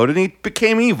got exploded and he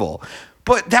became evil.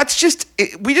 But that's just,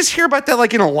 we just hear about that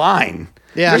like in a line.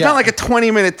 Yeah. There's not like a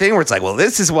 20-minute thing where it's like, well,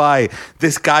 this is why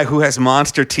this guy who has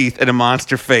monster teeth and a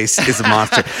monster face is a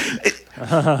monster.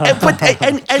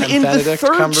 And in the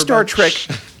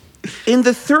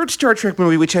third Star Trek,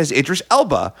 movie, which has Idris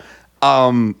Elba,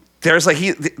 there's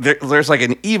like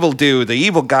an evil dude, the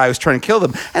evil guy who's trying to kill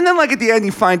them, and then like at the end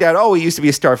you find out, oh, he used to be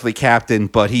a Starfleet captain,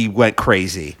 but he went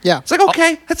crazy. Yeah, it's like,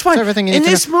 okay, that's fine. Everything in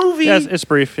this movie, yeah, it's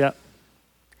brief. Yeah,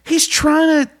 he's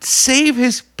trying to save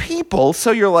his people,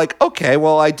 so you're like, okay,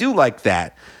 well, I do like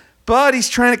that. But he's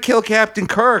trying to kill Captain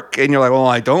Kirk, and you're like, well,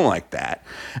 I don't like that.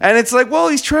 And it's like, well,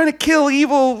 he's trying to kill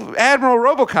evil Admiral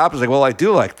RoboCop. It's like, well, I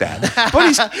do like that. But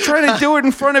he's trying to do it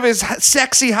in front of his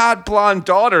sexy, hot, blonde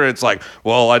daughter. It's like,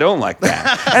 well, I don't like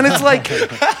that. And it's like,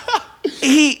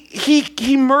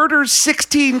 he murders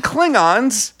 16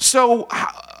 Klingons, so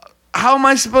how am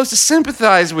I supposed to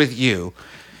sympathize with you?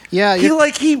 Yeah,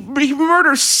 he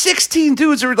murders 16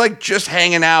 dudes who are like just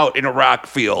hanging out in a rock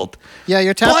field.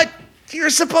 Yeah, but you're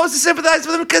supposed to sympathize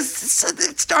with him because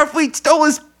Starfleet stole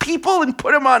his people and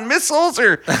put him on missiles,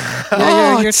 or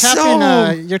you're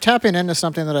tapping into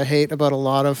something that I hate about a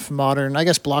lot of modern, I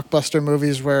guess, blockbuster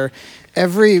movies, where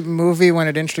every movie, when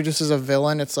it introduces a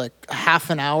villain, it's like half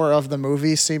an hour of the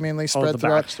movie seemingly spread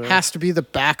throughout. Has to be the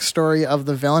backstory of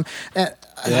the villain. And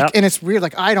it's weird.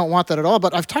 Like, I don't want that at all.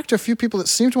 But I've talked to a few people that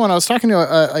seem to want. I was talking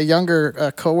to a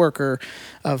younger coworker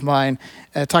of mine,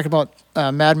 talking about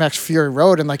Mad Max Fury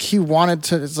Road, and like he wanted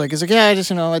to. He's like, yeah, I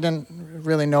just I didn't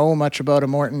really know much about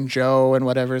Immortan Joe and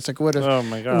whatever. It's like would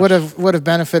have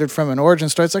benefited from an origin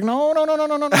story. It's like no.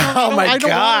 Oh my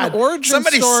God! Want an origin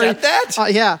Somebody story. said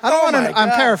that? Yeah, I don't want.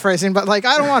 I'm paraphrasing, but like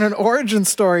I don't want an origin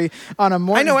story on Immortan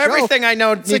Joe. I know everything I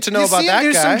need to know about that guy. He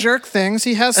do some jerk things.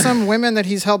 He has some women that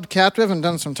he's held captive and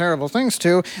done some terrible things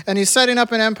to, and he's setting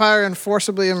up an empire and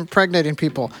forcibly impregnating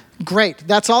people. Great.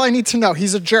 That's all I need to know.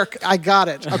 He's a jerk. I got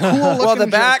it. A cool looking Well, the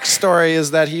jerk. Backstory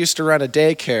is that he used to run a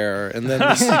daycare, and then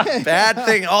this bad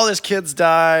thing, all his kids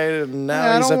died, and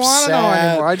now he's upset. I don't want to know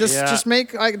anymore.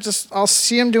 I'll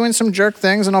see him doing some jerk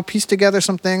things, and I'll piece together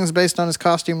some things based on his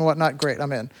costume and whatnot. Great.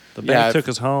 I'm in. The bank took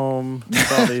us home.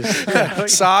 All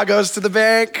these. Saw goes to the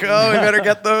bank. Oh, we better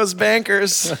get those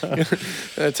bankers.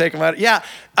 Take them out. Yeah.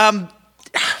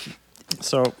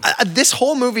 So this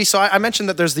whole movie, I mentioned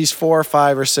that there's these 4 or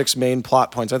 5 or 6 main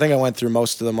plot points. I think I went through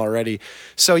most of them already.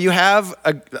 So you have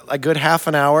a good half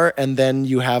an hour, and then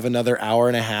you have another hour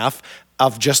and a half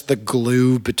of just the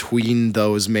glue between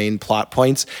those main plot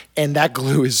points. And that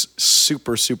glue is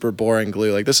super, super boring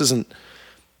glue. Like, this isn't...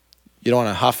 You don't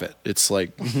want to huff it. It's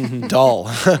like dull.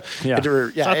 Yeah,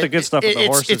 it's not the good stuff with the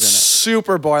horses in it. It's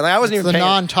super boring. Like, I wasn't even the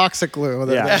non-toxic glue.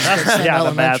 The bad stuff.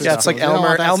 Yeah, it's like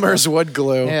Elmer's wood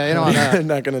glue. Yeah, you don't want that. I'm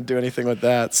not going to do anything with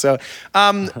that. So,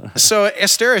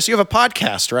 Asterios, you have a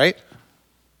podcast, right?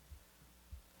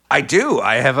 I do.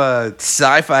 I have a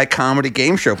sci-fi comedy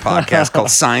game show podcast called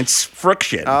Science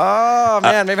Friction. Oh,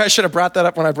 man. Maybe I should have brought that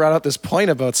up when I brought out this point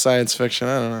about science fiction.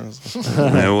 I don't know.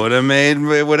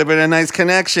 It would have been a nice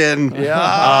connection.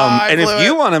 Yeah. And if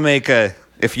you want to make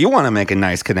a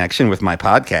nice connection with my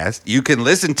podcast, you can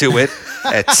listen to it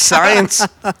at Science.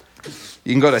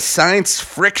 You can go to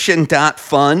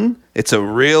sciencefriction.fun. It's a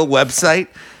real website.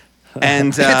 And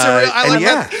it's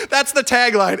that's the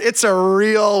tagline. It's a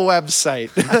real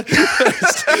website,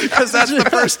 because that's the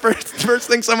first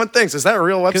thing someone thinks. Is that a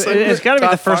real website? It's got to be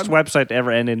the first website to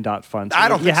ever end in .fun.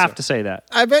 So you have to say that.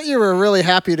 I bet you were really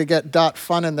happy to get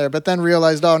 .fun in there, but then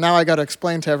realized, now I got to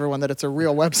explain to everyone that it's a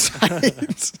real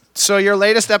website. So your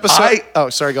latest episode.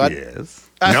 Sorry. Go ahead. Yes.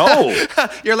 No.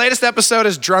 Your latest episode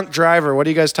is Drunk Driver. What are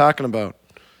you guys talking about?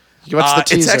 What's the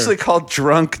teaser? It's actually called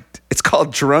Drunk. It's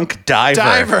called Drunk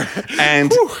Diver.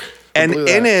 And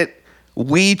in it,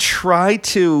 we try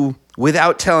to,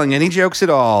 without telling any jokes at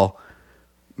all,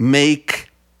 make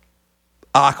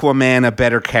Aquaman a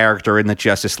better character in the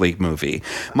Justice League movie.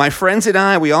 My friends and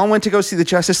I, we all went to go see the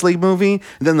Justice League movie.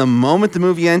 And then the moment the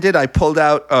movie ended, I pulled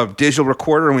out a digital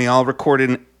recorder and we all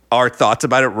recorded our thoughts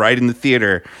about it right in the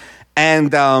theater.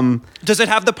 And does it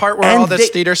have the part where all the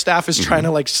theater staff is trying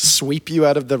to like sweep you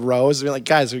out of the rows and be like,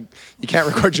 guys, you can't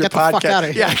record your podcast. Get the fuck out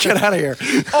of here. Yeah, get out of here.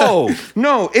 Oh,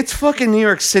 no, it's fucking New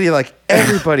York City. Like,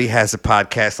 everybody has a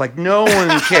podcast. Like, no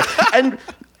one cares.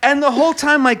 And the whole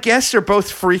time my guests are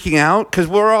both freaking out because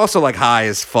we're also like high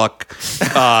as fuck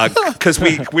because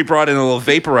we brought in a little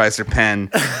vaporizer pen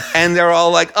and they're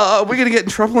all like, we're going to get in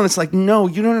trouble. And it's like, no,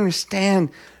 you don't understand.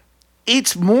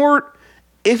 It's more,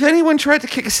 if anyone tried to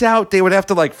kick us out, they would have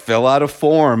to like fill out a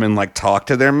form and like talk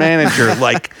to their manager.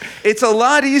 Like, it's a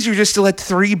lot easier just to let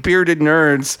three bearded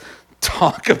nerds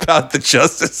talk about the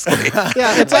Justice League.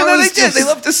 Yeah, it's they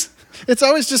love to... It's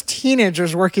always just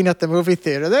teenagers working at the movie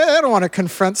theater. They don't want to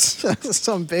confront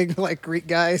some big like Greek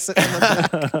guy sitting in the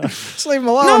back. Just leave them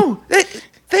alone. No,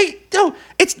 they don't.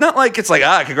 It's not like it's like,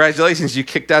 congratulations, you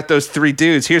kicked out those three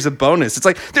dudes. Here's a bonus. It's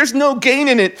like there's no gain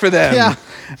in it for them. Yeah.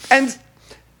 And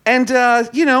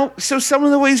so some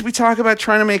of the ways we talk about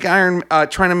trying to make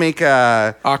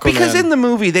Aquaman, because in the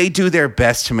movie they do their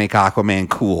best to make Aquaman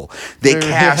cool. They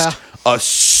cast a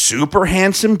super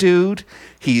handsome dude.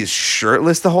 He is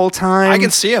shirtless the whole time. I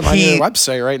can see him on your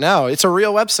website right now. It's a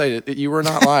real website. You were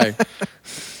not lying.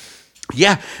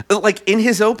 Yeah. Like in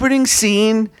his opening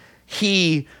scene,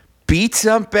 he beats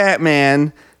up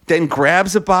Batman, then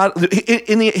grabs a bottle.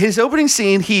 His opening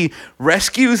scene, he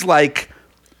rescues like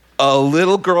a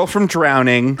little girl from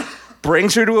drowning,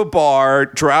 brings her to a bar,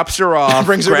 drops her off,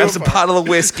 grabs a bottle of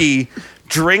whiskey,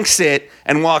 drinks it,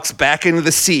 and walks back into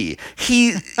the sea.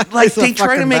 They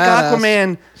try to make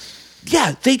Aquaman...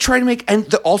 Yeah, they try to make,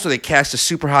 and also they cast a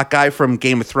super hot guy from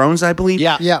Game of Thrones, I believe.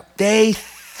 Yeah. They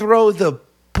throw the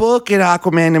book at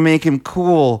Aquaman to make him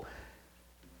cool,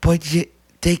 but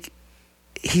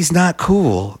he's not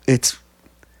cool.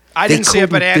 I didn't see it,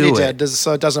 but Andy did,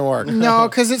 so it doesn't work. No,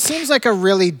 because it seems like a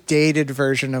really dated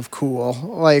version of cool,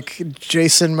 like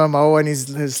Jason Momoa and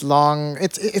his long.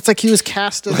 It's like he was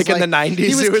cast as like in the 90s.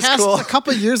 He was cast cool. A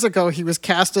couple years ago. He was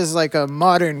cast as like a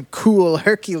modern cool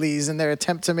Hercules in their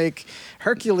attempt to make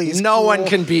Hercules. No cool. one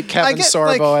can beat Kevin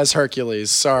Sorbo as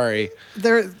Hercules. Sorry.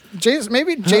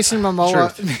 Maybe Jason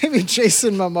Momoa. Maybe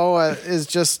Jason Momoa is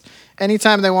just.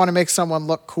 Anytime they want to make someone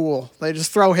look cool, they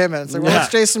just throw him in. It's like, what's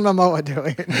Jason Momoa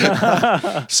doing?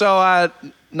 So,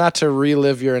 not to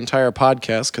relive your entire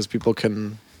podcast, because people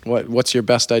can... What's your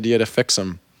best idea to fix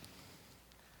him?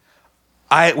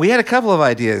 We had a couple of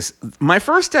ideas. My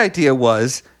first idea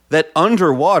was that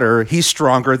underwater, he's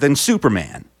stronger than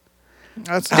Superman.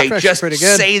 They just pretty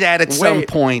good. say that at some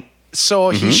point. So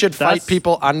he should fight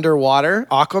people underwater?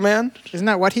 Aquaman? Isn't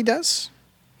that what he does?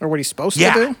 Or what he's supposed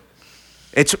to do?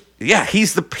 He's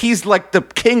like the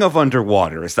king of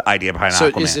underwater is the idea behind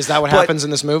Aquaman. So is that what happens in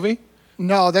this movie?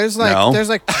 No, there's like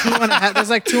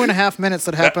 2.5 minutes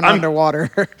that happen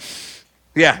underwater.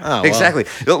 Yeah, exactly.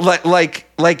 Like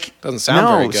doesn't sound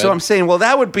very good. So I'm saying, well,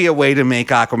 that would be a way to make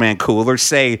Aquaman cooler.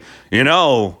 Say,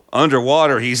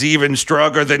 underwater, he's even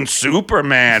stronger than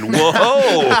Superman.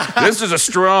 Whoa, this is a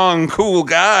strong, cool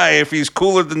guy. If he's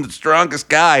cooler than the strongest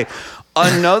guy.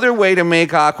 Another way to make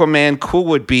Aquaman cool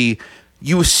would be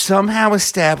you somehow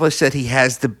establish that he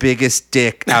has the biggest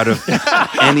dick out of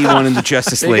anyone in the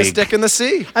Justice League. Biggest dick in the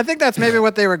sea. I think that's maybe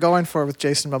what they were going for with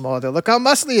Jason Momoa. Look how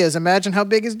muscly he is. Imagine how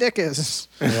big his dick is.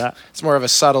 Yeah, it's more of a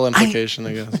subtle implication,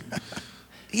 I guess.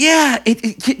 Yeah,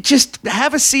 it just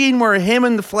have a scene where him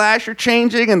and the Flash are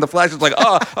changing, and the Flash is like,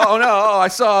 oh no, I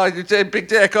saw a big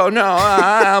dick. Oh no,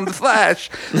 I'm the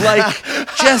Flash. Like,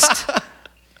 just...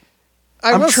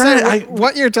 I will say,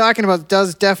 what you're talking about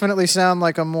does definitely sound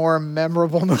like a more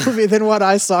memorable movie than what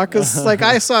I saw. Because, like,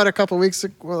 I saw it a couple weeks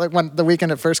ago, like when the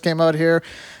weekend it first came out here,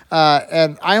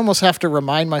 and I almost have to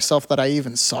remind myself that I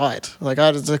even saw it. Like,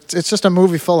 it's just a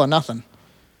movie full of nothing.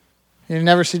 You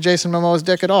never see Jason Momoa's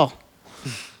dick at all.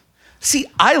 See,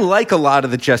 I like a lot of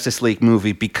the Justice League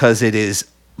movie because it is,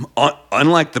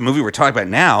 unlike the movie we're talking about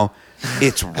now,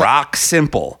 it's rock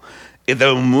simple.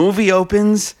 The movie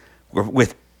opens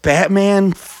with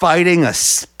Batman fighting a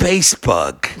space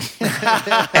bug.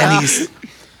 And he's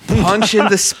punching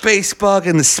the space bug,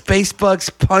 and the space bug's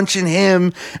punching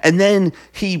him. And then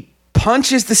he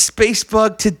punches the space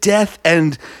bug to death,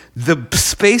 and the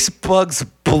space bug's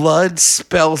blood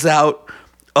spells out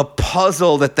a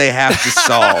puzzle that they have to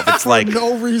solve. It's like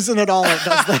no reason at all it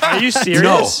does that. Are you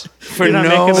serious?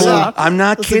 No, I'm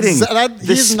not kidding.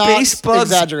 The space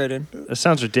bug's exaggerating. That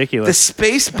sounds ridiculous. The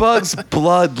space bug's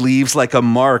blood leaves like a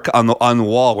mark on the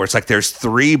wall where it's like there's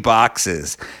 3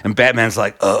 boxes, and Batman's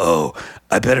like, "Oh,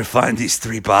 I better find these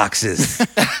 3 boxes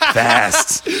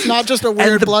fast." It's not just a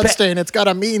weird blood stain; it's got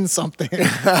to mean something.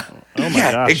 Oh my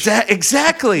gosh!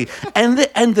 Exactly. And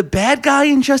the bad guy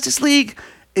in Justice League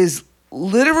is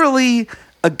literally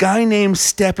a guy named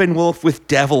Steppenwolf with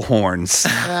devil horns,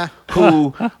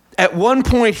 who at one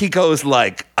point he goes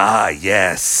like,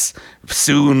 yes,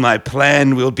 soon my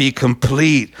plan will be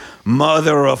complete.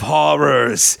 Mother of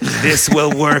horrors, this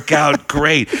will work out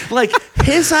great. Like,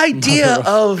 his idea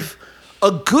of a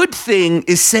good thing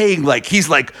is saying, like, he's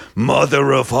like,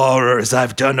 Mother of horrors,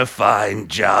 I've done a fine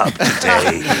job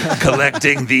today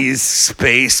collecting these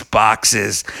space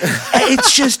boxes.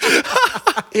 It's just,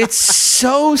 it's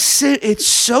so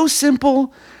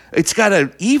simple. It's got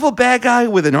an evil bad guy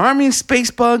with an army of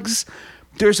space bugs.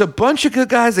 There's a bunch of good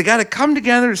guys. They got to come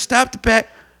together to stop the bad.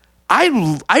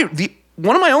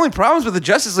 One of my only problems with the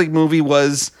Justice League movie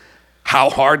was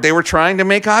how hard they were trying to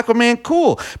make Aquaman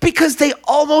cool, because they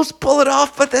almost pull it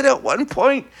off, but then at one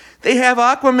point they have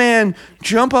Aquaman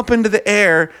jump up into the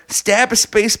air, stab a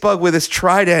space bug with his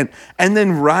trident, and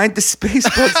then ride the space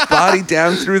bug's body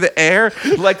down through the air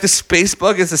like the space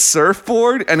bug is a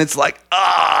surfboard, and it's like,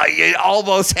 you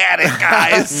almost had it,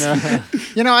 guys.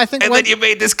 I think, and then you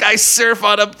made this guy surf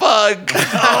on a bug.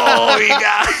 Oh, you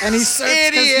got and he's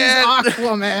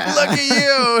Aquaman. Look at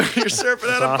you, you're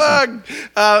surfing on a bug.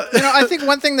 I think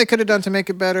one thing they could have done to make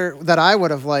it better that I would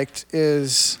have liked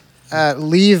is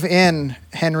leave in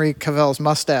Henry Cavill's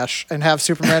mustache and have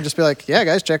Superman just be like, yeah,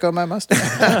 guys, check out my mustache.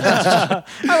 I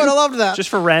would have loved that. Just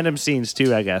for random scenes,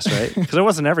 too, I guess, right? Because it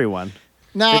wasn't everyone.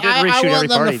 No, I want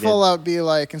them to full out be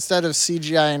like, instead of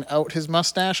CGIing out his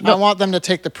mustache, I want them to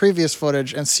take the previous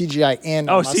footage and CGI in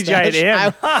a mustache. CGI it in?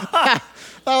 That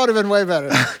would have been way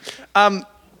better.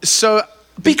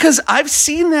 Because I've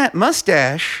seen that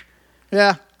mustache.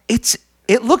 Yeah.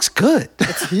 It looks good.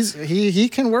 He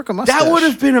can work a mustache. That would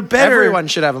have been a better... Everyone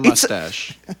should have a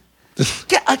mustache.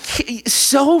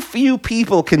 So few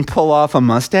people can pull off a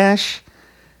mustache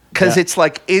because it's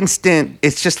like instant...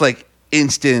 It's just like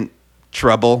instant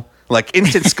trouble. Like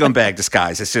instant scumbag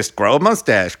disguise. It's just grow a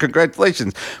mustache.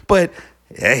 Congratulations. But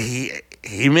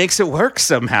he makes it work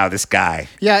somehow, this guy.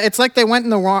 Yeah, it's like they went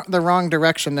in the wrong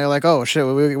direction. They're like, oh, shit,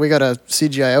 we got to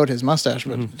CGI out his mustache.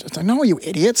 But it's like, no, you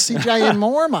idiots, CGI in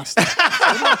more mustache.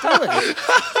 What are you doing?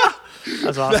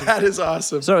 That's awesome. That is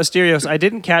awesome. So, Asterios, I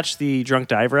didn't catch the Drunk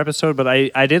Diver episode, but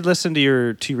I did listen to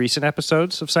your 2 recent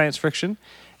episodes of Science Friction,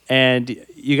 and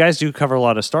you guys do cover a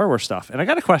lot of Star Wars stuff. And I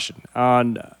got a question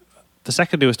on... the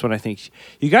second newest one, I think.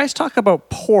 You guys talk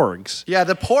about porgs. Yeah,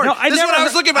 the porg. No, I've never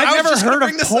heard of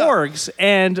porgs,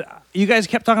 and you guys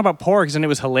kept talking about porgs, and it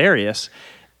was hilarious.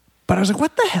 But I was like,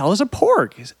 what the hell is a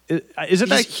porg? Is it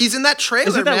like... He's in that trailer,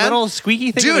 Is it that little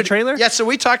squeaky thing in the trailer? Yeah, so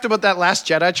we talked about that Last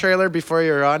Jedi trailer before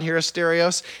you were on here,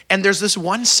 Asterios, and there's this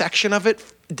one section of it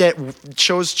that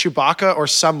shows Chewbacca or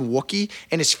some Wookiee,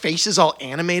 and his face is all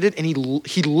animated, and he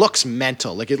looks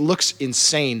mental. Like, it looks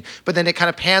insane. But then it kind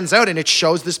of pans out, and it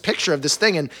shows this picture of this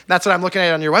thing, and that's what I'm looking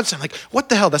at on your website. I'm like, what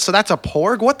the hell? So that's a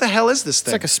porg? What the hell is this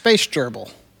thing? It's like a space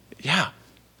gerbil. Yeah.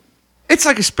 It's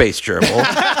like a space gerbil.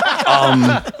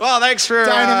 Well, thanks for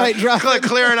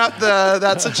clearing up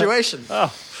that situation.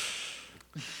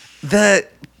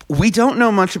 We don't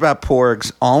know much about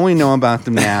porgs. All we know about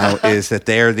them now is that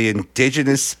they are the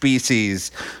indigenous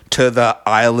species to the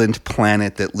island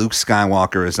planet that Luke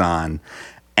Skywalker is on.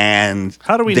 And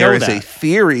how do we know there that? is a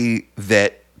theory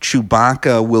that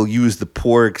Chewbacca will use the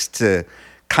porgs to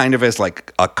kind of as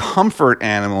like a comfort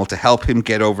animal to help him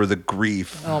get over the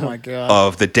grief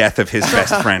of the death of his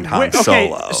best friend Han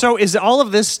Solo. So is all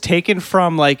of this taken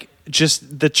from like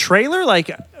just the trailer?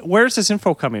 Like, where's this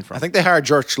info coming from? I think they hired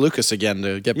George Lucas again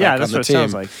to get back on the team. Yeah,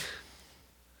 that's what it sounds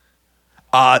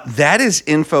like. That is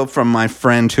info from my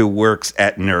friend who works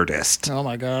at Nerdist. Oh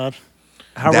my God.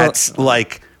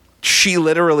 Like, she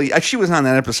was on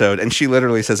that episode, and she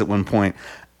literally says at one point,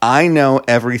 I know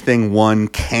everything one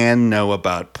can know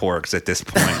about porgs at this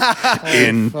point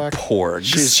in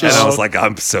porgs. And I was like,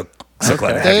 I'm so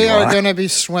glad to have They you are on. going to be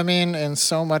swimming in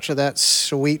so much of that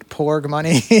sweet porg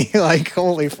money. Like,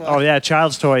 holy fuck. Oh, yeah,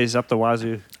 Child's Toys up the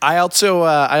wazoo. I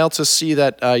also see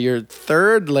that your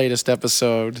third latest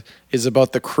episode is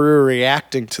about the crew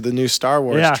reacting to the new Star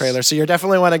Wars trailer. So you're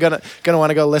definitely gonna want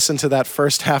to go listen to that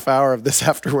first half hour of this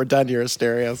after we're done here,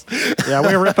 Asterios. Yeah,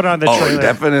 we're ripping on the trailer. Oh,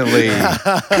 definitely.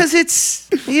 Because it's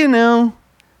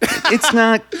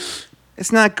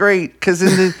not great. Because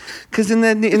in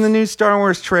the new Star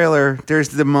Wars trailer, there's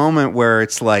the moment where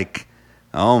it's like,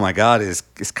 oh my God, is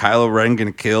Kylo Ren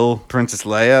gonna kill Princess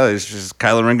Leia? Is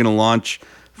Kylo Ren gonna launch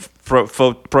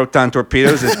proton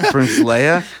torpedoes at Princess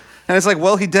Leia? And it's like,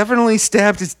 well, he definitely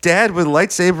stabbed his dad with a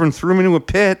lightsaber and threw him into a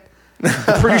pit.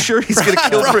 I'm pretty sure he's going to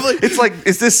kill. It's like,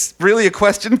 is this really a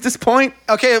question at this point?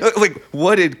 Okay, like,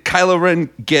 what did Kylo Ren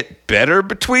get better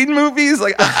between movies?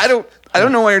 Like, I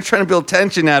don't know why you're trying to build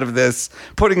tension out of this.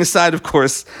 Putting aside, of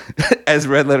course, as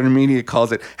Red Letter Media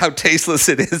calls it, how tasteless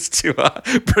it is to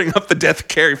bring up the death of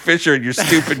Carrie Fisher in your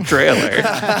stupid trailer.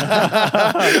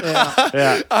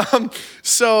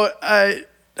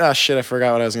 Oh shit! I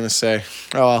forgot what I was going to say.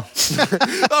 Oh well.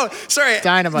 Oh, sorry.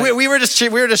 Dynamite. We were just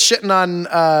shitting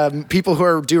on people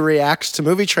who do reacts to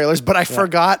movie trailers, but I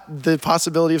forgot the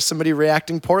possibility of somebody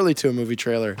reacting poorly to a movie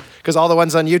trailer, because all the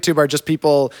ones on YouTube are just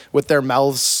people with their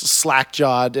mouths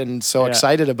slack-jawed and so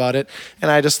excited about it. And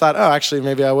I just thought, oh, actually,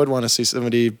 maybe I would want to see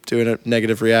somebody doing a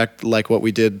negative react like what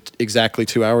we did exactly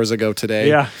 2 hours ago today.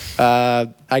 Yeah.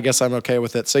 I guess I'm okay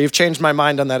with it. So you've changed my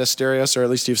mind on that, Asterios, or at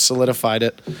least you've solidified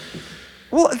it.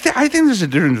 Well, I think there's a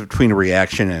difference between a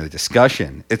reaction and a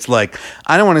discussion. It's like,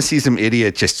 I don't want to see some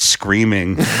idiot just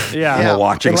screaming while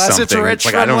watching Unless something. it's Rich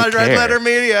from Red Letter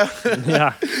Media.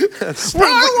 Yeah.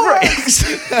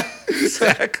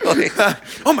 Exactly.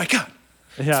 Oh my God.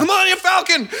 Yeah. It's the Millennium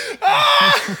Falcon.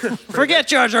 Forget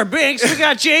Jar Jar Binks. We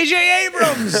got J.J.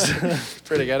 Abrams.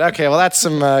 Pretty good. Okay, well, that's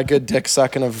some good dick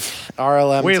sucking of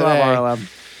RLM We today. love RLM.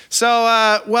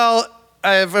 So,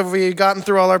 have we gotten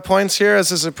through all our points here?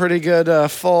 This is a pretty good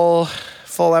full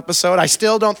episode. I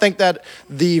still don't think that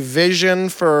the vision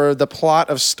for the plot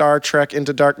of Star Trek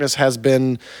Into Darkness has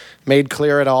been made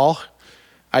clear at all.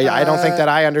 I don't think that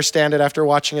I understand it after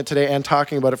watching it today and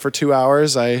talking about it for 2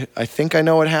 hours. I think I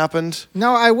know what happened.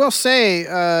 No, I will say,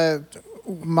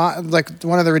 one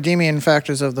of the redeeming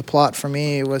factors of the plot for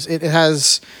me was it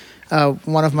has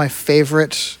one of my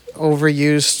favorite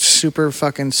overused, super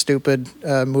fucking stupid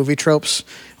movie tropes,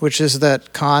 which is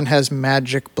that Khan has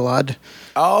magic blood.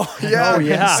 Oh yeah,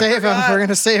 We're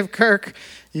gonna save Kirk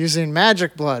using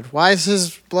magic blood. Why is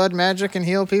his blood magic and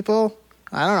heal people?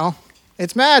 I don't know.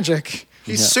 It's magic.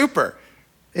 He's super.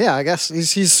 Yeah, I guess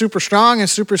he's super strong and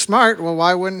super smart. Well,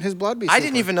 why wouldn't his blood be super? I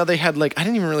didn't even know they had, I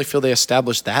didn't even really feel they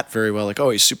established that very well. Like, oh,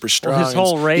 he's super strong. Well, his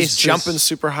whole race he's jumping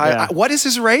super high. Yeah. What is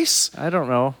his race? I don't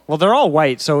know. Well, they're all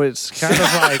white, so it's kind of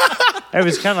like, it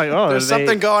was kind of like, oh, there's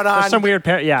something going on. There's some weird,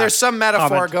 there's some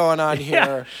metaphor going on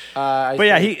here.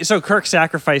 So Kirk's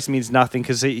sacrifice means nothing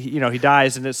because he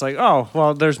dies, and it's like, oh,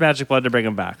 well, there's magic blood to bring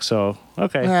him back. So,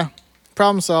 okay. Yeah.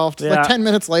 Problem solved. Yeah. Like 10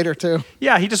 minutes later, too.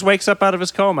 Yeah, he just wakes up out of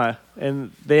his coma,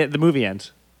 and the movie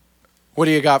ends. What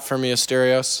do you got for me,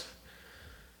 Asterios?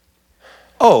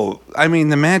 Oh, I mean,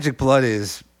 the magic blood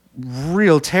is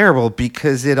real terrible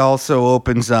because it also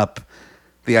opens up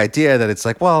the idea that it's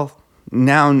like, well,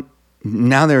 now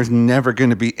there's never going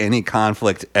to be any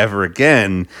conflict ever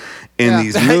again in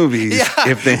these movies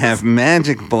if they have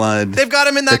magic blood. They've got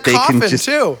him in that coffin,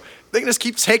 too. They can just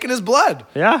keep taking his blood.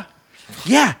 Yeah.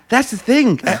 Yeah, that's the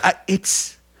thing. I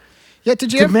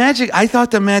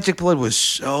thought the magic blood was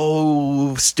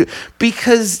so stupid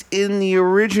because in the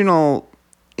original,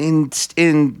 in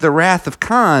the Wrath of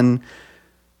Khan,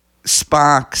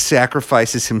 Spock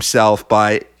sacrifices himself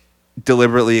by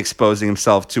deliberately exposing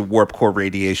himself to warp core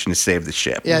radiation to save the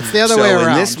ship. Yeah, it's the other way around.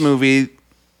 So in this movie,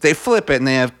 they flip it and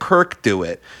they have Kirk do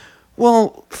it.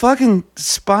 Well, fucking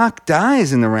Spock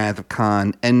dies in the Wrath of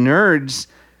Khan, and nerds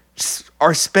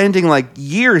are spending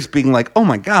years being like, oh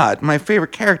my God, my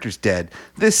favorite character's dead.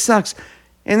 This sucks.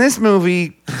 In this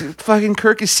movie, fucking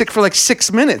Kirk is sick for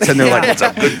 6 minutes, and they're like, it's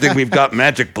a good thing we've got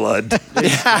magic blood.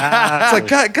 It's like,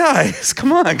 guys,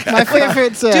 come on, guys. My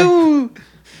favorite... Dude,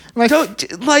 No,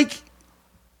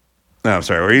 I'm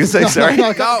sorry. What were you going to say? Sorry.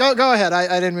 Go ahead.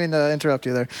 I didn't mean to interrupt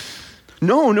you there.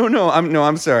 No.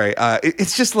 I'm sorry.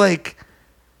 It's just a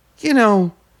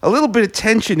little bit of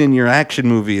tension in your action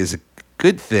movie is a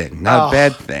good thing, not a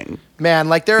bad thing. Man,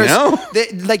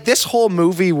 this whole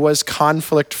movie was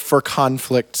conflict for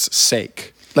conflict's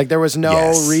sake. There was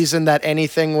no reason that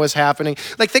anything was happening.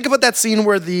 Think about that scene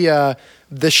where the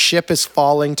ship is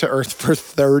falling to Earth for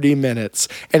 30 minutes,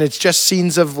 and it's just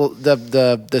scenes of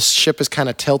the ship is kind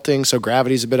of tilting, so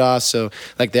gravity's a bit off. So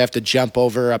they have to jump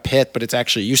over a pit, but it's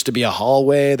actually used to be a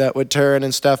hallway that would turn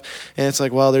and stuff. And it's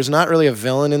like, well, there's not really a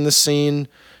villain in the scene.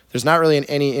 There's not really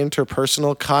any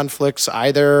interpersonal conflicts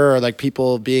either, or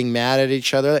people being mad at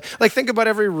each other. Think about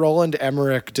every Roland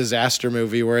Emmerich disaster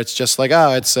movie where it's just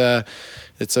it's a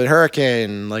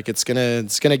hurricane, it's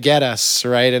gonna get us,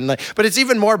 right? And but it's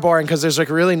even more boring because there's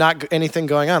really not anything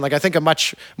going on. I think a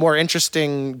much more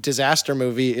interesting disaster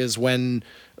movie is when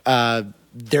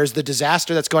there's the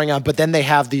disaster that's going on, but then they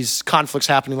have these conflicts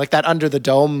happening, like that Under the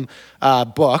Dome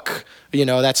book,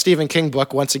 that Stephen King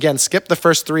book. Once again, skip the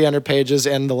first 300 pages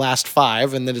and the last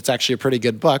 5, and then it's actually a pretty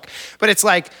good book. But it's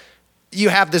you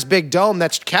have this big dome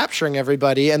that's capturing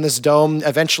everybody, and this dome,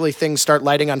 eventually things start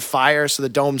lighting on fire, so the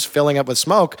dome's filling up with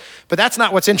smoke. But that's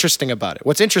not what's interesting about it.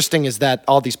 What's interesting is that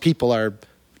all these people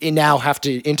now have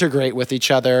to integrate with each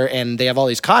other, and they have all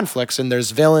these conflicts, and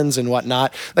there's villains and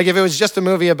whatnot. Like, if it was just a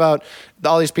movie about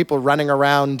all these people running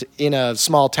around in a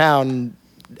small town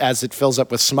as it fills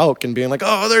up with smoke and being like,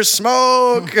 oh, there's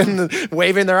smoke, and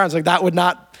waving their arms, like,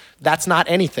 that's not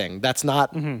anything. That's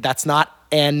not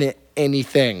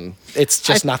anything. It's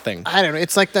just nothing. I don't know.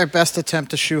 It's like their best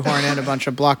attempt to shoehorn in a bunch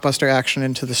of blockbuster action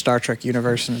into the Star Trek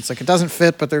universe, and it's like it doesn't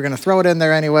fit, but they're going to throw it in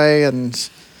there anyway, and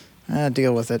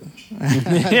deal with it.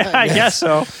 Yeah, I guess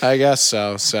so. I guess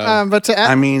so. So,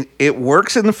 I mean, it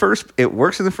works in the first. It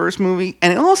works in the first movie,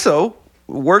 and it also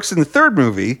works in the third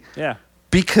movie. Yeah,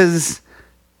 because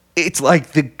it's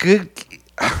like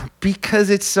because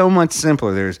it's so much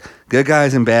simpler. There's good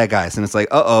guys and bad guys, and it's like,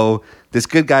 this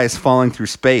good guy is falling through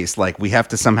space. Like, we have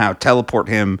to somehow teleport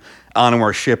him onto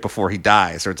our ship before he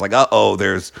dies. Or it's like,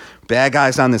 there's bad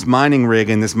guys on this mining rig,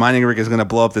 and this mining rig is going to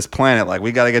blow up this planet. Like,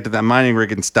 we got to get to that mining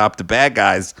rig and stop the bad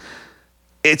guys.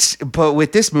 But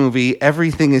with this movie,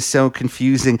 everything is so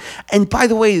confusing. And by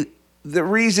the way, the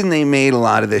reason they made a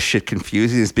lot of this shit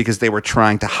confusing is because they were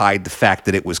trying to hide the fact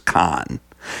that it was Khan.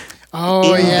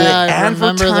 Oh, I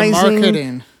remember the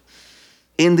marketing.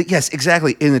 Yes,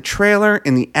 exactly. In the trailer,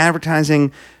 in the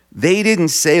advertising, they didn't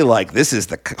say, like, this is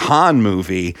the Khan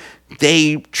movie.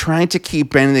 They tried to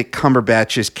keep Benedict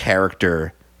Cumberbatch's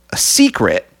character a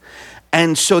secret.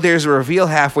 And so there's a reveal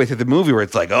halfway through the movie where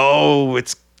it's like,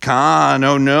 it's Khan.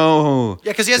 Oh, no.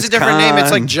 Yeah, because he has a different name.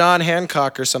 It's like John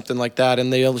Hancock or something like that.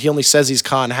 And he only says he's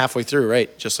Khan halfway through,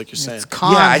 right? Just like you're saying. It's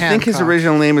Khan I think his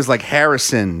original name is like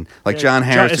Harrison. Like John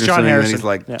Harrison. It's John Harrison. And he's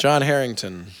like, John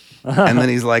Harrington. And then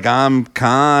he's like, I'm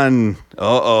Khan.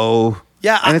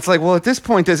 Yeah. And it's like, well, at this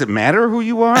point, does it matter who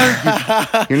you are?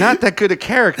 You're not that good a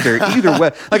character either way.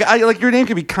 Like your name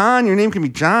could be Khan, your name could be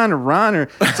John or Ron, or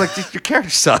it's like your character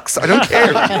sucks. I don't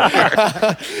care.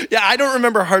 Yeah, I don't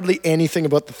remember hardly anything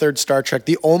about the third Star Trek.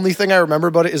 The only thing I remember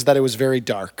about it is that it was very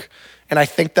dark. And I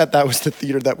think that was the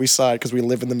theater that we saw it because we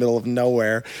live in the middle of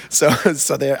nowhere. So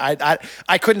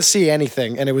I couldn't see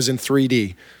anything, and it was in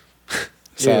 3D.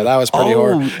 So that was pretty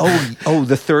horrible.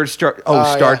 The third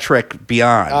Star Trek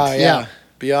Beyond. Yeah.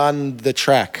 Beyond the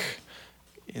Trek.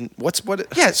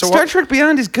 Star Trek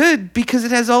Beyond is good because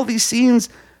it has all these scenes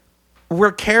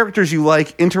where characters you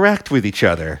like interact with each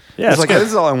other. Yeah, it's like, this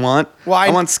is all I want. Well, I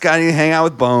want Scotty to hang out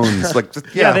with Bones. Like,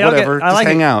 whatever. Just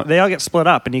hang out. They all get split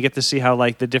up, and you get to see how,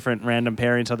 like, the different random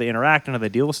pairings, how they interact and how they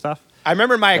deal with stuff. I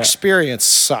remember my experience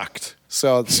sucked.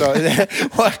 So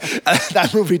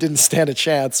that movie didn't stand a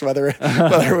chance, whether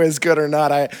it was good or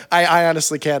not. I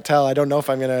honestly can't tell. I don't know if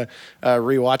I'm going to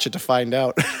rewatch it to find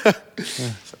out.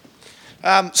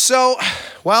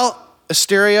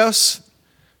 Asterios,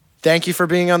 thank you for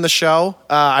being on the show.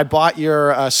 I bought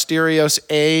your Asterios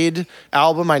Aid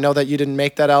album. I know that you didn't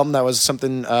make that album. That was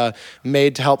something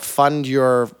made to help fund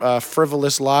your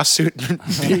frivolous lawsuit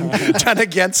being done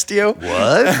against you.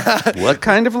 What? What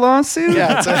kind of lawsuit?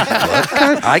 Yeah,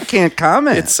 I can't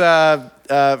comment. It's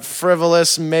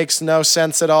frivolous, makes no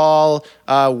sense at all,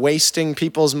 wasting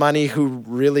people's money who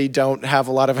really don't have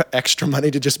a lot of extra money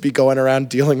to just be going around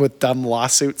dealing with dumb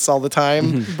lawsuits all the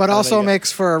time. But also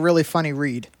makes for a really funny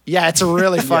read. Yeah, it's a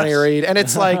really funny read. And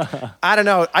it's like, I don't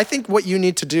know. I think what you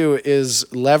need to do is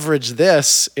leverage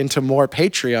this into more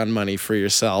Patreon money for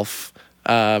yourself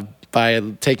by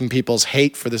taking people's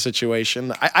hate for the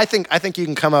situation. I think you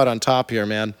can come out on top here,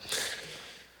 man.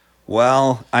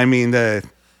 Well, I mean,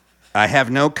 I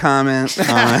have no comment on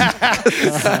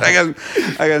I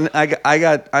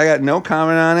got no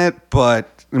comment on it,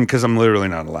 but because I'm literally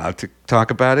not allowed to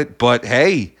talk about it. But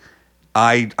hey,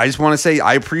 I just want to say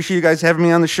I appreciate you guys having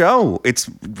me on the show. It's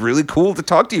really cool to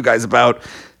talk to you guys about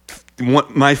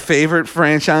my favorite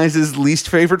franchise's least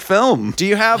favorite film. Do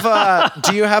you have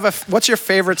what's your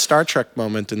favorite Star Trek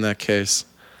moment in that case?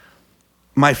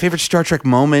 My favorite Star Trek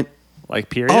moment, like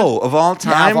period? Oh, of all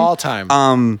time? Yeah, of all time.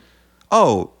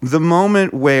 The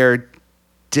moment where,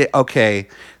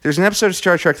 there's an episode of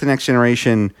Star Trek The Next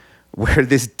Generation where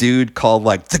this dude called,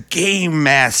 like, the Game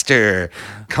Master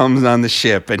comes on the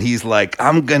ship, and he's like,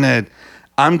 I'm gonna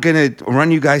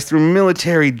run you guys through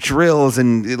military drills,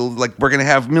 and we're gonna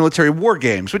have military war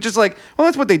games, which is like, well,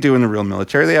 that's what they do in the real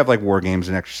military. They have, like, war games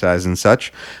and exercise and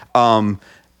such. And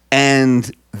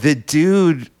the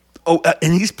dude...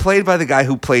 and he's played by the guy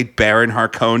who played Baron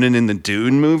Harkonnen in the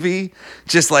Dune movie.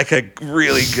 Just like a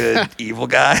really good evil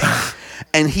guy.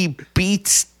 And he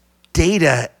beats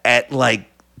Data at like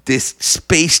this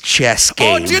space chess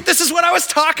game. Oh, dude, this is what I was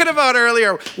talking about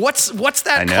earlier. What's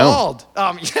that called?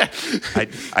 Yeah.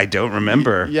 I don't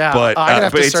remember. Yeah, but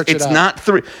it's not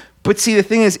three. But see, the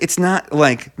thing is, it's not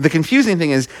like the confusing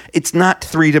thing is it's not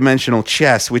 3-dimensional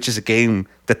chess, which is a game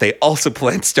that they also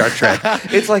play in Star Trek.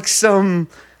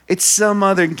 It's some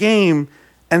other game,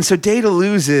 and so Data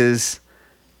loses.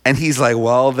 And he's like,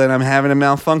 well, then I'm having a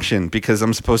malfunction because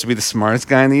I'm supposed to be the smartest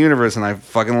guy in the universe and I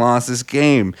fucking lost this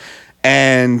game.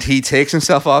 And he takes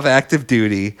himself off active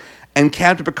duty and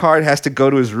Captain Picard has to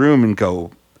go to his room and go,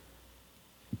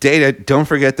 Data, don't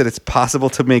forget that it's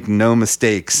possible to make no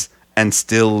mistakes and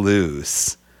still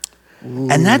lose.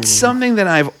 Ooh. And that's something that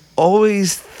I've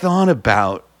always thought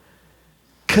about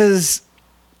because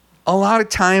a lot of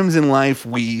times in life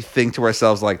we think to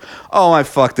ourselves like, oh, I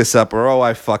fucked this up, or oh,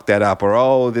 I fucked that up, or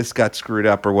oh, this got screwed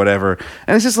up, or whatever.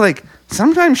 And it's just like,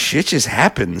 sometimes shit just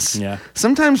happens. Yeah.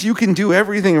 Sometimes you can do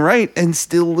everything right and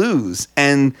still lose.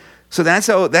 And so that's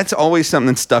always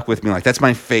something that stuck with me. Like, that's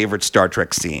my favorite Star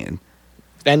Trek scene.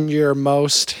 And your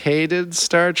most hated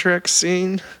Star Trek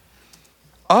scene?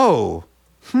 Oh.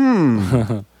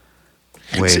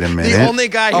 Wait a minute. The only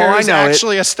guy here who's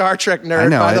actually a Star Trek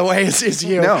nerd, by the way, is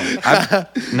you.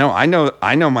 No, I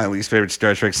know my least favorite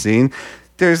Star Trek scene.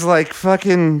 There's like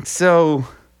fucking so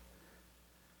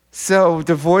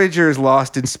the Voyager is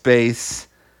lost in space,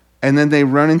 and then they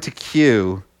run into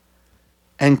Q,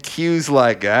 and Q's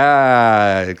like,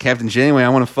 Captain Janeway, I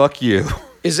want to fuck you.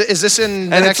 Is this in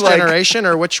The Next Generation,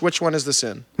 or which one is this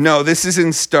in? No, this is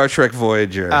in Star Trek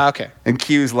Voyager. Okay. And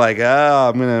Q's like,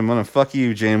 I'm gonna fuck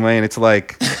you, Janeway, and it's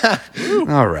like,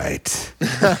 all right.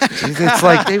 It's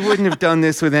like they wouldn't have done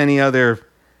this with any other.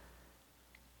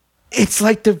 It's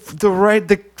like the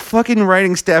fucking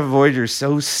writing staff of Voyager is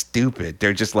so stupid.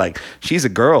 They're just like, she's a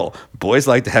girl. Boys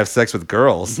like to have sex with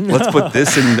girls. Let's put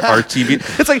this in our TV.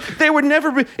 It's like they would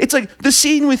never be. It's like the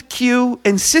scene with Q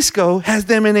and Cisco has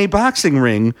them in a boxing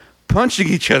ring punching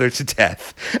each other to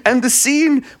death. And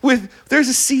there's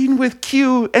a scene with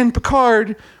Q and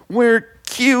Picard where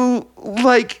Q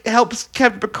helps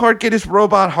Captain Picard get his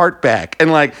robot heart back, and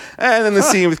then the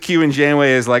scene with Q and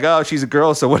Janeway is like, oh, she's a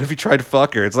girl, so what if he tried to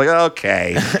fuck her? It's like,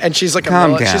 okay, and she's like a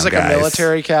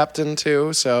military captain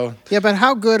too. So yeah, but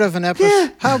how good of an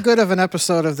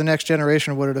episode of The Next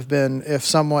Generation would it have been if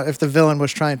the villain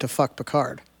was trying to fuck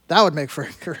Picard? That would make for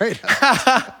a great.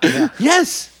 Yeah.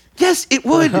 Yes, it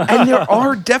would. And there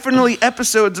are definitely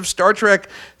episodes of Star Trek: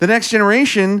 The Next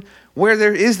Generation where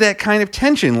there is that kind of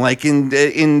tension, like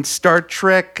in Star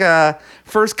Trek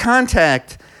First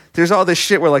Contact. There's all this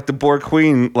shit where the Borg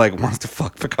Queen wants to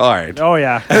fuck Picard. Oh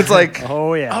yeah, it's like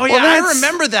oh yeah, I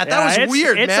remember that. That was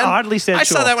weird, man. It's oddly sensual. I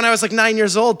saw that when I was 9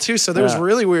 years old too, so that was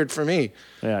really weird for me.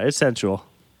 Yeah, it's sensual.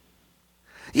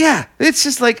 Yeah, it's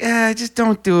just just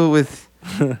don't do it with.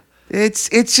 It's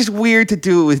just weird to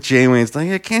do it with Janeway. It's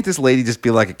like, can't this lady just be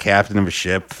like a captain of a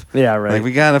ship? Yeah, right.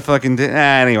 We gotta fucking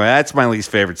anyway, that's my least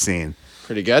favorite scene.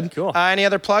 Pretty good. Cool. Any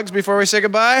other plugs before we say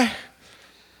goodbye?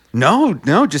 No,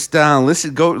 just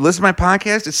listen to my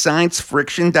podcast at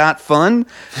sciencefriction.fun.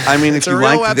 I mean, if you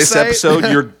liked this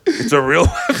episode, it's a real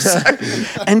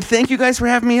website. And thank you guys for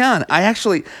having me on. I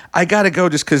gotta go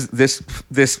just because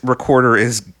this recorder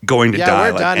is going to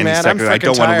die we're done, any man. second. I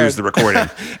don't want to lose the recording.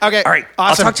 Okay. All right.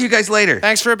 Awesome. I'll talk to you guys later.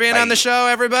 Thanks for being on the show,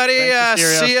 everybody.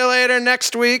 See you later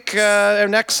next week,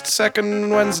 next second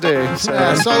Wednesday. So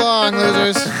long,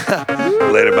 losers.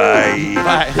 Later, bye.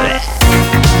 Bye.